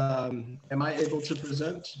 Am I able to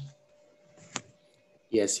present?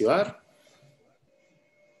 Yes, you are.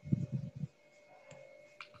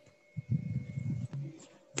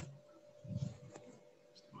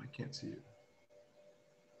 I can't see you.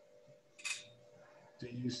 Do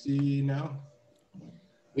you see now?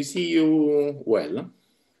 We see you well.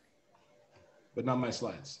 But not my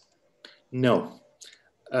slides. No.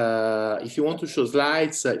 If you want to show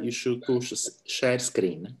slides, you should push share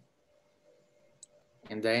screen.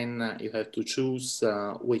 And then you have to choose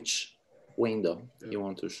which window you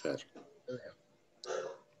want to share.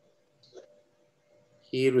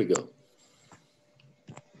 Here we go.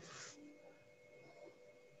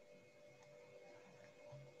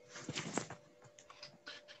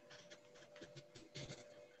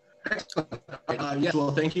 Yes,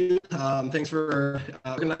 well, thank you. Thanks for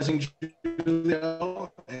organizing, Giulia,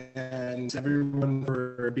 and everyone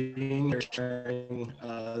for being here, sharing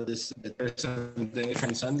this day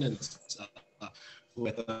transcendence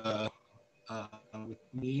with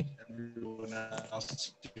me and everyone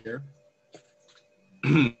else here.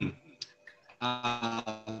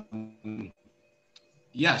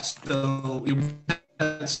 Yes, so we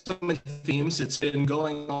had so many themes. It's been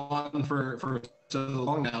going on for so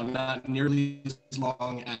long now, not nearly as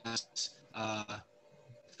long as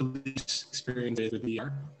Philippe's experience with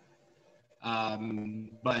VR.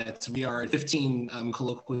 But we are at 15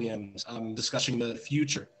 colloquiums discussing the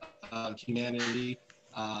future of humanity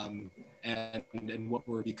and what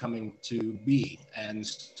we're becoming to be. And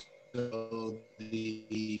so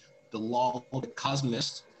the law of the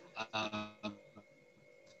cosmist,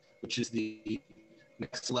 which is the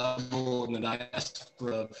next level in the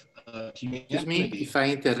diaspora of humanity. Excuse me if I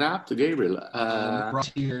interrupt, Gabriel.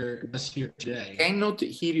 Brought here today. Cannot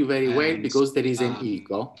hear you very well because there is an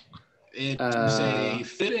echo. It is a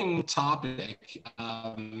fitting topic.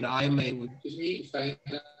 I may. Excuse me if I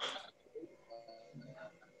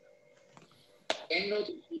cannot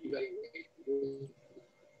hear you very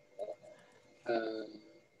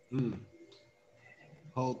well.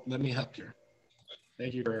 Hold. Let me help here.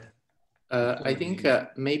 Thank you for. I think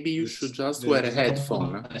maybe you should just wear a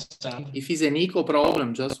headphone. If it's an echo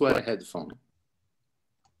problem, just wear a headphone.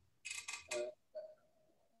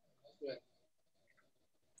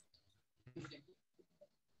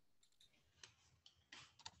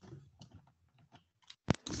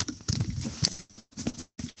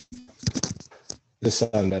 This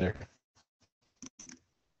sound better.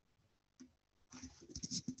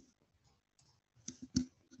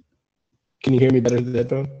 Can you hear me better than the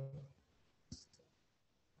headphone?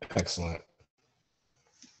 Excellent.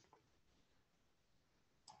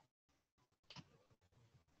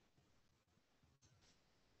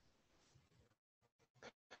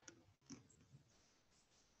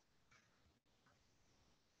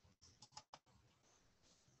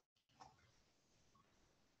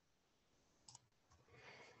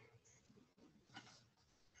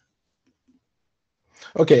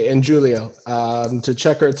 Okay, and Giulia, to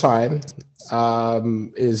check our time,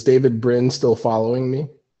 is David Brin still following me?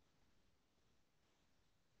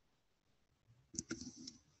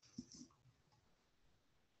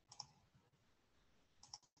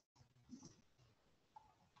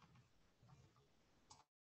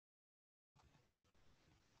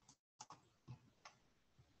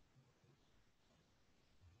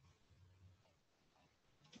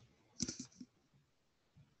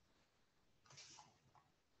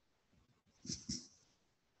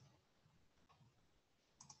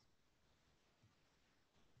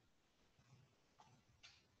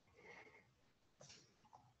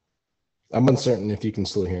 I'm uncertain if you can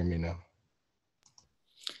still hear me now.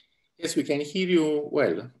 Yes, we can hear you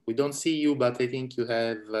well. We don't see you, but I think you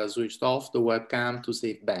have switched off the webcam to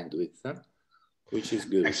save bandwidth, which is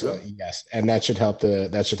good. Excellent. Yes, and that should help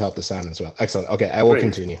the sound as well. Excellent. Okay, I will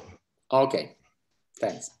continue. Okay,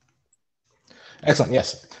 thanks. Excellent.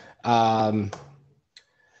 Yes.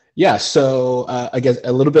 Yeah, so I guess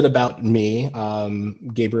a little bit about me,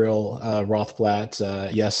 Gabriel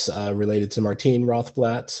Rothblatt, yes, related to Martine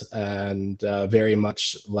Rothblatt, and very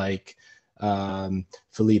much like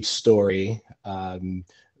Philippe's story,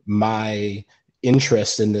 my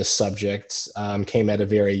interest in this subject came at a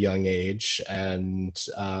very young age and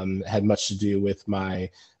had much to do with my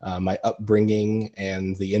my upbringing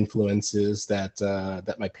and the influences that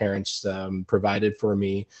that my parents provided for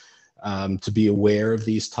me. To be aware of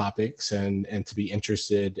these topics and to be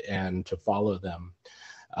interested and to follow them.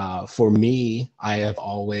 For me, I have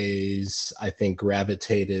always, I think,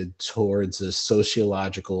 gravitated towards a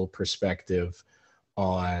sociological perspective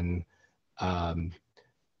on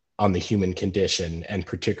the human condition, and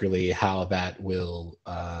particularly how that will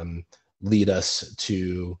lead us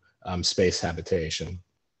to space habitation.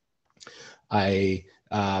 I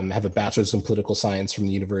have a bachelor's in political science from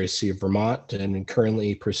the University of Vermont, and I'm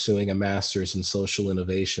currently pursuing a master's in social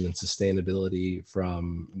innovation and sustainability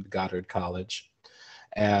from Goddard College.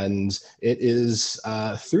 And it is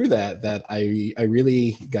through that that I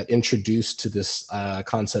really got introduced to this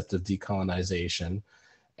concept of decolonization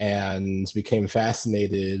and became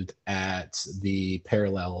fascinated at the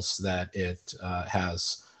parallels that it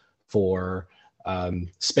has for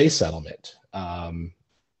space settlement.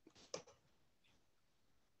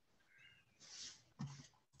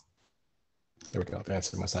 There we go,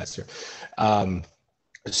 advancing my slides here.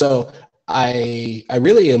 So I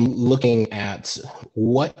really am looking at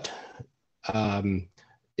what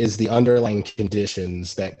is the underlying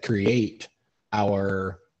conditions that create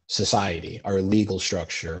our society, our legal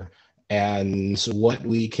structure, and what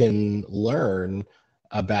we can learn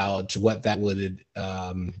about what that would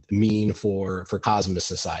mean for cosmos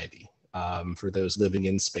society, for those living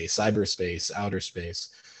in space, cyberspace, outer space.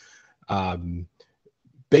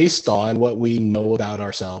 Based on what we know about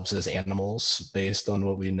ourselves as animals, based on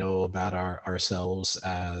what we know about ourselves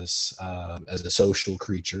as the social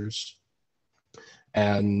creatures,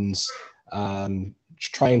 and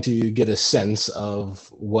trying to get a sense of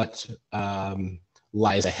what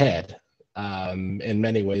lies ahead. In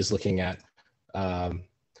many ways, looking at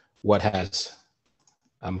what has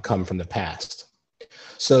come from the past.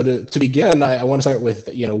 So to begin, I want to start with,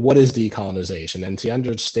 what is decolonization? And to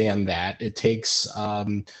understand that, it takes,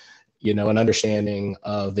 an understanding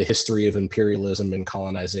of the history of imperialism and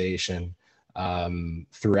colonization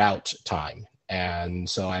throughout time. And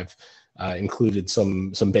so I've included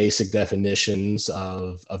some basic definitions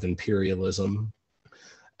of imperialism.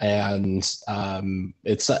 And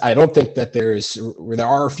I don't think that there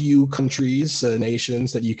are a few countries,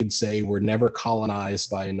 nations that you could say were never colonized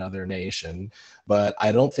by another nation, but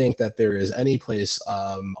I don't think that there is any place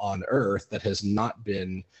on Earth that has not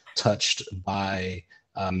been touched by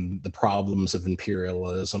the problems of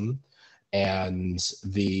imperialism and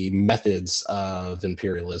the methods of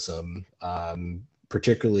imperialism,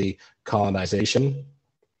 particularly colonization,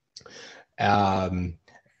 and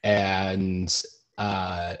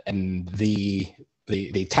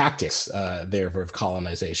the tactics there of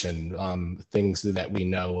colonization, things that we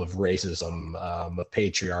know of racism, of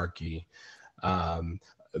patriarchy,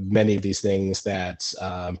 many of these things that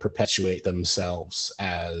perpetuate themselves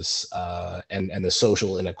as and the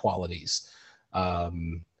social inequalities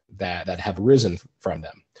that have arisen from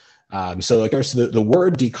them. So of course the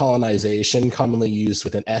word decolonization, commonly used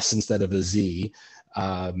with an S instead of a Z,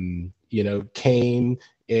 came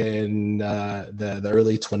in the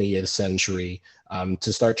early 20th century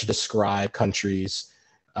to start to describe countries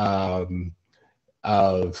of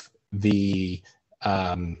the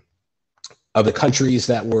countries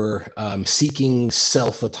that were seeking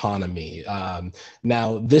self-autonomy.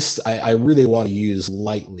 Now, this I really want to use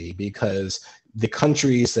lightly, because the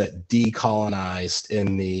countries that decolonized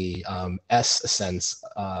in the S sense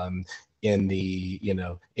in the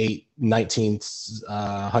 1900s,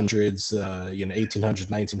 1800s,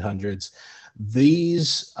 1900s,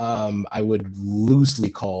 these I would loosely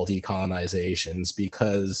call decolonizations,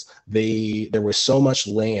 because there was so much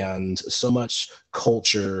land, so much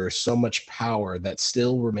culture, so much power that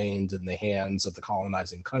still remained in the hands of the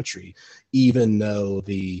colonizing country, even though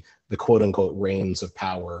the quote unquote reins of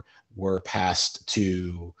power were passed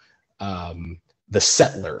to the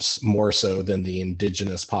settlers more so than the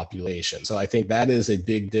indigenous population. So I think that is a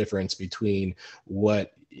big difference between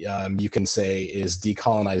what you can say is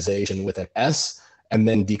decolonization with an S, and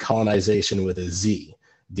then decolonization with a Z.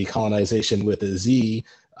 Decolonization with a Z,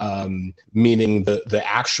 meaning the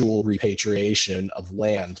actual repatriation of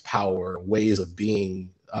land, power, ways of being,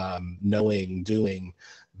 knowing, doing,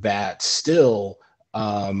 that still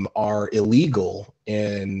are illegal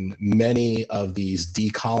in many of these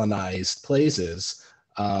decolonized places,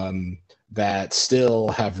 that still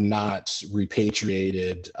have not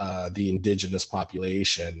repatriated the indigenous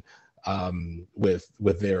population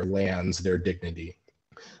with their lands, their dignity.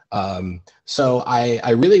 So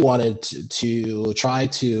I really wanted to try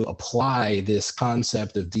to apply this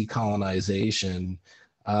concept of decolonization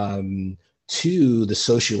to the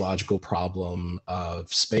sociological problem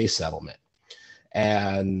of space settlement.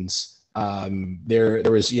 And there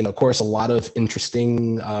was, of course, a lot of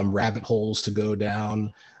interesting rabbit holes to go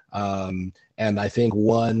down. And I think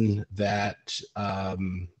one that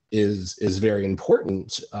is very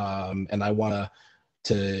important, and I want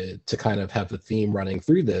to kind of have the theme running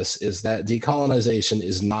through this, is that decolonization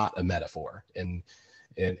is not a metaphor in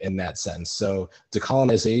that sense. So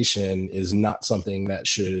decolonization is not something that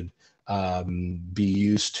should be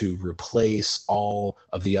used to replace all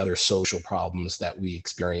of the other social problems that we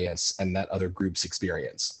experience and that other groups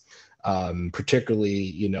experience.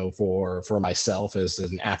 Particularly, for myself as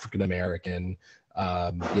an African American,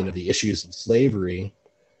 the issues of slavery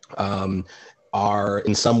are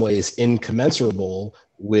in some ways incommensurable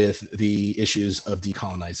with the issues of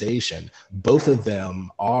decolonization. Both of them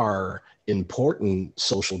are important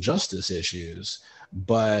social justice issues,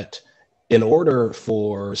 but in order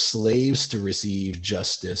for slaves to receive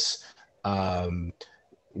justice from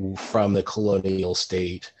the colonial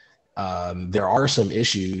state, there are some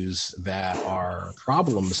issues that are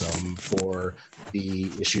problemsome for the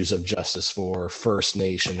issues of justice for First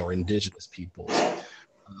Nation or Indigenous peoples.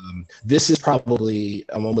 This is probably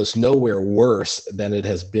almost nowhere worse than it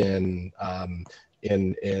has been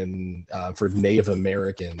for Native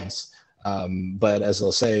Americans. But as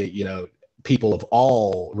I'll say, people of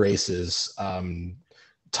all races,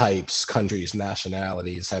 types, countries,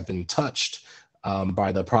 nationalities have been touched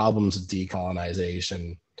by the problems of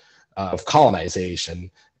decolonization, of colonization,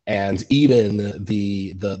 and even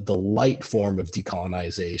the light form of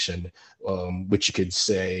decolonization, which you could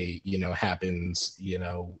say happens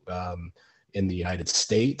in the United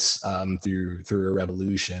States through a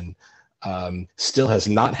revolution, still has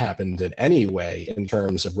not happened in any way in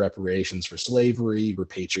terms of reparations for slavery,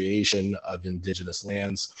 repatriation of indigenous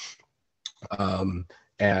lands,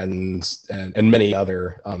 and many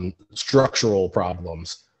other structural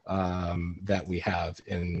problems that we have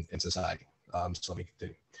in society. So let me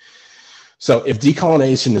continue. So if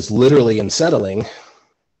decolonization is literally unsettling,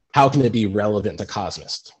 how can it be relevant to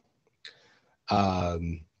cosmists?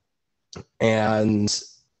 And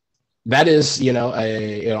that is,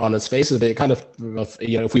 on its face of it, kind of,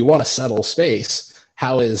 if we want to settle space,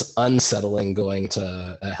 how is unsettling going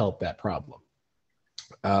to help that problem?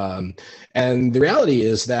 And the reality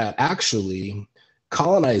is that actually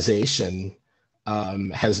colonization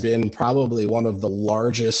has been probably one of the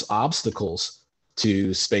largest obstacles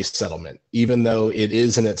to space settlement. Even though it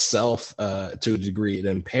is in itself, to a degree, an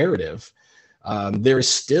imperative, there is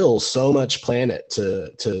still so much planet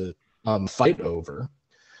to fight over,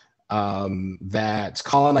 that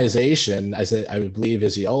colonization, as I believe,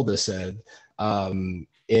 as Yalda said,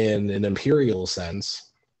 in an imperial sense,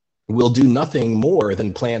 will do nothing more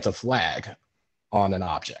than plant a flag on an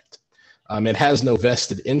object. It has no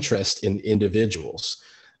vested interest in individuals,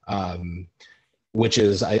 which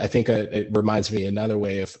is, I think, it reminds me another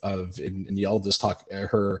way of in Yalda's talk,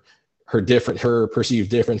 her perceived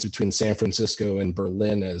difference between San Francisco and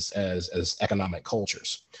Berlin as economic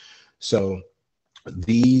cultures. So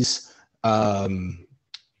these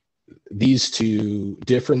two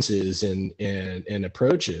differences in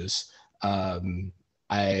approaches,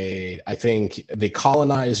 I think the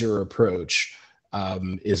colonizer approach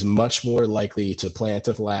is much more likely to plant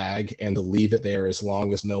a flag and to leave it there as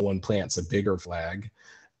long as no one plants a bigger flag,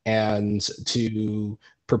 and to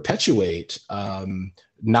perpetuate,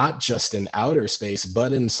 not just in outer space,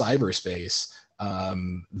 but in cyberspace,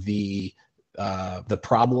 the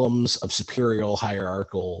problems of superior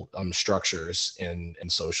hierarchical structures in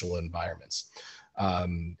social environments.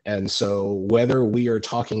 And so whether we are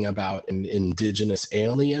talking about an indigenous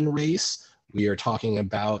alien race, we are talking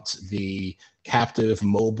about the captive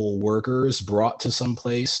mobile workers brought to some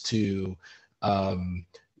place to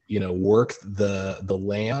work the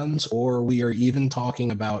lands, or we are even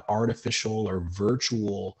talking about artificial or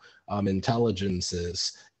virtual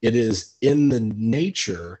intelligences. It is in the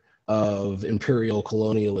nature of imperial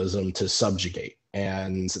colonialism to subjugate.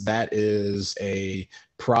 And that is a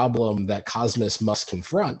problem that Cosmos must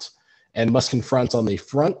confront, and must confront on the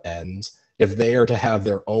front end if they are to have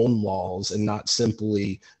their own laws and not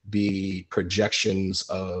simply be projections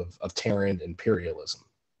of Terran imperialism.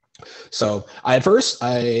 So I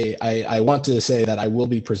want to say that I will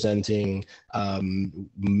be presenting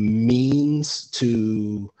means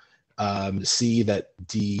to see that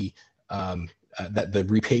the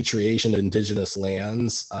repatriation of indigenous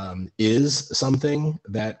lands is something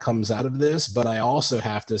that comes out of this, but I also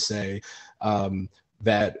have to say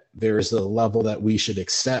that there's a level that we should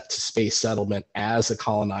accept space settlement as a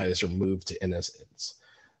colonizer move to innocence,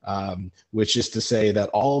 which is to say that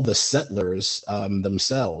all the settlers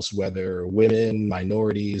themselves, whether women,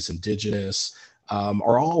 minorities, indigenous,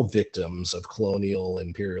 are all victims of colonial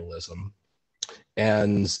imperialism.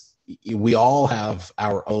 And we all have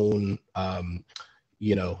our own,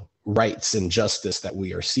 rights and justice that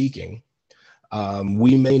we are seeking.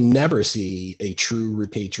 We may never see a true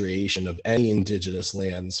repatriation of any indigenous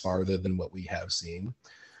lands farther than what we have seen.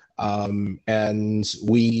 And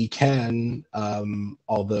we can,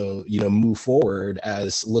 although, move forward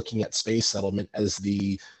as looking at space settlement as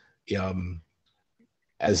the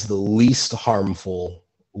least harmful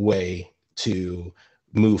way to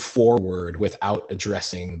move forward without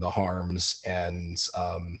addressing the harms and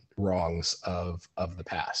wrongs of the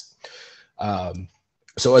past.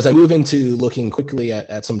 So as I move into looking quickly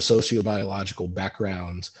at some sociobiological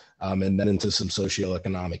background and then into some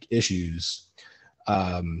socioeconomic issues,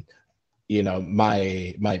 my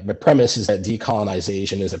premise is that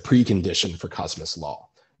decolonization is a precondition for Cosmos law,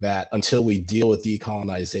 that until we deal with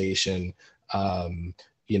decolonization on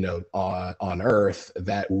Earth,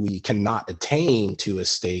 that we cannot attain to a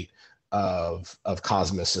state of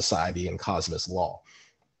Cosmos society and Cosmos law.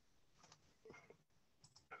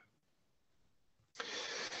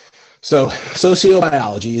 So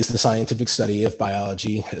sociobiology is the scientific study of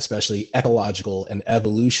biology, especially ecological and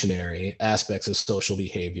evolutionary aspects of social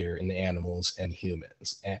behavior in animals and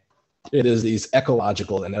humans. And it is these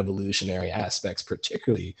ecological and evolutionary aspects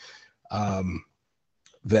particularly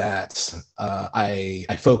that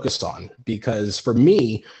I focused on, because for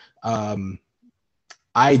me,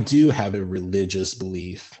 I do have a religious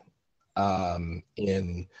belief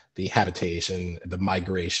in the habitation, the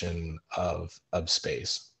migration of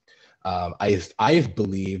space. I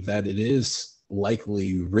believe that it is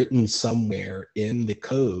likely written somewhere in the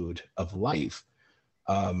code of life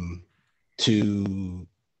to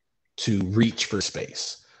reach for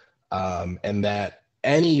space, and that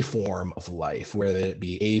any form of life, whether it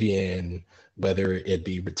be avian, whether it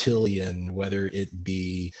be reptilian, whether it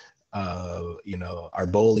be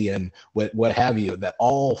Arbolian, what have you, that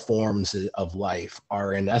all forms of life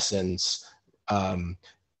are in essence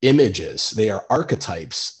images. They are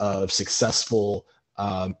archetypes of successful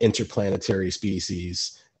interplanetary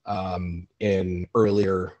species in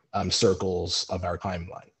earlier circles of our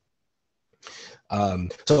timeline.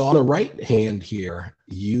 So on the right hand here,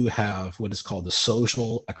 you have what is called the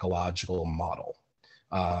social ecological model.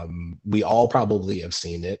 We all probably have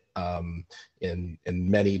seen it in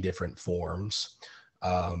many different forms.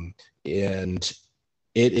 And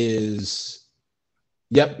it is,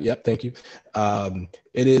 Yep, thank you.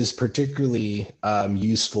 It is particularly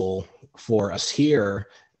useful for us here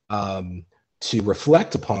to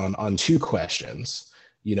reflect on two questions.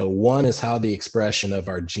 One is how the expression of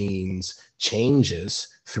our genes changes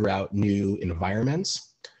throughout new environments.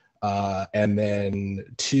 And then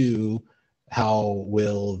two, how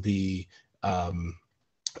will the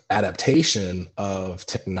adaptation of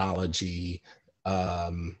technology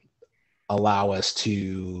allow us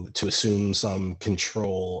to assume some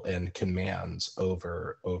control and commands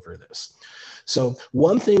over this. So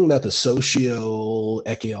one thing that the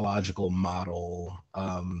socio-ecological model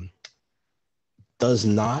does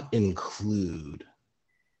not include,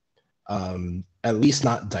 at least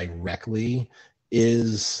not directly,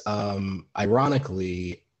 is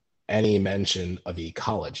ironically any mention of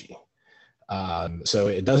ecology. So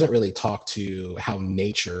it doesn't really talk to how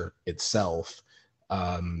nature itself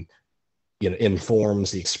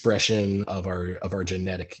informs the expression of our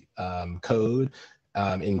genetic code,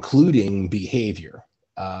 including behavior,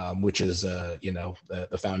 which is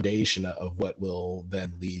the foundation of what will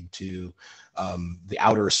then lead to the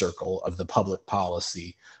outer circle of the public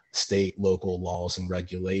policy, state, local laws and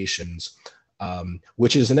regulations,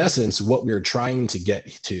 which is in essence what we're trying to get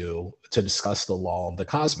to discuss the law of the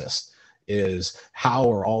cosmos. Is how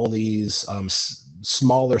are all these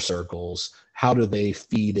smaller circles, how do they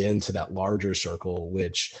feed into that larger circle,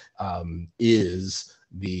 which is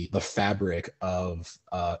the fabric of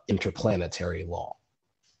interplanetary law.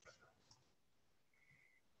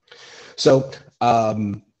 So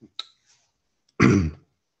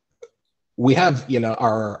we have,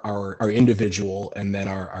 our individual and then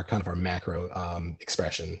our kind of our macro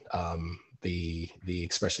expression, the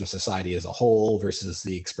expression of society as a whole versus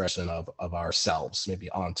the expression of ourselves, maybe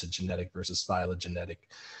ontogenetic versus phylogenetic,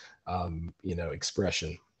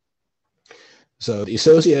 expression. So the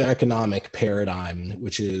socioeconomic paradigm,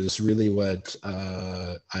 which is really what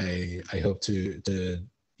I hope to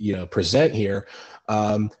present here,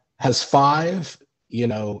 has 5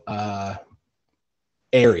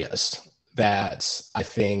 areas that I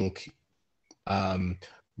think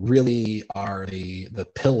really are the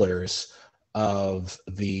pillars of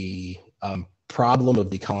the problem of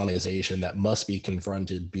decolonization that must be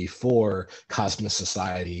confronted before cosmos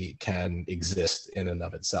society can exist in and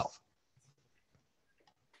of itself.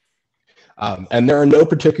 And there are no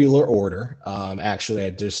particular order, actually, I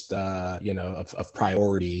just, of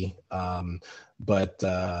priority, but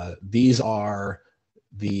these are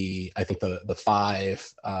I think the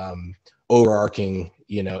 5 overarching,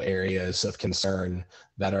 areas of concern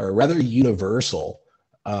that are rather universal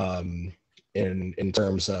in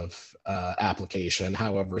terms of application.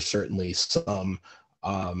 However, certainly some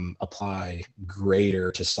apply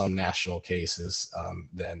greater to some national cases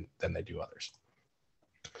than they do others.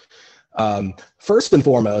 First and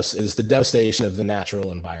foremost is the devastation of the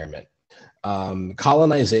natural environment.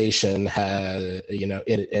 Colonization has,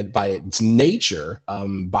 by its nature,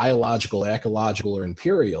 biological, ecological, or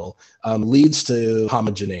imperial, leads to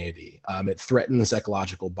homogeneity. It threatens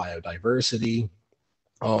ecological biodiversity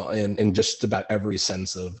in just about every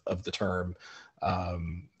sense of the term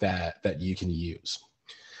that you can use.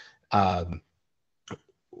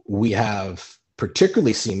 We have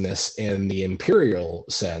particularly seen this in the imperial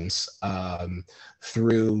sense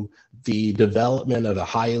through the development of a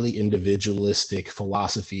highly individualistic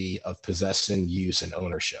philosophy of possession, use, and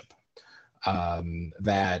ownership.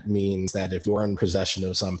 That means that if you're in possession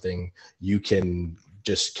of something, you can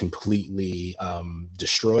just completely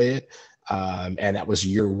destroy it, and that was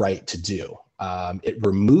your right to do. It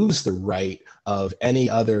removes the right of any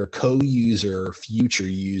other co-user, future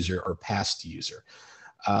user, or past user.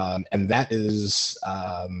 And that is,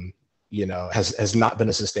 has not been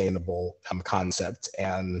a sustainable concept.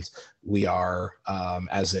 And we are,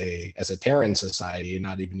 as a Terran society,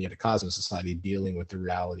 not even yet a cosmos society, dealing with the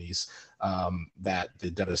realities that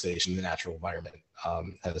the devastation of the natural environment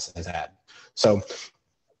has had. So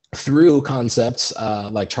through concepts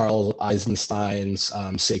like Charles Eisenstein's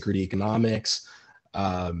sacred economics,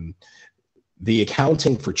 the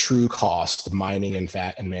accounting for true cost of mining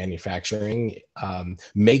and manufacturing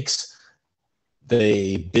makes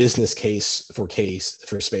the business case for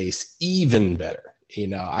space even better.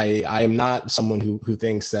 I am not someone who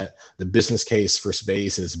thinks that the business case for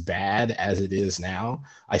space is bad as it is now.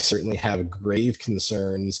 I certainly have grave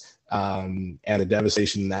concerns, and the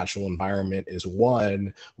devastation of the natural environment is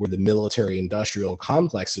one where the military-industrial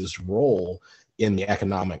complex's role in the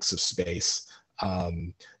economics of space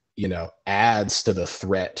adds to the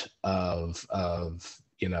threat of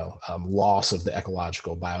loss of the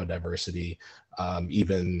ecological biodiversity,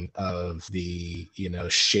 even of the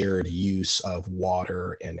shared use of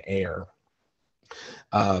water and air.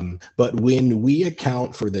 But when we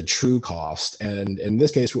account for the true cost, and in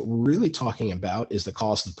this case, what we're really talking about is the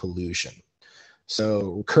cost of pollution.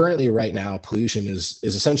 So currently, right now, pollution is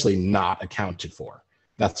essentially not accounted for.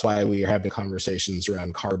 That's why we are having conversations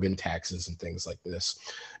around carbon taxes and things like this,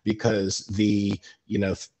 because the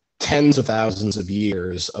tens of thousands of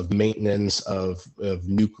years of maintenance of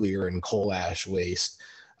nuclear and coal ash waste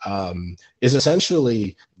is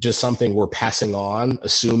essentially just something we're passing on,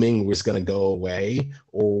 assuming was going to go away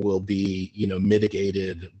or will be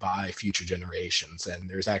mitigated by future generations, and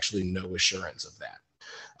there's actually no assurance of that.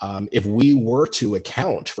 If we were to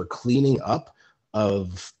account for cleaning up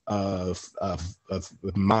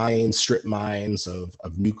mines, strip mines,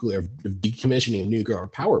 of nuclear, of decommissioning of nuclear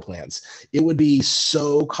power plants, it would be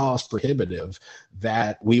so cost prohibitive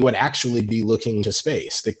that we would actually be looking to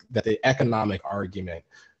space. That the economic argument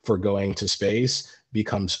for going to space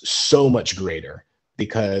becomes so much greater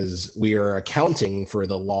because we are accounting for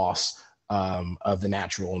the loss of the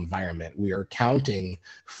natural environment. We are accounting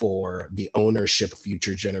for the ownership of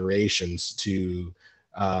future generations to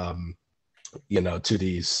to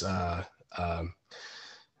these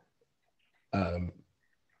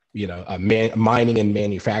mining and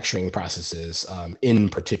manufacturing processes in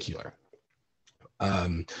particular.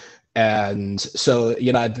 And so,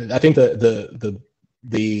 I think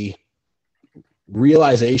the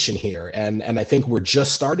realization here, and I think we're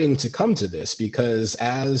just starting to come to this, because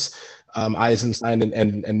as Eisenstein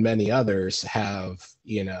and many others have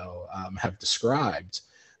described,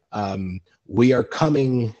 we are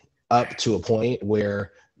coming up to a point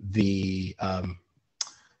where the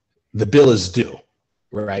bill is due,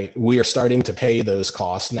 right? We are starting to pay those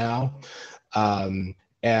costs now.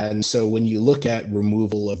 And so when you look at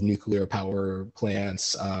removal of nuclear power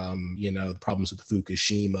plants, the problems with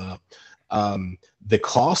Fukushima, the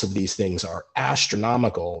cost of these things are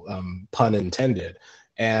astronomical, pun intended.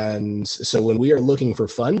 And so when we are looking for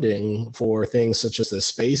funding for things such as the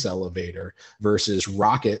space elevator versus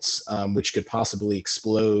rockets, which could possibly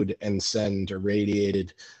explode and send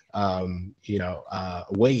irradiated,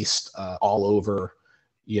 waste all over,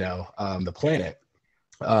 the planet,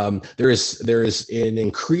 there is an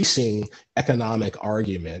increasing economic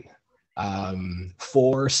argument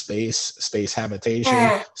for space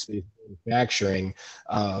habitation, space manufacturing,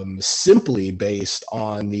 simply based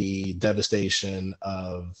on the devastation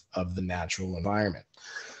of the natural environment.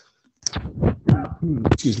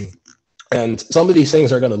 Excuse me. And some of these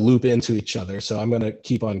things are going to loop into each other, so I'm going to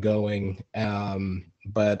keep on going.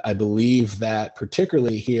 But I believe that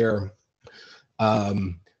particularly here,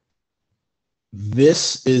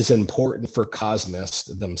 this is important for cosmists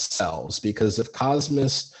themselves, because if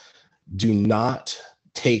cosmists do not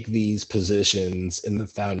take these positions in the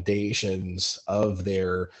foundations of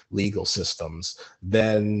their legal systems,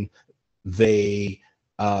 then they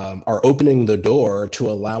are opening the door to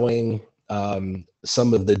allowing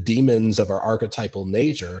some of the demons of our archetypal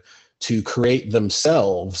nature to create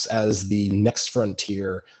themselves as the next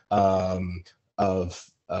frontier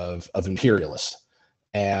of imperialists.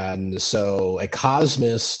 And so a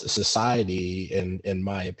cosmist society, in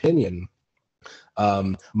my opinion,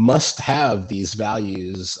 must have these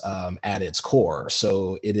values at its core.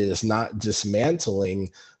 So it is not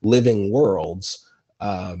dismantling living worlds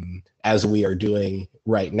as we are doing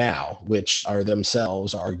right now, which are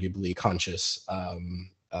themselves arguably conscious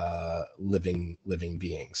living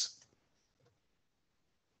beings.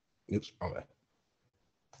 Oops, wrong way.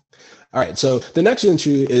 All right, so the next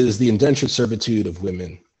issue is the indentured servitude of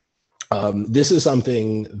women. This is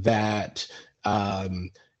something that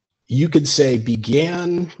you could say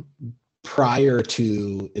began prior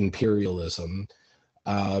to imperialism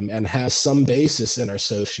and has some basis in our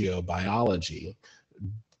sociobiology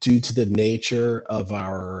due to the nature of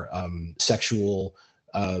our sexual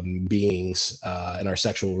beings and our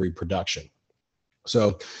sexual reproduction.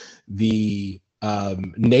 So the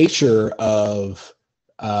nature of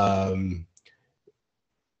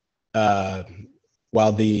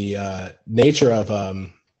while the nature of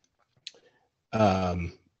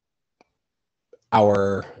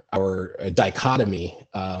our dichotomy,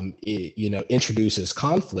 introduces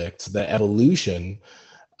conflict, the evolution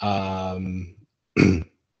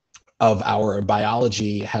of our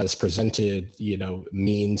biology has presented,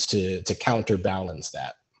 means to counterbalance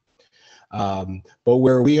that. But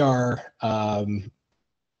where we are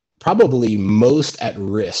probably most at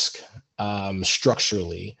risk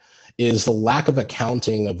structurally is the lack of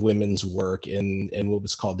accounting of women's work in what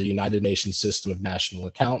was called the United Nations System of National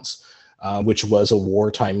Accounts, which was a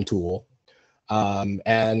wartime tool,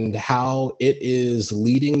 and how it is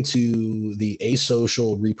leading to the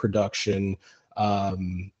asocial reproduction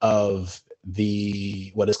of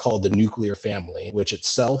what is called the nuclear family, which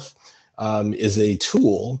itself is a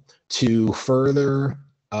tool to further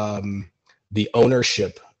the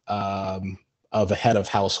ownership of a head of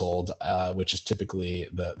household, which is typically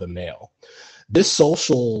the male. This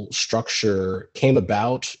social structure came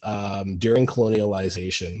about during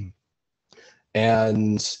colonialization,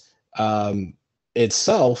 and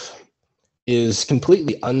itself is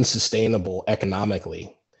completely unsustainable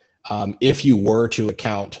economically if you were to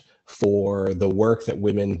account for the work that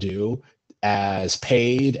women do as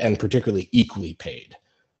paid and particularly equally paid.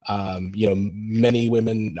 Many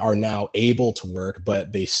women are now able to work,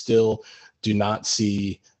 but they still do not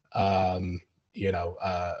see, you know,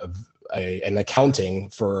 an accounting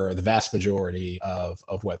for the vast majority of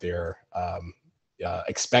what they're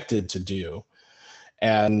expected to do.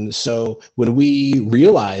 And so when we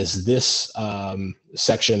realize this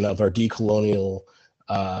section of our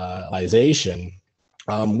decolonialization,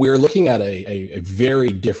 we're looking at a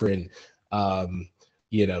very different,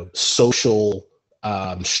 you know, social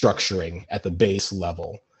structuring at the base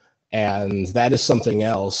level. And that is something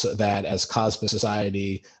else that, as cosmic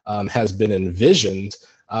society has been envisioned,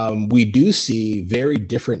 we do see very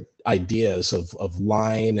different ideas of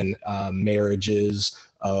line and marriages,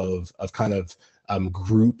 of kind of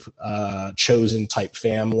group chosen type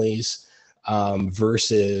families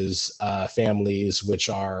versus families which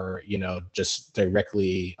are, you know, just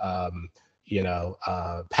directly, you know,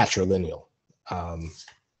 patrilineal.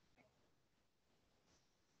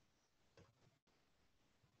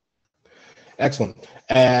 Excellent.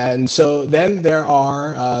 And so then there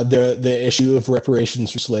are the issue of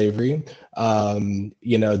reparations for slavery.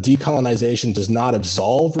 You know, decolonization does not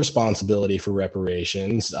absolve responsibility for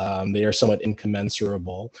reparations. They are somewhat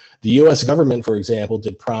incommensurable. The U.S. government, for example,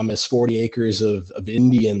 did promise 40 acres of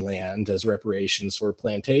Indian land as reparations for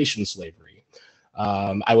plantation slavery.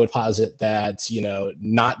 I would posit that, you know,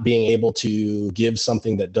 not being able to give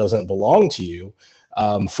something that doesn't belong to you,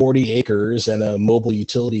 40 acres and a mobile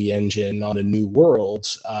utility engine on a new world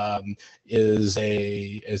is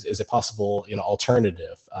a possible, you know,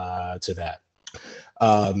 alternative to that.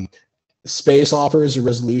 Space offers a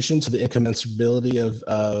resolution to the incommensurability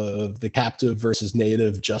of the captive versus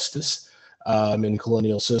native justice in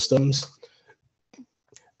colonial systems.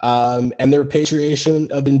 And the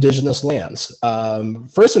repatriation of indigenous lands.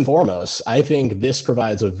 First and foremost, I think this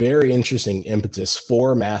provides a very interesting impetus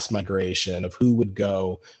for mass migration of who would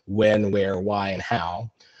go, when, where, why, and how.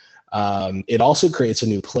 It also creates a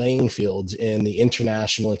new playing field in the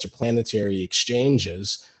international interplanetary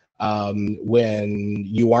exchanges when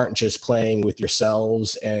you aren't just playing with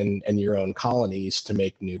yourselves and your own colonies to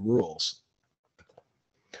make new rules.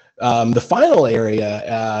 The final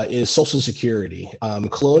area is Social Security.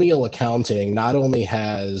 Colonial accounting not only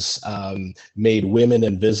has made women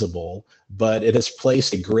invisible, but it has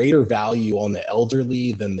placed a greater value on the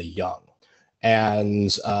elderly than the young.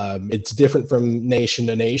 And it's different from nation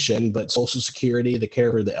to nation, but Social Security, the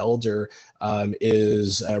care for the elder,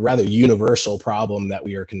 is a rather universal problem that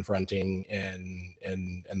we are confronting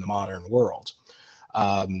in the modern world.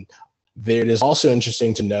 It is also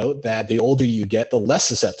interesting to note that the older you get, the less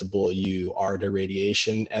susceptible you are to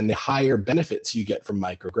radiation and the higher benefits you get from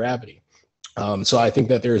microgravity. So I think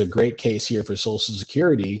that there's a great case here for Social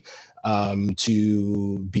Security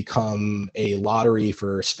to become a lottery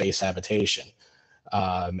for space habitation.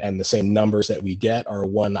 And the same numbers that we get are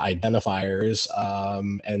one, identifiers,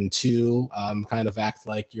 and two, kind of act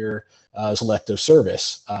like your selective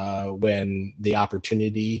service when the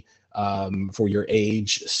opportunity for your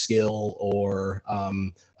age, skill, or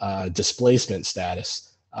displacement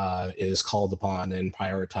status is called upon and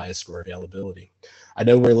prioritized for availability. I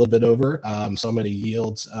know we're a little bit over, so I'm going to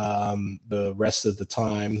yield the rest of the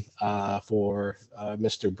time for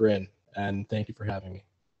Mr. Brin, and thank you for having me.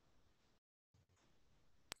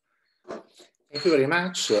 Thank you very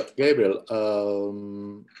much, Gabriel.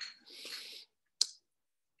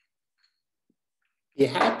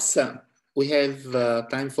 Perhaps we have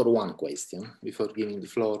time for one question before giving the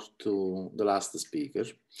floor to the last speaker.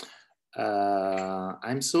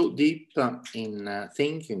 I'm so deep in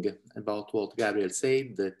thinking about what Gabriel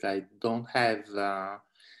said that I don't have a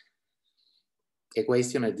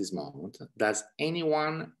question at this moment. Does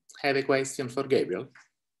anyone have a question for Gabriel?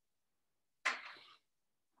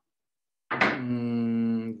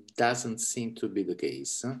 Doesn't seem to be the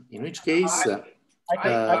case. In which case, I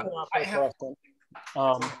can offer a question.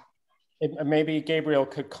 Maybe Gabriel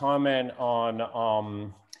could comment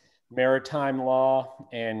on maritime law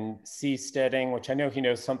and seasteading, which I know he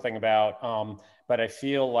knows something about, but I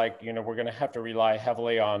feel like, you know, we're going to have to rely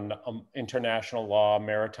heavily on international law,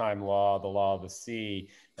 maritime law, the law of the sea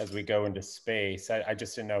as we go into space. I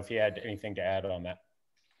just didn't know if he had anything to add on that.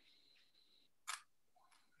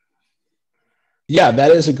 Yeah,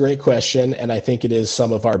 that is a great question, and I think it is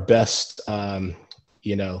some of our best,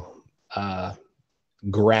 you know,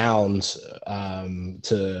 grounds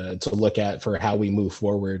to look at for how we move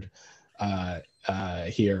forward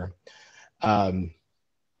here.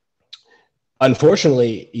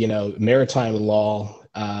 Unfortunately, you know, maritime law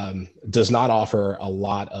does not offer a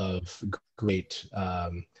lot of great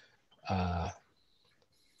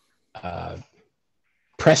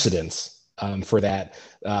precedents for that.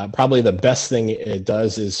 Probably the best thing it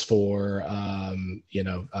does is for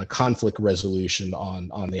conflict resolution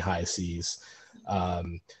on the high seas.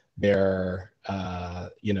 Their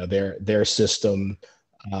system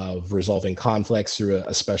of resolving conflicts through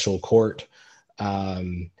a special court,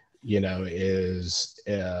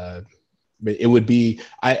 it would be.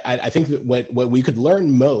 I think that what we could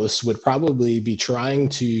learn most would probably be trying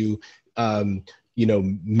to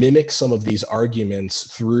mimic some of these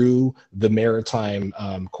arguments through the maritime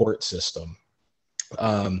court system.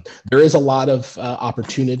 There is a lot of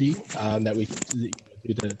opportunity that we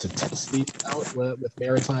do to test these out with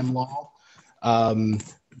maritime law.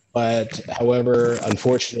 But however,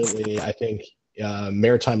 unfortunately, I think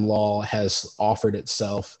maritime law has offered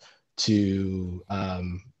itself to,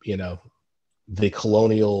 the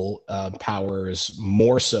colonial powers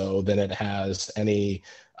more so than it has any,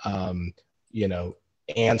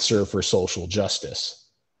 answer for social justice.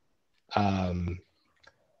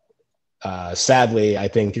 Sadly, I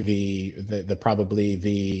think probably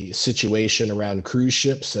the situation around cruise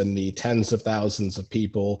ships and the tens of thousands of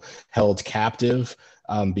people held captive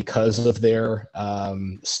because of their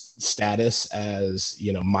status as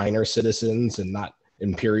minor citizens and not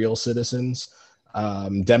imperial citizens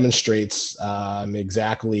demonstrates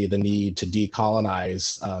exactly the need to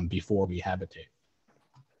decolonize before we habitate.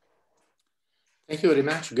 Thank you very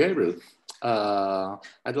much, Gabriel.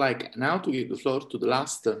 I'd like now to give the floor to the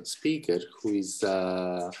last speaker, who is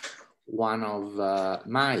one of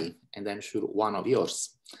my, and I'm sure one of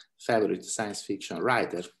yours, favorite science fiction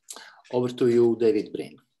writer. Over to you, David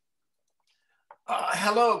Brin.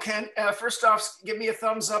 Hello, Ken. First off, give me a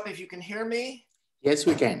thumbs up if you can hear me. Yes,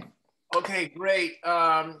 we can. Okay, great.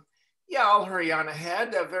 Yeah, I'll hurry on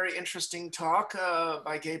ahead. A very interesting talk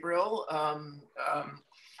by Gabriel,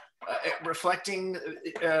 reflecting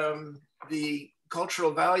the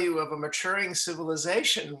cultural value of a maturing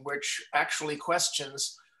civilization, which actually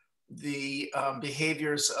questions the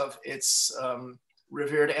behaviors of its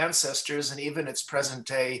revered ancestors and even its present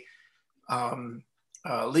day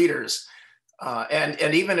leaders,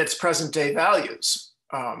 and even its present day values.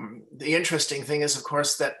 The interesting thing is, of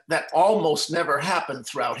course, that almost never happened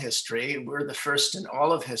throughout history. We're the first in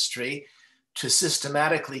all of history to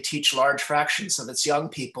systematically teach large fractions of its young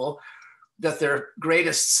people that their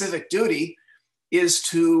greatest civic duty is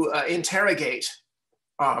to interrogate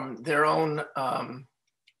their own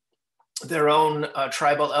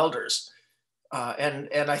tribal elders. And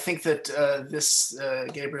I think that this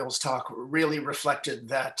Gabriel's talk really reflected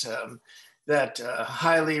that that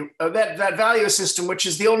value system, which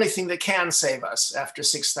is the only thing that can save us after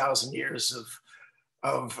 6,000 years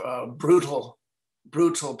of brutal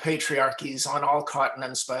patriarchies on all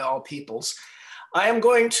continents by all peoples. I am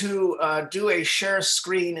going to do a share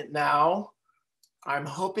screen now. I'm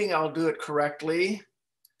hoping I'll do it correctly.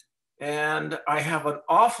 And I have an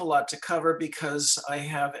awful lot to cover because I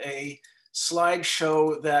have a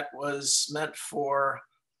slideshow that was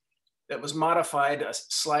modified, a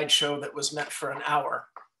slideshow that was meant for an hour.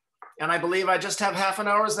 And I believe I just have half an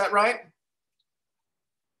hour, is that right?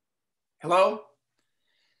 Hello?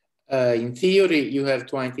 In theory, you have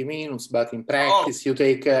 20 minutes, but in practice, you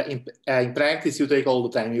take all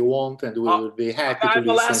the time you want, and we will be happy to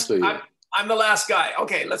listen to you. I'm the last guy.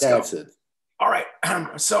 Okay, let's go. That's it. All right. All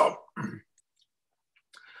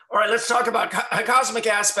right, let's talk about cosmic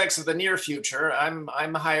aspects of the near future.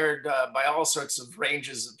 I'm hired by all sorts of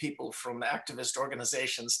ranges of people, from activist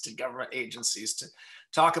organizations to government agencies, to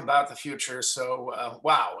talk about the future. So,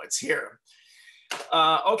 wow, it's here.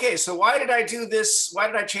 Okay, so why did I do this? Why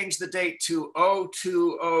did I change the date to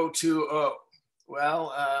 02020?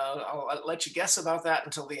 Well, I'll let you guess about that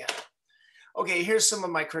until the end. Okay, here's some of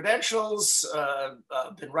my credentials.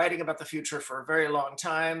 I've been writing about the future for a very long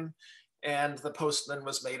time, and The Postman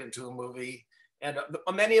was made into a movie. And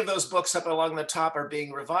many of those books up along the top are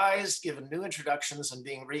being revised, given new introductions, and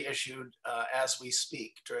being reissued as we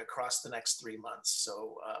speak across the next 3 months.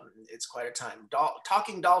 So it's quite a time.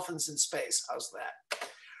 Talking Dolphins in Space, how's that?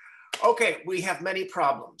 Okay, we have many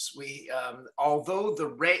problems. Although the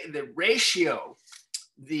ratio,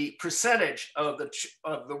 the percentage of the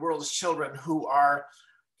world's children who are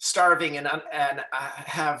starving and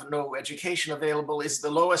have no education available is the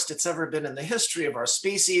lowest it's ever been in the history of our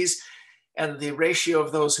species. And the ratio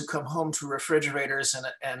of those who come home to refrigerators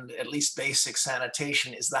and at least basic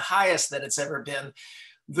sanitation is the highest that it's ever been.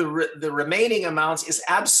 The remaining amounts is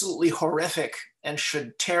absolutely horrific and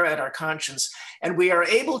should tear at our conscience. And we are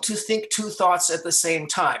able to think two thoughts at the same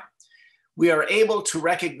time. We are able to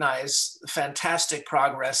recognize fantastic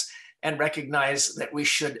progress and recognize that we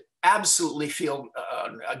should absolutely feel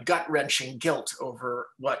a gut-wrenching guilt over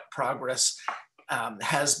what progress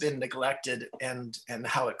has been neglected and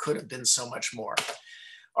how it could have been so much more.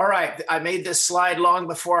 All right, I made this slide long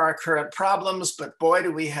before our current problems, but boy,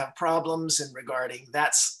 do we have problems in regarding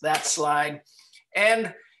that slide.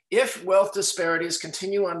 And if wealth disparities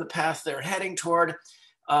continue on the path they're heading toward,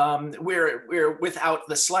 we're without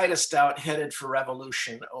the slightest doubt headed for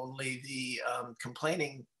revolution. Only the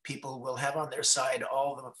complaining people will have on their side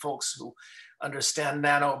all the folks who understand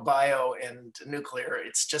nano, bio, and nuclear.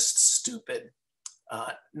 It's just stupid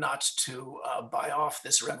not to buy off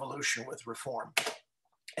this revolution with reform.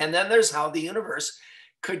 And then there's how the universe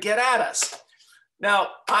could get at us. Now,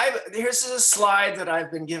 here's a slide that I've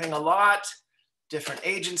been giving a lot, different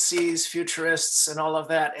agencies, futurists, and all of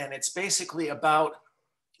that. And it's basically about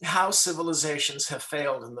how civilizations have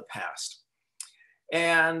failed in the past.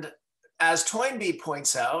 And as Toynbee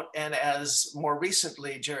points out, and as more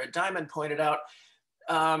recently Jared Diamond pointed out,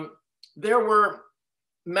 there were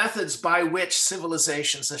methods by which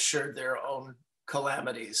civilizations assured their own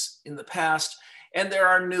calamities in the past, and there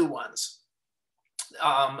are new ones.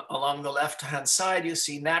 Along the left-hand side, you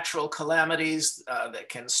see natural calamities that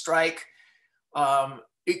can strike,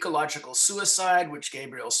 ecological suicide, which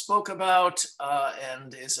Gabriel spoke about,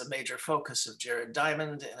 and is a major focus of Jared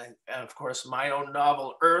Diamond, and of course, my own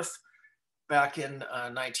novel, Earth, back in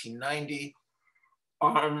 1990,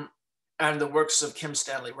 and the works of Kim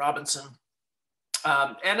Stanley Robinson.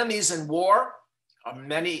 Enemies in war,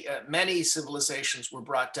 many civilizations were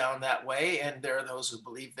brought down that way, and there are those who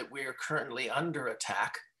believe that we are currently under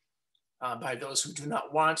attack by those who do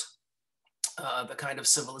not want the kind of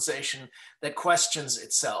civilization that questions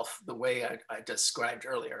itself the way I described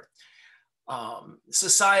earlier.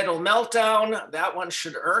 Societal meltdown, that one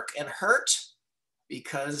should irk and hurt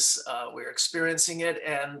because we're experiencing it,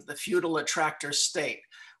 and the feudal attractor state,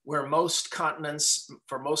 where most continents,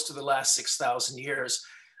 for most of the last 6,000 years,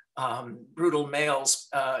 brutal males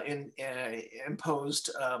imposed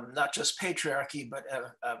not just patriarchy, but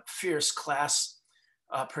a fierce class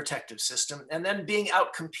protective system, and then being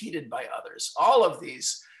outcompeted by others. All of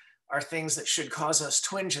these are things that should cause us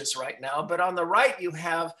twinges right now. But on the right, you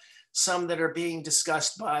have some that are being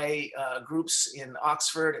discussed by groups in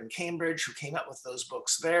Oxford and Cambridge who came up with those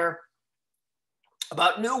books there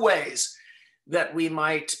about new ways that we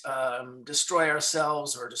might destroy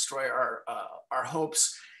ourselves or destroy our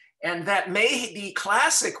hopes. And that may be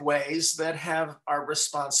classic ways that are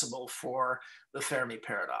responsible for the Fermi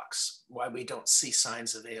paradox, why we don't see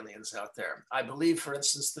signs of aliens out there. I believe, for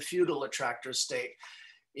instance, the feudal attractor state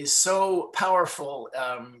is so powerful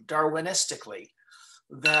Darwinistically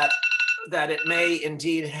that it may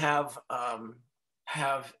indeed have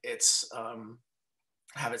its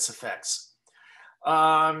effects.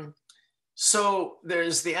 So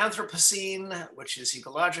there's the Anthropocene, which is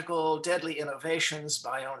ecological, deadly innovations,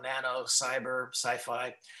 bio, nano, cyber,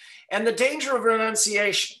 sci-fi, and the danger of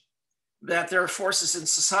renunciation, that there are forces in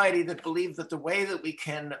society that believe that the way that we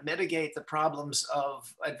can mitigate the problems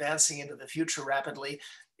of advancing into the future rapidly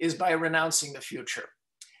is by renouncing the future.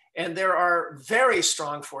 And there are very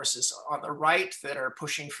strong forces on the right that are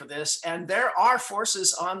pushing for this, and there are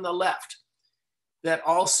forces on the left that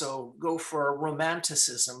also go for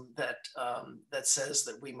romanticism that says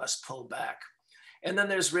that we must pull back. And then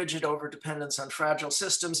there's rigid overdependence on fragile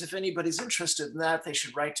systems. If anybody's interested in that, they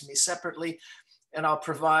should write to me separately, and I'll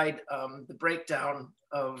provide the breakdown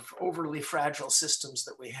of overly fragile systems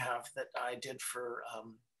that we have that I did for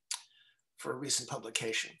a recent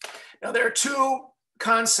publication. Now, there are two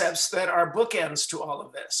concepts that are bookends to all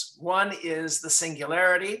of this. One is the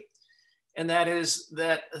singularity, and that is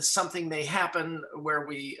that something may happen where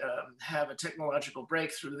we have a technological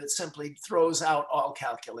breakthrough that simply throws out all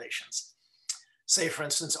calculations. Say, for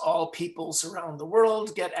instance, all peoples around the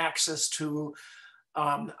world get access to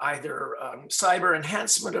either cyber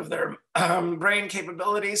enhancement of their brain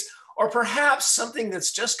capabilities, or perhaps something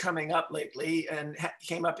that's just coming up lately and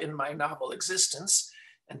came up in my novel Existence,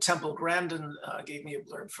 and Temple Grandin gave me a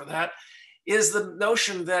blurb for that, is the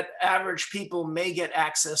notion that average people may get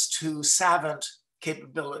access to savant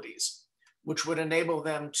capabilities, which would enable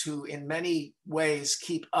them to, in many ways,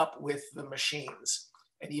 keep up with the machines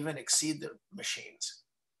and even exceed the machines.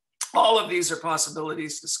 All of these are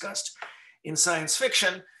possibilities discussed in science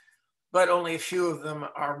fiction, but only a few of them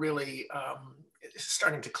are really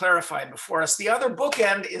starting to clarify before us. The other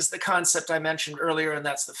bookend is the concept I mentioned earlier, and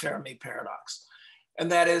that's the Fermi paradox.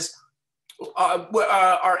 And that is,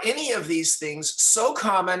 are any of these things so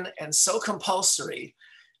common and so compulsory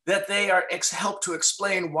that they help to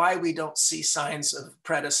explain why we don't see signs of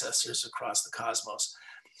predecessors across the cosmos?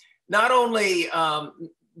 Not only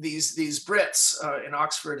these Brits in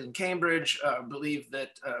Oxford and Cambridge believe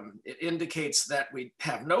that it indicates that we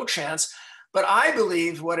have no chance. But I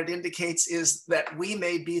believe what it indicates is that we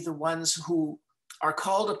may be the ones who are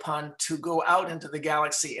called upon to go out into the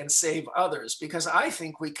galaxy and save others, because I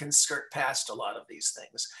think we can skirt past a lot of these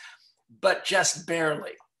things, but just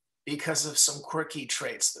barely because of some quirky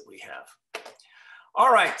traits that we have.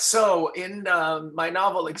 All right, so in my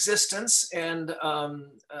novel Existence, and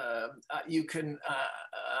you can,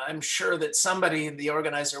 I'm sure that somebody in the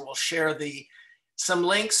organizer will share some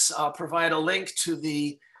links. I'll provide a link to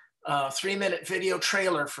the 3-minute video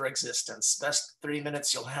trailer for Existence. Best 3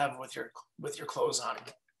 minutes you'll have with your clothes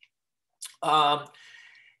on.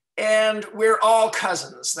 And we're all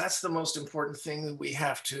cousins. That's the most important thing that we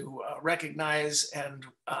have to recognize. And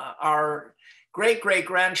our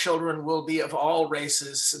great-great-grandchildren will be of all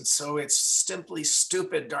races. And so it's simply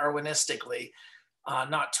stupid Darwinistically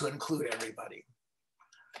not to include everybody.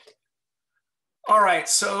 All right,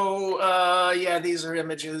 so yeah, these are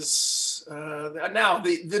images. Now,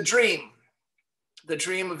 the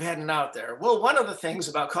dream of heading out there. Well, one of the things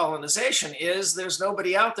about colonization is there's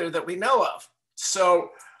nobody out there that we know of.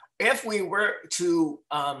 So if we were to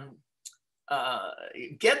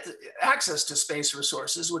get access to space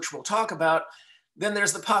resources, which we'll talk about, then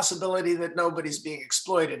there's the possibility that nobody's being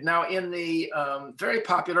exploited. Now, in the very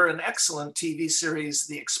popular and excellent TV series,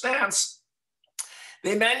 The Expanse,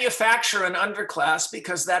 they manufacture an underclass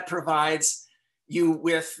because that provides you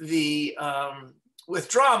with with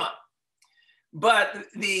drama. But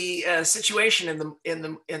the situation in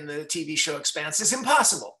the TV show Expanse is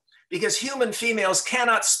impossible, because human females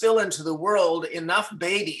cannot spill into the world enough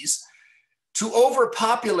babies to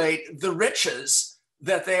overpopulate the riches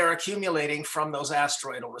that they are accumulating from those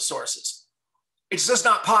asteroidal resources. It's just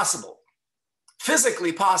not possible,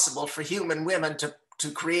 physically possible for human women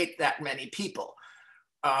to create that many people,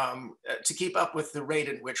 to keep up with the rate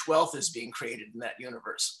at which wealth is being created in that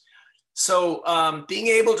universe. So being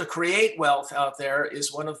able to create wealth out there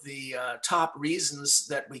is one of the top reasons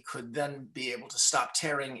that we could then be able to stop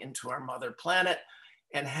tearing into our mother planet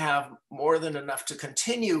and have more than enough to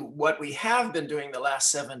continue what we have been doing the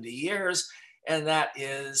last 70 years. And that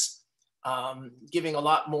is giving a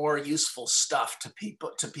lot more useful stuff to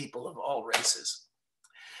people of all races.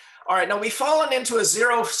 All right, now we've fallen into a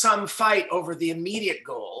zero-sum fight over the immediate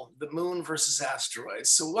goal, the moon versus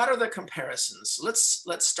asteroids. So what are the comparisons?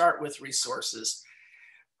 Let's start with resources.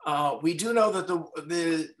 We do know that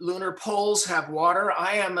the lunar poles have water.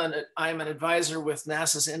 I'm an advisor with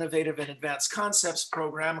NASA's Innovative and Advanced Concepts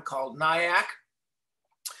program called NIAC.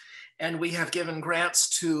 And we have given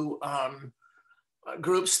grants to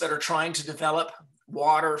groups that are trying to develop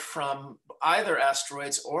water from either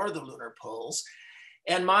asteroids or the lunar poles.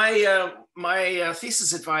 And my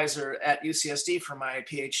thesis advisor at UCSD for my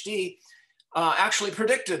PhD actually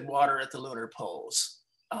predicted water at the lunar poles.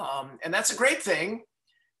 And that's a great thing.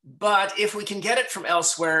 But if we can get it from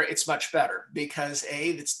elsewhere, it's much better, because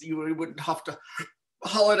A, you wouldn't have to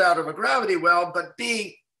haul it out of a gravity well, but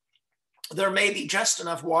B, there may be just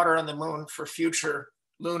enough water on the moon for future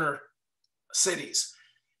lunar cities.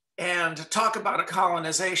 And talk about a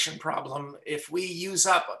colonization problem if we use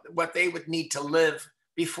up what they would need to live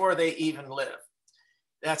before they even live.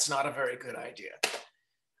 That's not a very good idea.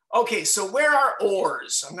 Okay, so where are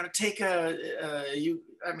ores? I'm going to take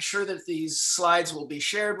I'm sure that these slides will be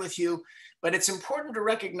shared with you, but it's important to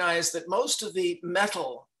recognize that most of the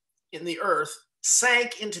metal in the Earth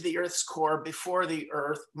sank into the Earth's core before the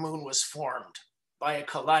moon was formed by a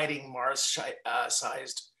colliding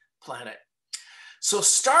Mars-sized planet. So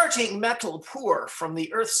starting metal poor from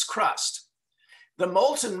the Earth's crust, the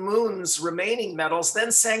molten moon's remaining metals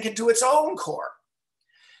then sank into its own core.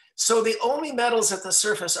 So the only metals at the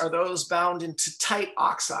surface are those bound into tight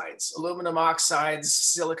oxides, aluminum oxides,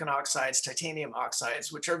 silicon oxides, titanium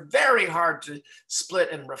oxides, which are very hard to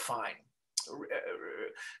split and refine,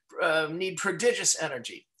 need prodigious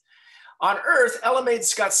energy. On Earth,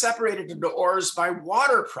 elements got separated into ores by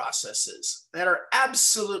water processes that are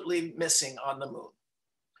absolutely missing on the moon.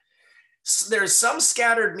 So there's some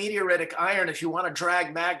scattered meteoritic iron if you want to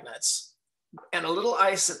drag magnets, and a little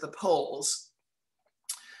ice at the poles.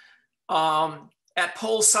 At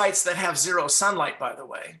pole sites that have zero sunlight, by the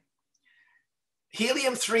way.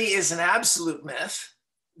 Helium-3 is an absolute myth.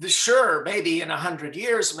 Sure, maybe in 100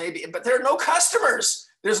 years, maybe, but there are no customers.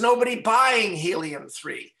 There's nobody buying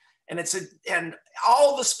helium-3. And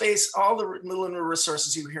all the space, all the lunar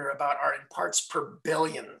resources you hear about are in parts per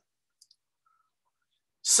billion.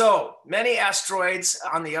 So many asteroids,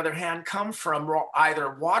 on the other hand, come from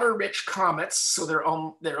either water-rich comets, so they're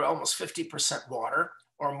almost 50% water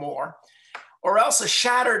or more, or else a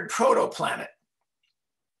shattered protoplanet,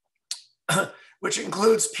 which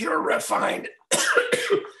includes pure refined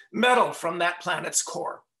metal from that planet's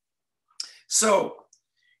core. So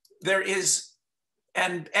there is,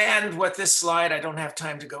 and what this slide, I don't have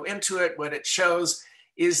time to go into it, what it shows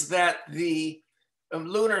is that the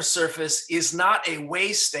lunar surface is not a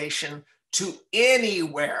way station to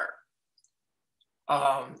anywhere.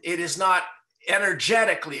 It is not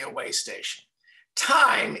energetically a way station.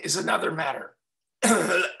 Time is another matter.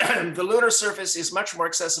 The lunar surface is much more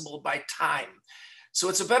accessible by time. So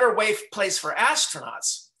it's a better place for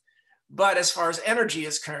astronauts. But as far as energy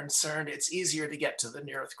is concerned, it's easier to get to the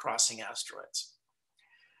near-Earth crossing asteroids.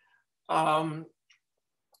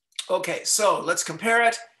 Okay, so let's compare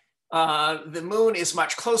it. The moon is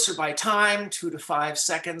much closer by time, 2 to 5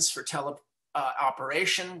 seconds for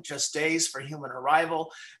operation, just days for human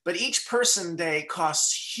arrival. But each person day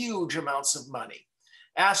costs huge amounts of money.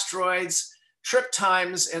 Asteroids, trip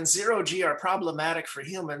times, and zero-G are problematic for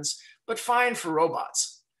humans, but fine for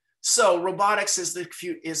robots. So robotics is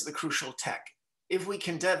the crucial tech. If we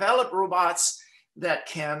can develop robots that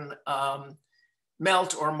can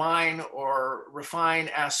melt or mine or refine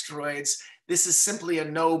asteroids, this is simply a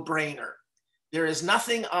no-brainer. There is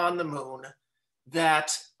nothing on the moon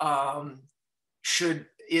that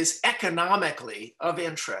is economically of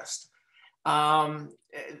interest.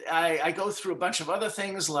 I go through a bunch of other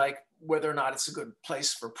things like whether or not it's a good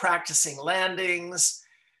place for practicing landings,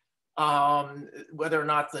 whether or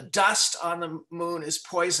not the dust on the moon is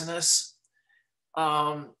poisonous.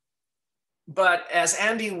 But as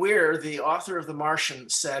Andy Weir, the author of The Martian,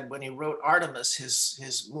 said when he wrote Artemis,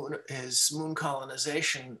 his moon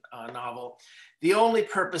colonization novel, the only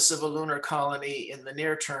purpose of a lunar colony in the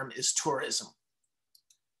near term is tourism.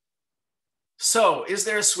 So is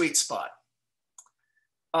there a sweet spot?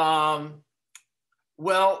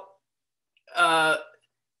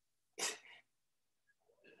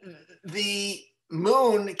 The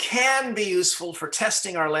moon can be useful for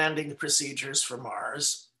testing our landing procedures for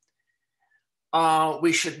Mars.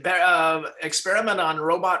 We should experiment on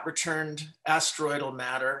robot returned asteroidal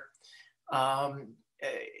matter. And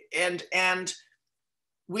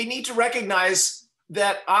we need to recognize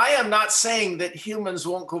that I am not saying that humans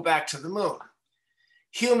won't go back to the moon.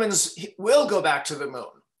 Humans will go back to the moon.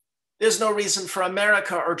 There's no reason for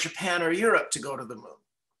America or Japan or Europe to go to the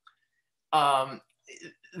moon.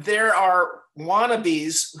 There are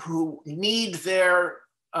wannabes who need their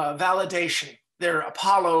validation, their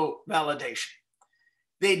Apollo validation.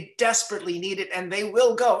 They desperately need it, and they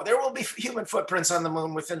will go. There will be human footprints on the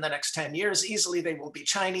moon within the next 10 years. Easily, they will be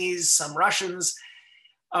Chinese, some Russians,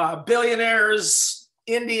 billionaires,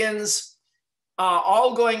 Indians,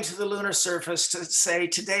 all going to the lunar surface to say,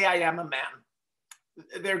 today I am a man.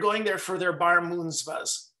 They're going there for their bar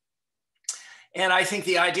mitzvahs. And I think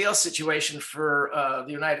the ideal situation for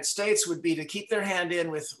the United States would be to keep their hand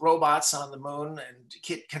in with robots on the moon and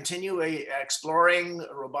continue exploring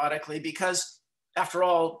robotically, because after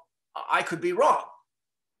all, I could be wrong.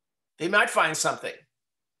 They might find something,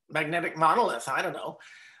 magnetic monolith, I don't know.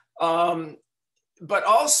 But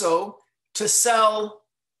also to sell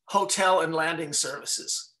hotel and landing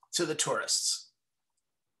services to the tourists.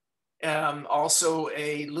 Also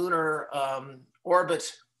a lunar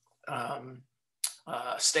orbit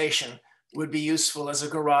station would be useful as a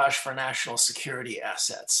garage for national security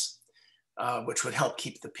assets, which would help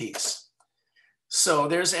keep the peace. So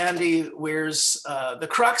there's Andy Weir's, the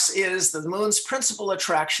crux is the moon's principal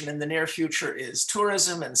attraction in the near future is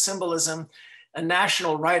tourism and symbolism, a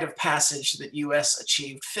national rite of passage that US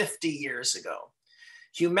achieved 50 years ago.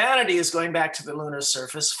 Humanity is going back to the lunar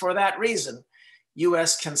surface for that reason.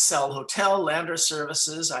 US can sell hotel, lander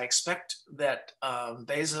services. I expect that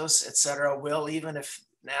Bezos, et cetera, will, even if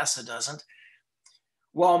NASA doesn't,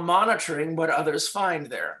 while monitoring what others find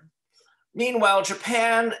there. Meanwhile,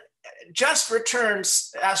 Japan just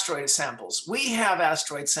returns asteroid samples. We have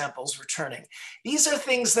asteroid samples returning. These are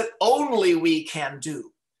things that only we can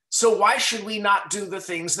do. So why should we not do the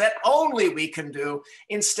things that only we can do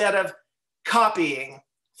instead of copying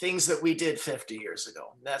things that we did 50 years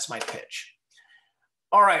ago? That's my pitch.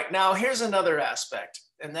 All right, now here's another aspect,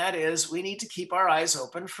 and that is we need to keep our eyes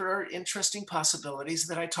open for interesting possibilities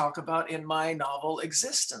that I talk about in my novel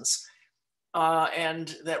Existence,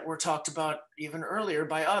 and that were talked about even earlier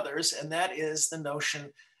by others, and that is the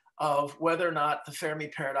notion of whether or not the Fermi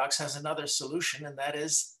paradox has another solution, and that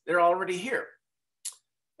is they're already here.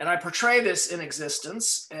 And I portray this in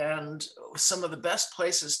Existence, and some of the best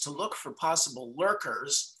places to look for possible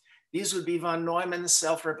lurkers, these would be von Neumann's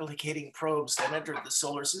self-replicating probes that entered the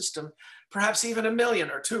solar system, perhaps even 1 million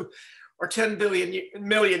or 2 or 10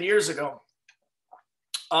 million years ago.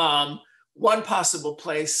 One possible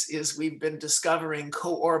place is we've been discovering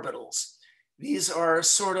co-orbitals. These are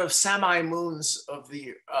sort of semi-moons of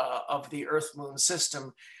the Earth-Moon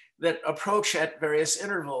system that approach at various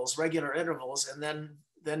intervals, regular intervals, and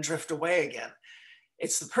then drift away again.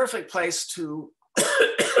 It's the perfect place to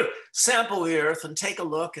sample the Earth and take a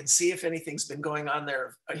look and see if anything's been going on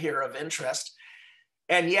there here of interest,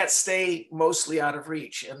 and yet stay mostly out of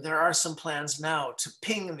reach. And there are some plans now to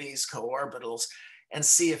ping these co-orbitals and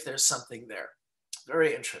see if there's something there.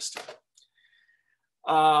 Very interesting.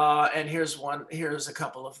 And here's a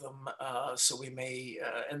couple of them. So we may,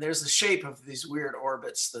 and there's the shape of these weird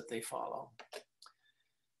orbits that they follow.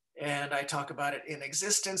 And I talk about it in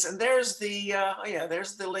existence. And there's the,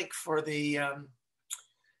 there's the link for the,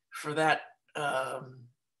 for that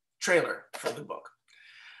trailer for the book.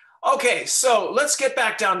 Okay, so let's get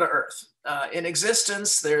back down to Earth. In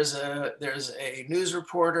existence, there's a news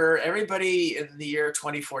reporter. Everybody in the year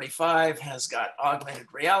 2045 has got augmented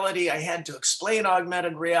reality. I had to explain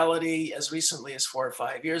augmented reality as recently as 4 or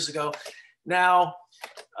 5 years ago. Now,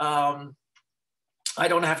 I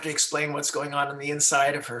don't have to explain what's going on the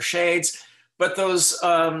inside of her shades, but those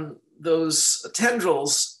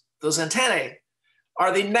tendrils, those antennae,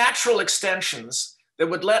 are the natural extensions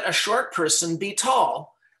that would let a short person be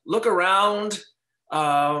tall, look around,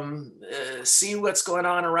 see what's going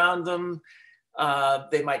on around them.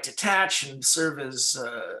 They might detach and serve as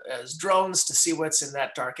drones to see what's in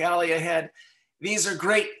that dark alley ahead. These are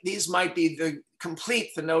great. These might be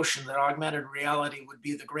the notion that augmented reality would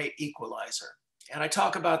be the great equalizer. And I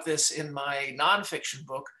talk about this in my nonfiction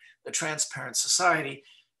book, The Transparent Society,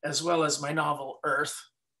 as well as my novel, Earth,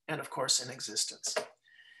 and of course, In Existence.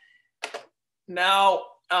 Now,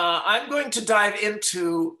 I'm going to dive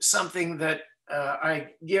into something that I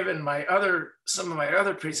give in some of my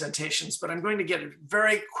other presentations, but I'm going to get it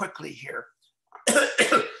very quickly here.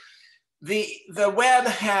 The web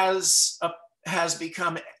has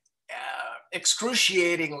become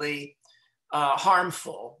excruciatingly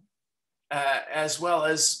harmful as well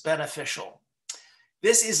as beneficial.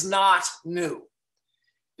 This is not new.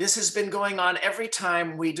 This has been going on every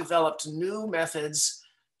time we developed new methods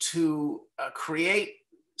to create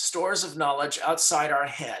stores of knowledge outside our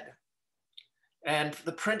head. And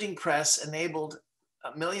the printing press enabled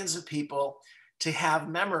millions of people to have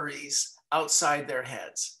memories outside their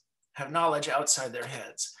heads, have knowledge outside their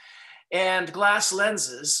heads. And glass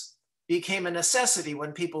lenses became a necessity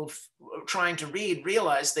when people trying to read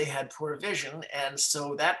realized they had poor vision. And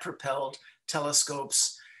so that propelled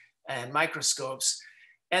telescopes and microscopes.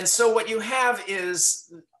 And so what you have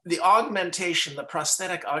is the augmentation, the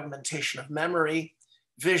prosthetic augmentation of memory,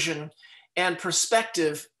 vision, and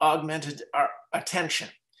perspective augmented attention.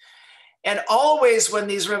 And always when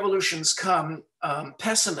these revolutions come,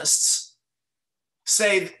 pessimists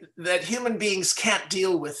say that human beings can't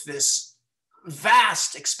deal with this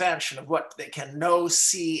vast expansion of what they can know,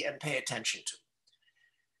 see, and pay attention to.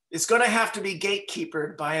 It's going to have to be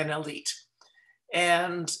gatekeepered by an elite.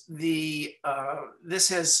 And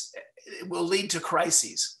this will lead to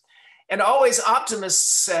crises. And always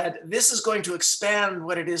optimists said, this is going to expand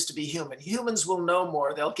what it is to be human. Humans will know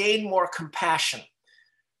more. They'll gain more compassion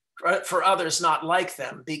for others not like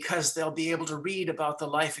them because they'll be able to read about the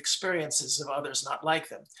life experiences of others not like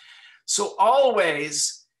them. So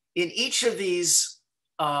always in each of these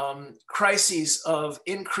crises of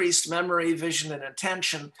increased memory, vision, and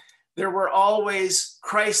attention, there were always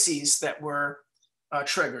crises that were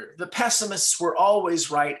triggered. The pessimists were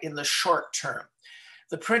always right in the short term.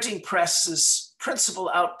 The printing press's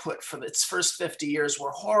principal output for its first 50 years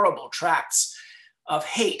were horrible tracts of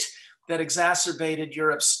hate that exacerbated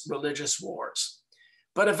Europe's religious wars.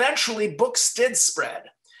 But eventually books did spread,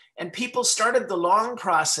 and people started the long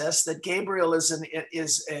process that Gabriel is an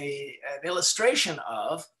illustration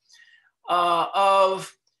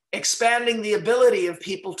of expanding the ability of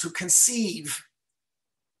people to conceive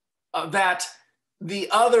that the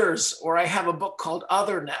others, or I have a book called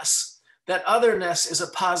Otherness, that otherness is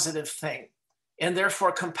a positive thing, and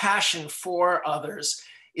therefore compassion for others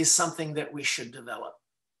is something that we should develop.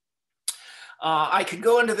 I could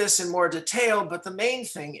go into this in more detail, but the main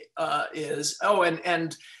thing is,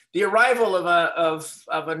 and the arrival of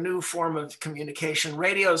a new form of communication,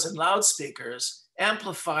 radios and loudspeakers,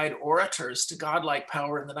 amplified orators to godlike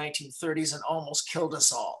power in the 1930s and almost killed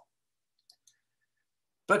us all.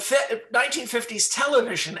 But 1950s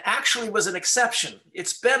television actually was an exception.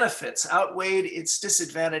 Its benefits outweighed its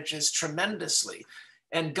disadvantages tremendously.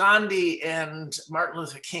 And Gandhi and Martin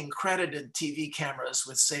Luther King credited TV cameras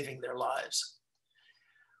with saving their lives.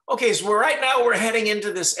 Okay, so right now we're heading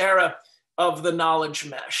into this era of the knowledge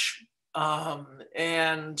mesh.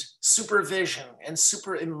 and supervision and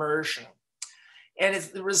super immersion. And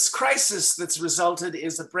the crisis that's resulted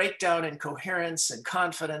is a breakdown in coherence and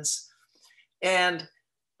confidence. And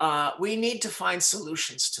we need to find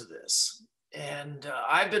solutions to this. And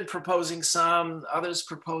I've been proposing some, others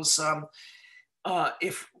propose some.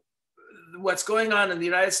 If what's going on in the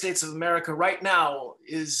United States of America right now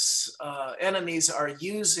is enemies are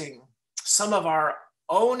using some of our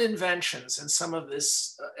own inventions and some of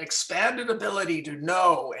this expanded ability to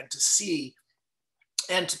know and to see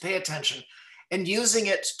and to pay attention, and using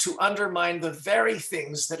it to undermine the very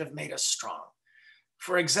things that have made us strong.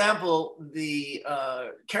 For example, the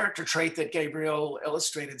character trait that Gabriel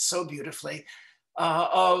illustrated so beautifully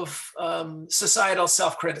of societal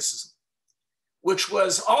self-criticism, which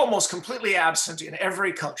was almost completely absent in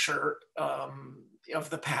every culture of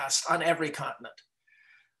the past on every continent,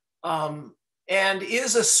 and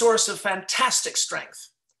is a source of fantastic strength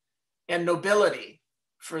and nobility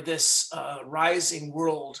for this rising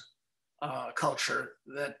world culture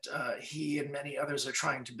that he and many others are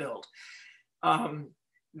trying to build.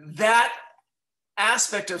 That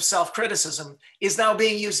aspect of self-criticism is now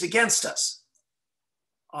being used against us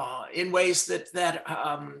in ways that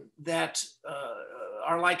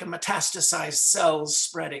are like a metastasized cells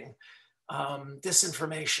spreading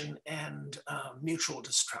disinformation and mutual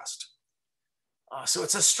distrust. So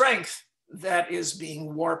it's a strength that is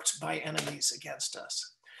being warped by enemies against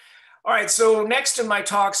us. All right, so next in my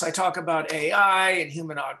talks, I talk about AI and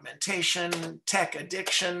human augmentation, tech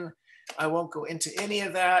addiction. I won't go into any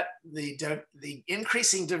of that. The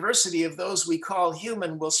increasing diversity of those we call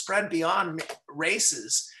human will spread beyond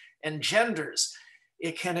races and genders.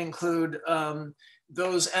 It can include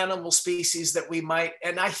those animal species that we might,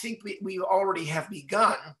 and I think we already have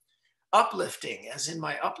begun uplifting, as in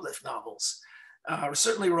my uplift novels.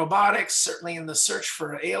 Certainly robotics, certainly in the search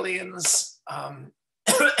for aliens,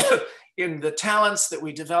 in the talents that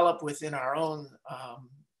we develop within our own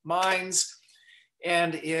minds,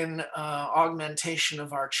 and in augmentation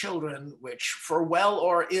of our children, which for well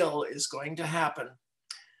or ill is going to happen.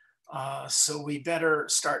 So we better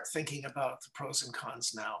start thinking about the pros and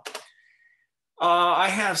cons now. I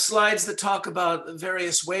have slides that talk about the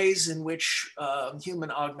various ways in which human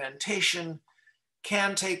augmentation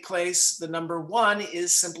can take place. The number one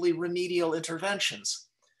is simply remedial interventions.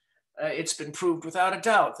 It's been proved without a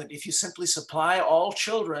doubt that if you simply supply all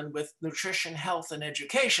children with nutrition, health, and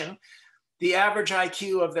education, the average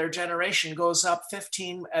IQ of their generation goes up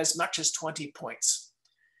 15, as much as 20 points.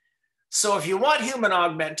 So if you want human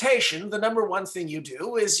augmentation, the number one thing you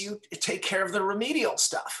do is you take care of the remedial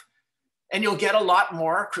stuff, and you'll get a lot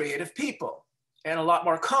more creative people and a lot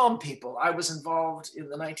more calm people. I was involved in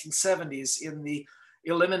the 1970s in the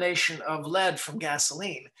elimination of lead from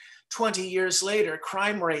gasoline. 20 years later,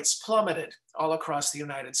 crime rates plummeted all across the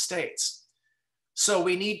United States. So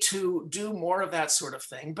we need to do more of that sort of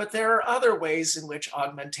thing. But there are other ways in which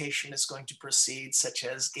augmentation is going to proceed, such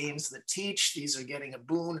as games that teach. These are getting a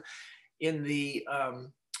boon in the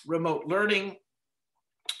remote learning.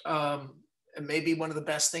 And maybe one of the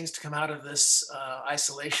best things to come out of this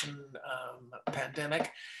isolation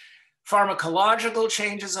pandemic. Pharmacological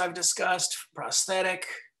changes I've discussed, prosthetic,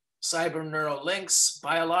 cyber neural links,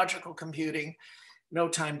 biological computing. No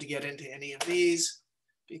time to get into any of these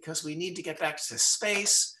because we need to get back to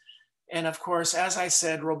space. And of course, as I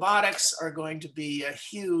said, robotics are going to be a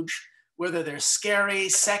huge, whether they're scary,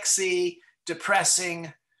 sexy,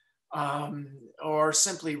 depressing, or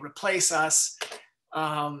simply replace us,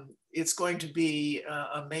 it's going to be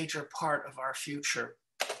a major part of our future.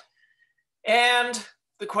 And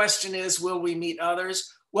the question is, will we meet others?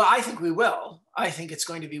 Well, I think we will. I think it's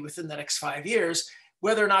going to be within the next 5 years.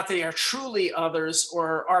 Whether or not they are truly others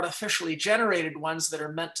or artificially generated ones that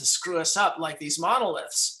are meant to screw us up, like these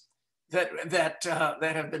monoliths that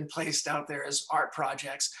have been placed out there as art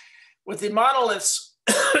projects. What the monoliths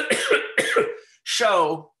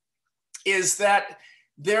show is that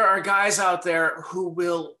there are guys out there who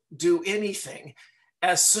will do anything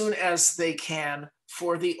as soon as they can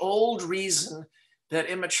for the old reason that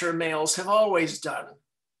immature males have always done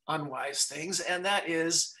unwise things, and that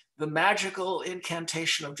is the magical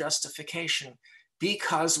incantation of justification,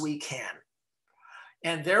 because we can.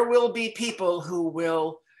 And there will be people who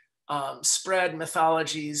will spread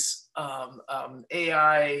mythologies,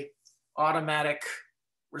 AI, automatic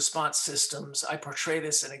response systems. I portray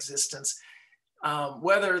this in existence.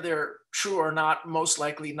 Whether they're true or not, most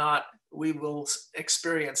likely not, we will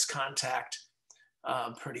experience contact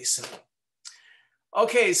pretty soon.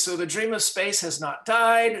 Okay, so the dream of space has not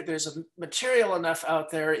died. There's material enough out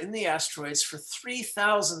there in the asteroids for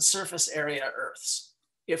 3,000 surface area Earths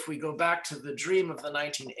if we go back to the dream of the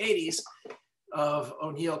 1980s of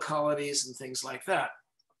O'Neill colonies and things like that.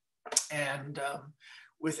 And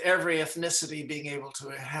with every ethnicity being able to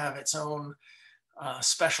have its own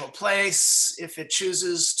special place if it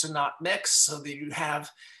chooses to not mix, so that you have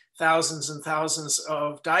thousands and thousands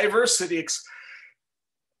of diversity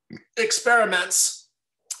experiments,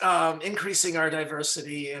 increasing our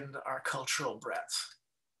diversity and our cultural breadth.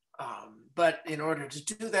 But in order to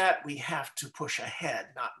do that, we have to push ahead,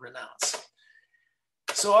 not renounce.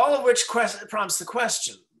 So all of which prompts the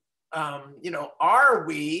question, are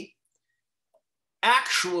we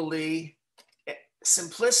actually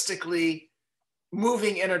simplistically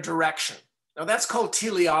moving in a direction? Now that's called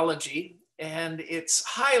teleology, and it's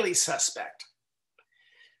highly suspect.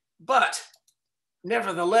 But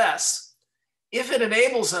nevertheless, if it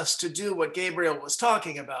enables us to do what Gabriel was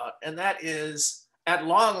talking about, and that is at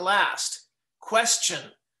long last, question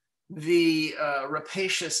the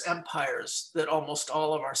rapacious empires that almost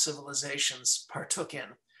all of our civilizations partook in,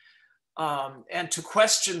 and to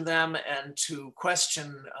question them and to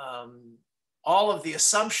question all of the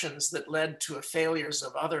assumptions that led to failures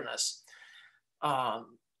of otherness,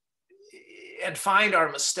 and find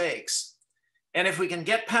our mistakes. And if we can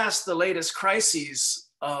get past the latest crises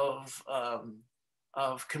of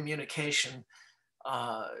communication,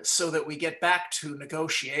 so that we get back to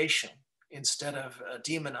negotiation instead of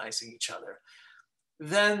demonizing each other,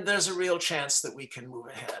 then there's a real chance that we can move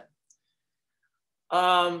ahead.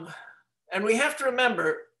 And we have to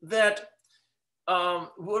remember that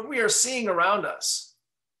what we are seeing around us,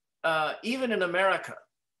 even in America,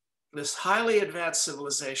 this highly advanced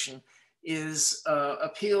civilization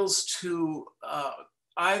appeals to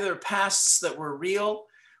either pasts that were real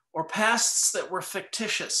or pasts that were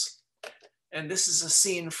fictitious. And this is a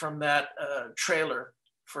scene from that trailer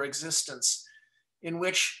for Existence, in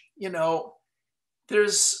which,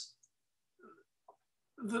 there's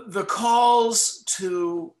the calls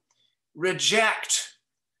to reject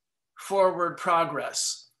forward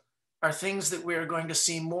progress are things that we are going to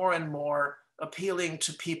see more and more, appealing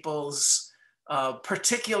to people's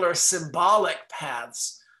particular symbolic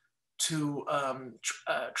paths to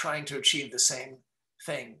trying to achieve the same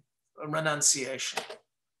thing, a renunciation.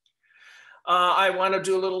 I want to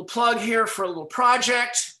do a little plug here for a little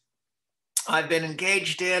project I've been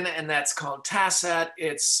engaged in, and that's called TASAT.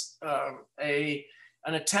 It's an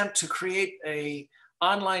attempt to create an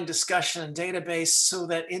online discussion and database so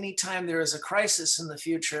that anytime there is a crisis in the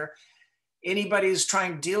future, anybody who's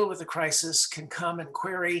trying to deal with a crisis can come and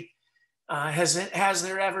query, has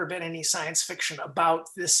there ever been any science fiction about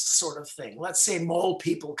this sort of thing? Let's say mole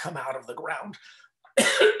people come out of the ground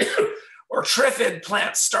or triphid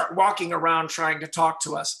plants start walking around trying to talk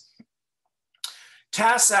to us.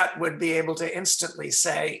 TASAT would be able to instantly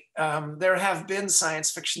say, there have been science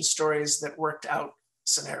fiction stories that worked out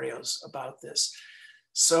scenarios about this.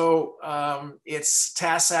 So it's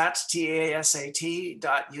TASAT,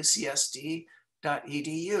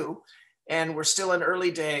 TASAT.ucsd.edu. And we're still in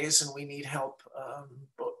early days, and we need help,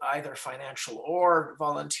 either financial or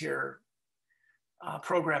volunteer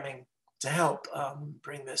programming to help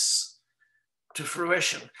bring this to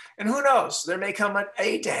fruition. And who knows, there may come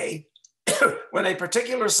a day when a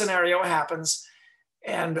particular scenario happens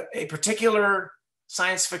and a particular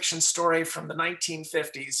science fiction story from the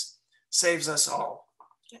 1950s saves us all.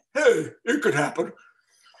 Hey, it could happen.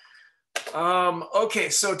 Okay,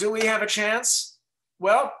 so do we have a chance?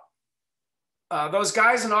 Well, those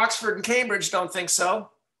guys in Oxford and Cambridge don't think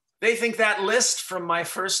so. They think that list from my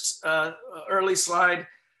first early slide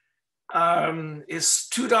is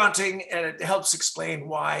too daunting, and it helps explain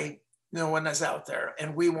why no one is out there,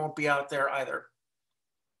 and we won't be out there either.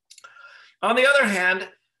 On the other hand,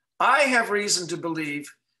 I have reason to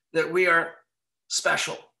believe that we are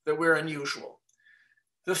special, that we're unusual.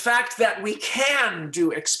 The fact that we can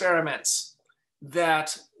do experiments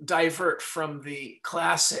that divert from the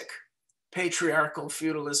classic patriarchal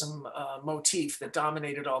feudalism motif that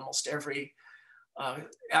dominated almost every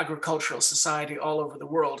agricultural society all over the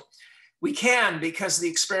world. We can because the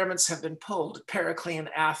experiments have been pulled. Periclean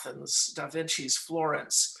Athens, Da Vinci's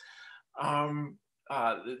Florence.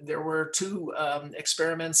 There were two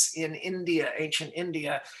experiments in India, ancient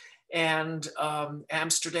India, and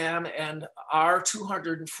Amsterdam, and our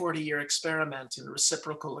 240-year experiment in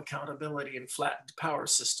reciprocal accountability and flattened power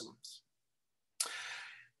systems.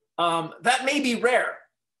 That may be rare.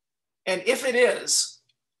 And if it is,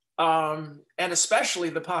 and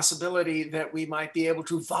especially the possibility that we might be able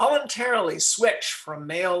to voluntarily switch from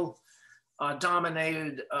male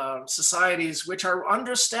dominated societies, which are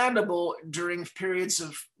understandable during periods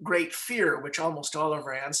of great fear, which almost all of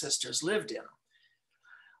our ancestors lived in.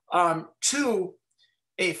 to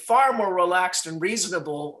a far more relaxed and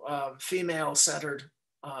reasonable female-centered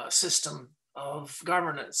system of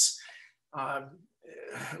governance,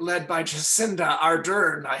 led by Jacinda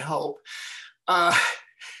Ardern, I hope.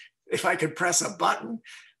 If I could press a button.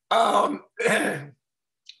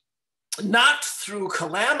 Not through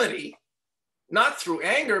calamity, not through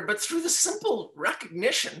anger, but through the simple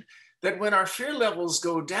recognition that when our fear levels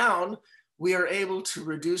go down, we are able to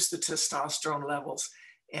reduce the testosterone levels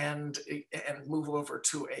and move over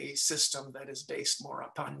to a system that is based more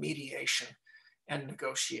upon mediation and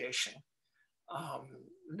negotiation.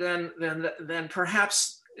 Then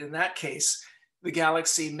perhaps in that case, the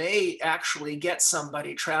galaxy may actually get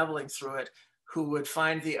somebody traveling through it who would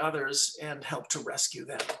find the others and help to rescue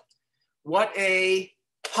them. What a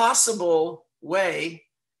possible way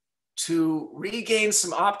to regain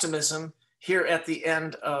some optimism here at the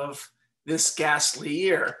end of this ghastly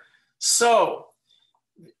year. So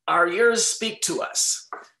our years speak to us.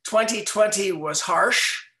 2020 was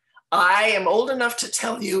harsh. I am old enough to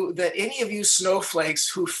tell you that any of you snowflakes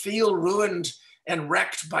who feel ruined and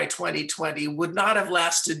wrecked by 2020 would not have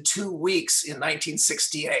lasted 2 weeks in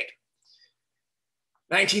 1968.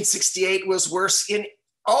 1968 was worse in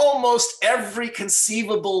almost every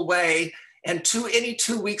conceivable way, and any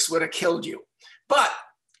 2 weeks would have killed you. But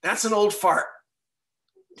that's an old fart,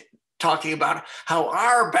 talking about how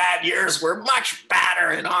our bad years were much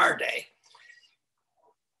badder in our day.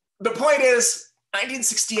 The point is,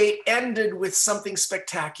 1968 ended with something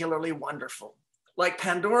spectacularly wonderful. Like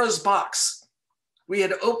Pandora's box, we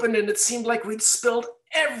had opened and it seemed like we'd spilled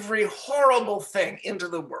every horrible thing into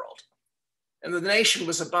the world. And the nation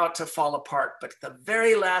was about to fall apart. But the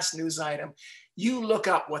very last news item, you look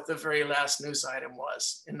up what the very last news item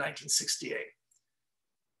was in 1968.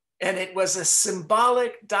 And it was a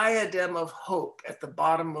symbolic diadem of hope at the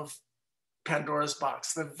bottom of Pandora's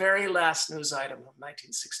box, the very last news item of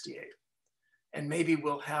 1968. And maybe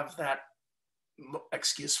we'll have that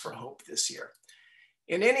excuse for hope this year.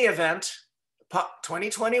 In any event,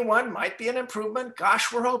 2021 might be an improvement.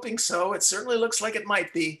 Gosh, we're hoping so. It certainly looks like it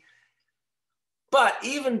might be. But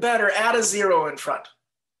even better, add a 0 in front.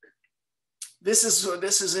 This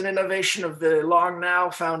is an innovation of the Long Now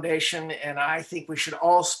Foundation, and I think we should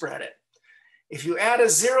all spread it. If you add a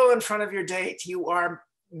 0 in front of your date, you are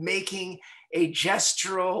making a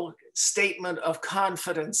gestural statement of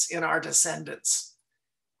confidence in our descendants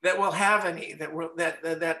that we'll have any, that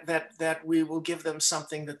we will give them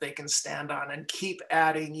something that they can stand on and keep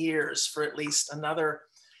adding years for at least another,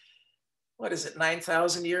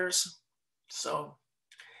 9,000 years? So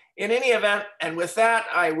in any event, and with that,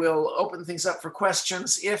 I will open things up for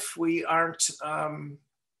questions if we aren't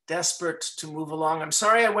desperate to move along. I'm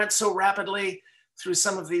sorry I went so rapidly through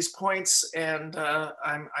some of these points, and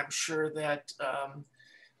I'm sure that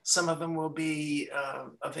some of them will be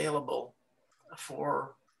available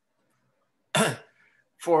for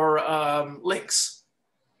links.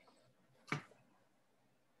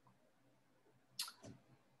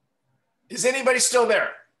 Is anybody still there?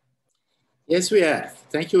 Yes, we are.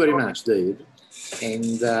 Thank you very much, David.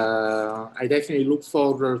 And I definitely look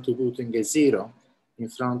forward to putting a 0 in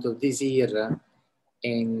front of this year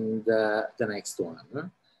and the next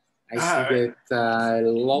one. I see that a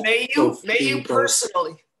lot of people...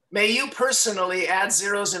 May you personally add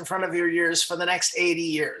zeros in front of your years for the next 80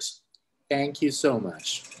 years. Thank you so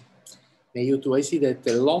much. May you too. I see that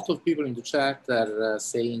a lot of people in the chat are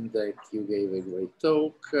saying that you gave a great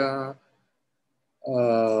talk.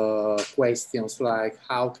 Questions like,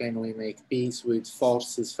 how can we make peace with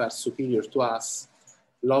forces far superior to us,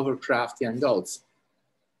 Lovecraftian gods?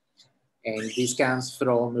 And this comes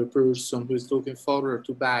from a person who is looking forward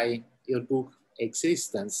to buy your book,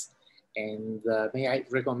 Existence. And may I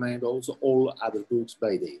recommend also all other books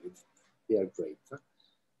by David. They are great.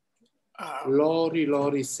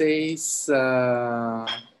 Lori says,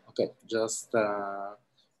 okay, just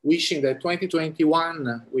wishing that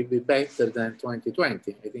 2021 will be better than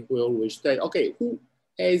 2020. I think we all wish that. Okay, who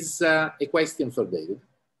has a question for David?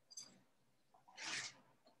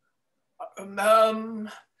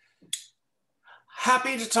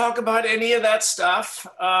 Happy to talk about any of that stuff.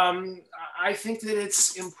 I think that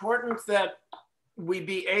it's important that we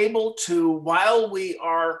be able to, while we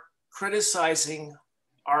are criticizing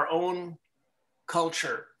our own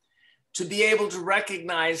culture, to be able to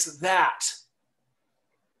recognize that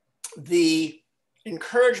the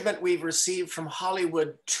encouragement we've received from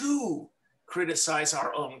Hollywood to criticize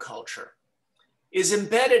our own culture is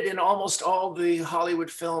embedded in almost all the Hollywood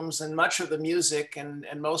films and much of the music and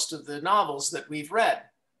most of the novels that we've read.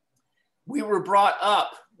 We were brought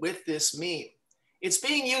up with this meme. It's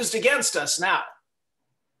being used against us now.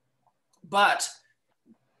 but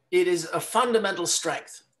it is a fundamental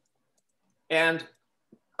strength. And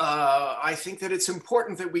I think that it's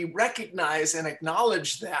important that we recognize and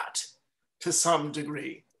acknowledge that to some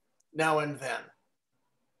degree now and then.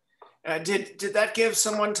 Did that give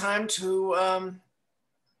someone time to I'm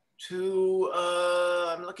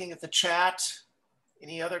looking at the chat.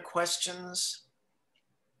 Any other questions?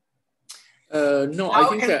 No,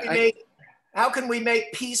 how can we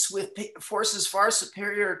make peace with forces far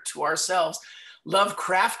superior to ourselves?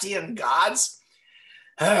 Lovecraftian gods?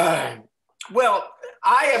 Well,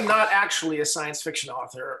 I am not actually a science fiction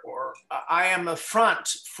author, or I am a front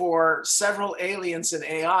for several aliens and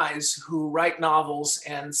AIs who write novels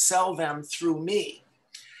and sell them through me.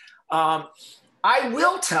 I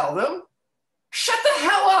will tell them, shut the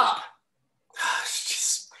hell up.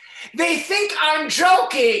 They think I'm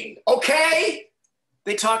joking, okay?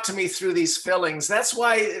 They talk to me through these fillings. That's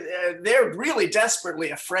why they're really desperately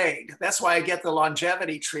afraid. That's why I get the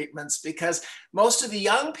longevity treatments, because most of the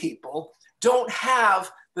young people don't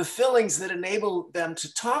have the fillings that enable them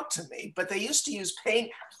to talk to me, but they used to use pain.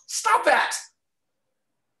 Stop that.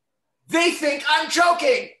 They think I'm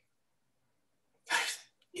joking.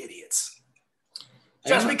 Idiots.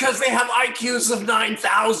 Just because they have IQs of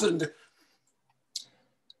 9,000.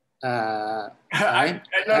 I'm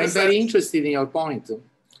very interested in your point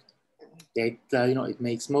that it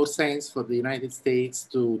makes more sense for the United States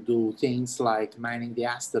to do things like mining the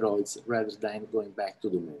asteroids rather than going back to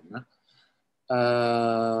the moon.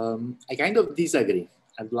 I kind of disagree.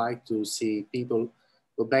 I'd like to see people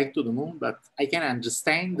go back to the moon, but I can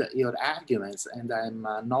understand your arguments, and I'm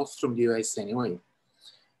not from the US anyway.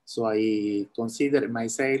 So I consider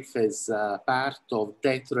myself as part of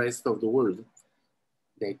that rest of the world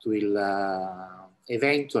that will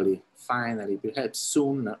eventually, finally, perhaps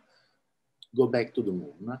soon, go back to the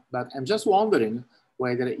moon. But I'm just wondering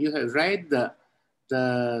whether you have read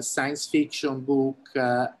the science fiction book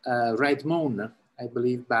Red Moon, I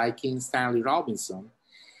believe by King Stanley Robinson,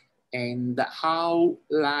 and how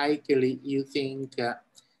likely you think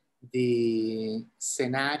the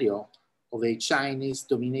scenario of a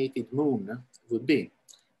Chinese-dominated moon would be.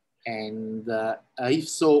 And if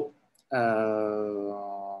so,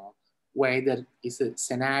 whether it's a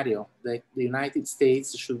scenario that the United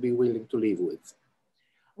States should be willing to live with.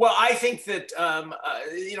 Well, I think that,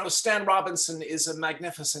 Stan Robinson is a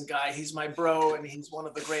magnificent guy. He's my bro, and he's one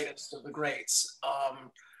of the greatest of the greats.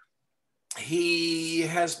 He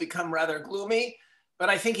has become rather gloomy, but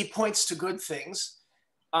I think he points to good things.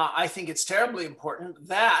 I think it's terribly important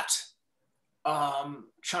that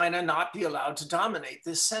China not be allowed to dominate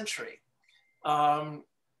this century.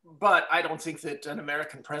 But I don't think that an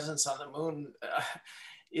American presence on the moon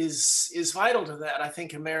is vital to that. I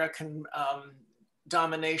think American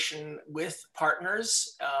domination with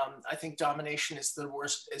partners. I think domination is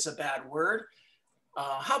is a bad word.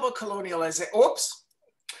 How about colonialization? Oops.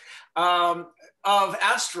 Of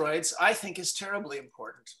asteroids, I think is terribly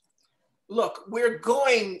important. Look,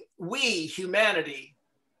 humanity,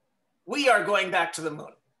 we are going back to the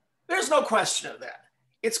moon. There's no question of that.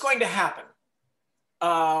 It's going to happen.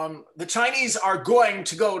 The Chinese are going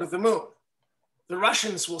to go to the moon. The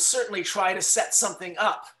Russians will certainly try to set something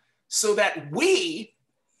up so that we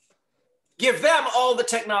give them all the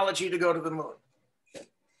technology to go to the moon,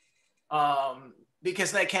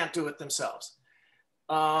 because they can't do it themselves.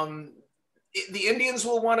 The Indians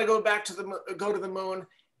will want to go to the moon.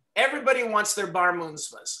 Everybody wants their bar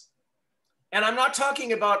mitzvahs. And I'm not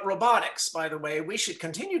talking about robotics, by the way. We should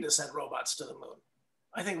continue to send robots to the moon.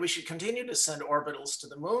 I think we should continue to send orbitals to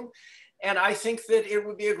the moon. And I think that it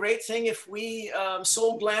would be a great thing if we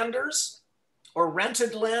sold landers or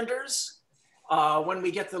rented landers. When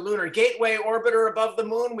we get the Lunar Gateway orbiter above the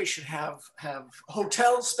moon, we should have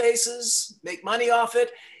hotel spaces, make money off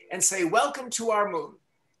it, and say, welcome to our moon.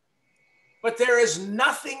 But there is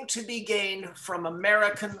nothing to be gained from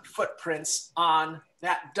American footprints on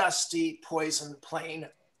that dusty, poison plain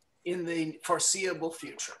in the foreseeable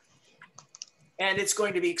future. And it's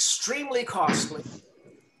going to be extremely costly.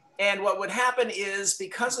 And what would happen is,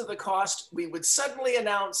 because of the cost, we would suddenly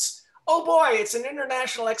announce, oh boy, it's an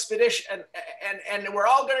international expedition, and we're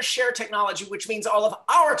all going to share technology, which means all of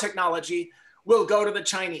our technology will go to the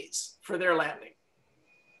Chinese for their landing.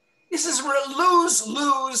 This is a lose,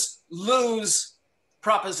 lose, lose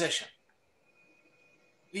proposition.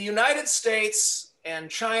 The United States and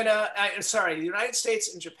the United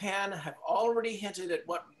States and Japan have already hinted at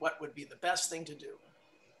what would be the best thing to do.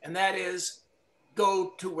 And that is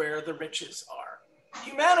go to where the riches are.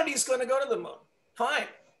 Humanity is going to go to the moon, fine.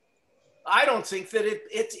 I don't think that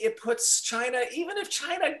it puts China, even if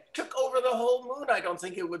China took over the whole moon, I don't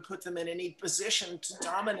think it would put them in any position to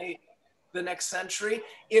dominate the next century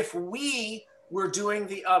if we were doing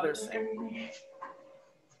the other thing.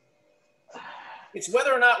 It's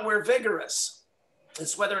whether or not we're vigorous.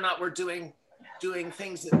 It's whether or not we're doing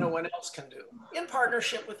things that no one else can do, in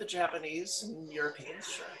partnership with the Japanese and Europeans,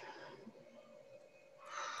 sure.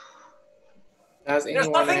 Does There's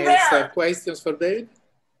anyone nothing else there. have questions for David?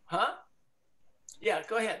 Huh? Yeah,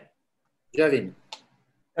 go ahead. Javin.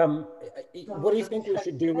 What do you think we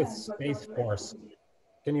should do with Space Force?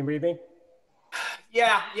 Can you read me?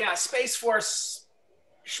 Yeah, Space Force,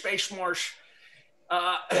 Space Force.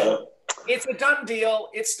 It's a done deal.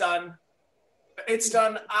 It's done. It's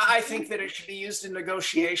done. I think that it should be used in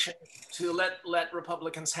negotiation to let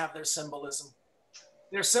Republicans have their symbolism.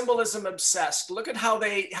 They're symbolism obsessed. Look at how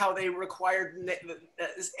they required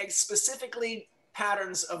specifically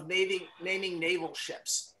patterns of naming naval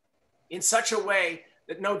ships in such a way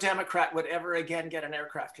that no Democrat would ever again get an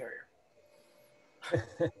aircraft carrier.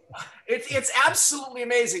 It's absolutely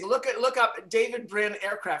amazing. Look up David Brin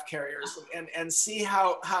aircraft carriers and see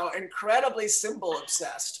how incredibly symbol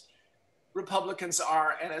obsessed Republicans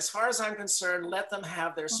are. And as far as I'm concerned, let them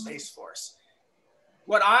have their Space Force.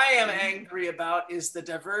 What I am angry about is the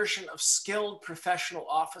diversion of skilled professional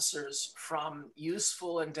officers from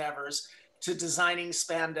useful endeavors to designing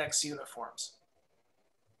spandex uniforms,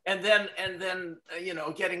 and then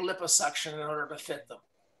getting liposuction in order to fit them.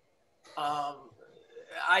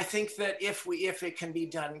 I think that if it can be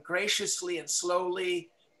done graciously and slowly,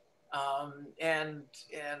 and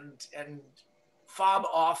fob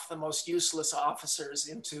off the most useless officers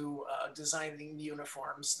into designing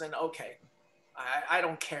uniforms, then okay, I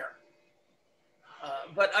don't care.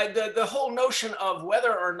 But the whole notion of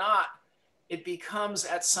whether or not it becomes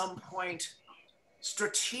at some point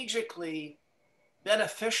strategically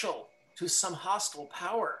beneficial to some hostile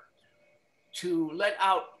power to let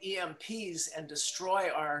out EMPs and destroy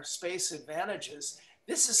our space advantages,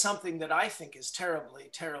 this is something that I think is terribly,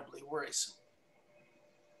 terribly worrisome.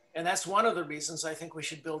 And that's one of the reasons I think we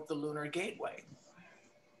should build the Lunar Gateway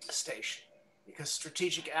station, because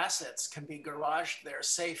strategic assets can be garaged there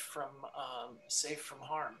safe from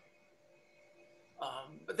harm.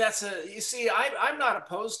 But you see, I'm not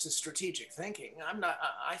opposed to strategic thinking.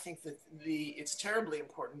 I think that it's terribly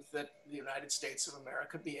important that the United States of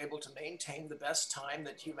America be able to maintain the best time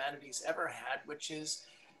that humanity's ever had, which is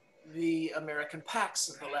the American Pax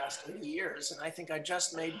of the last 80 years. And I think I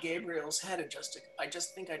just made Gabriel's head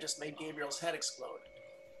made Gabriel's head explode.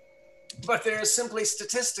 But there is simply,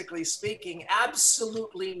 statistically speaking,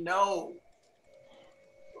 absolutely no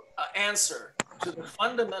answer to the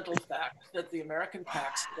fundamental fact that the American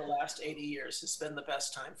Pax for the last 80 years has been the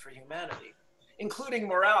best time for humanity, including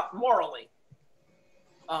morally,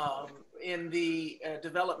 in the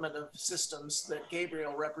development of systems that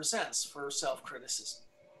Gabriel represents for self-criticism.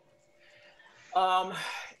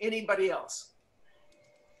 Anybody else?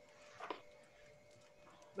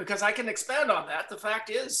 Because I can expand on that. The fact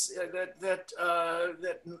is that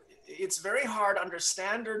it's very hard under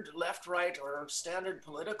standard left-right or standard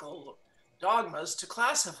political dogmas to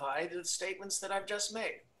classify the statements that I've just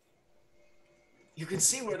made. You can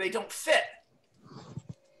see where they don't fit.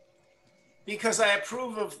 Because I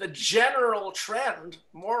approve of the general trend,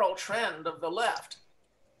 moral trend of the left,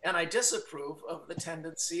 and I disapprove of the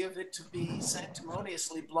tendency of it to be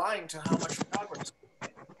sanctimoniously blind to how much progress we've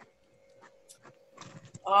made.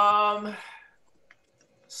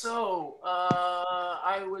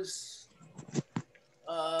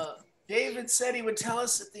 David said he would tell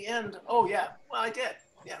us at the end. Oh yeah, well I did.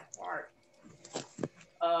 Yeah, all right.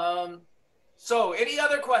 So any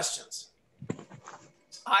other questions?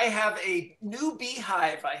 I have a new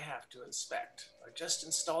beehive I have to inspect. I just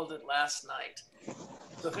installed it last night.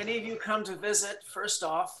 So if any of you come to visit, first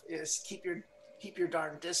off is keep your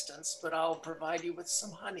darn distance, but I'll provide you with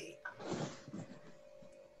some honey.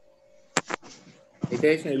 I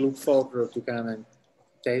definitely look forward to come and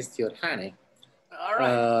taste your honey. All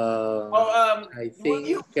right. I think.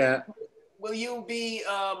 Will you be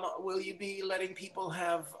letting people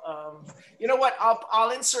have? You know what?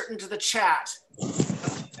 I'll insert into the chat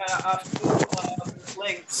a few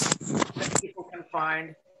links that people can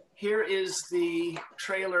find. Here is the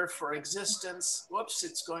trailer for Existence. Whoops!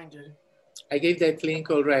 It's going to. I gave that link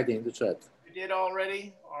already in the chat. You did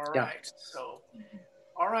already? All right. Yeah. So.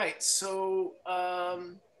 All right, so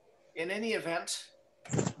in any event,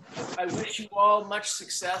 I wish you all much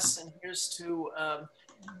success, and here's to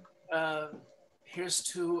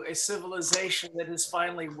a civilization that is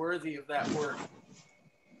finally worthy of that word.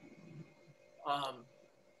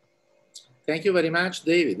 Thank you very much,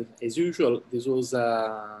 David. As usual, this was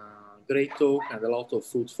a great talk and a lot of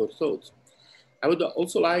food for thought. I would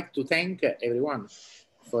also like to thank everyone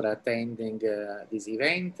for attending this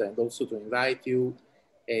event, and also to invite you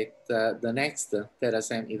at the next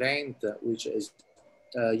Terasem event, which as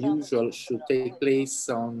usual should take place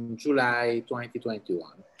on July 2021,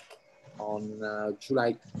 on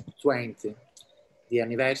July 20, the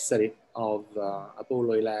anniversary of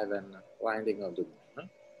Apollo 11 landing on the moon.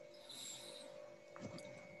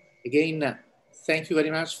 Again, thank you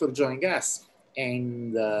very much for joining us,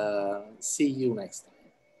 and see you next time.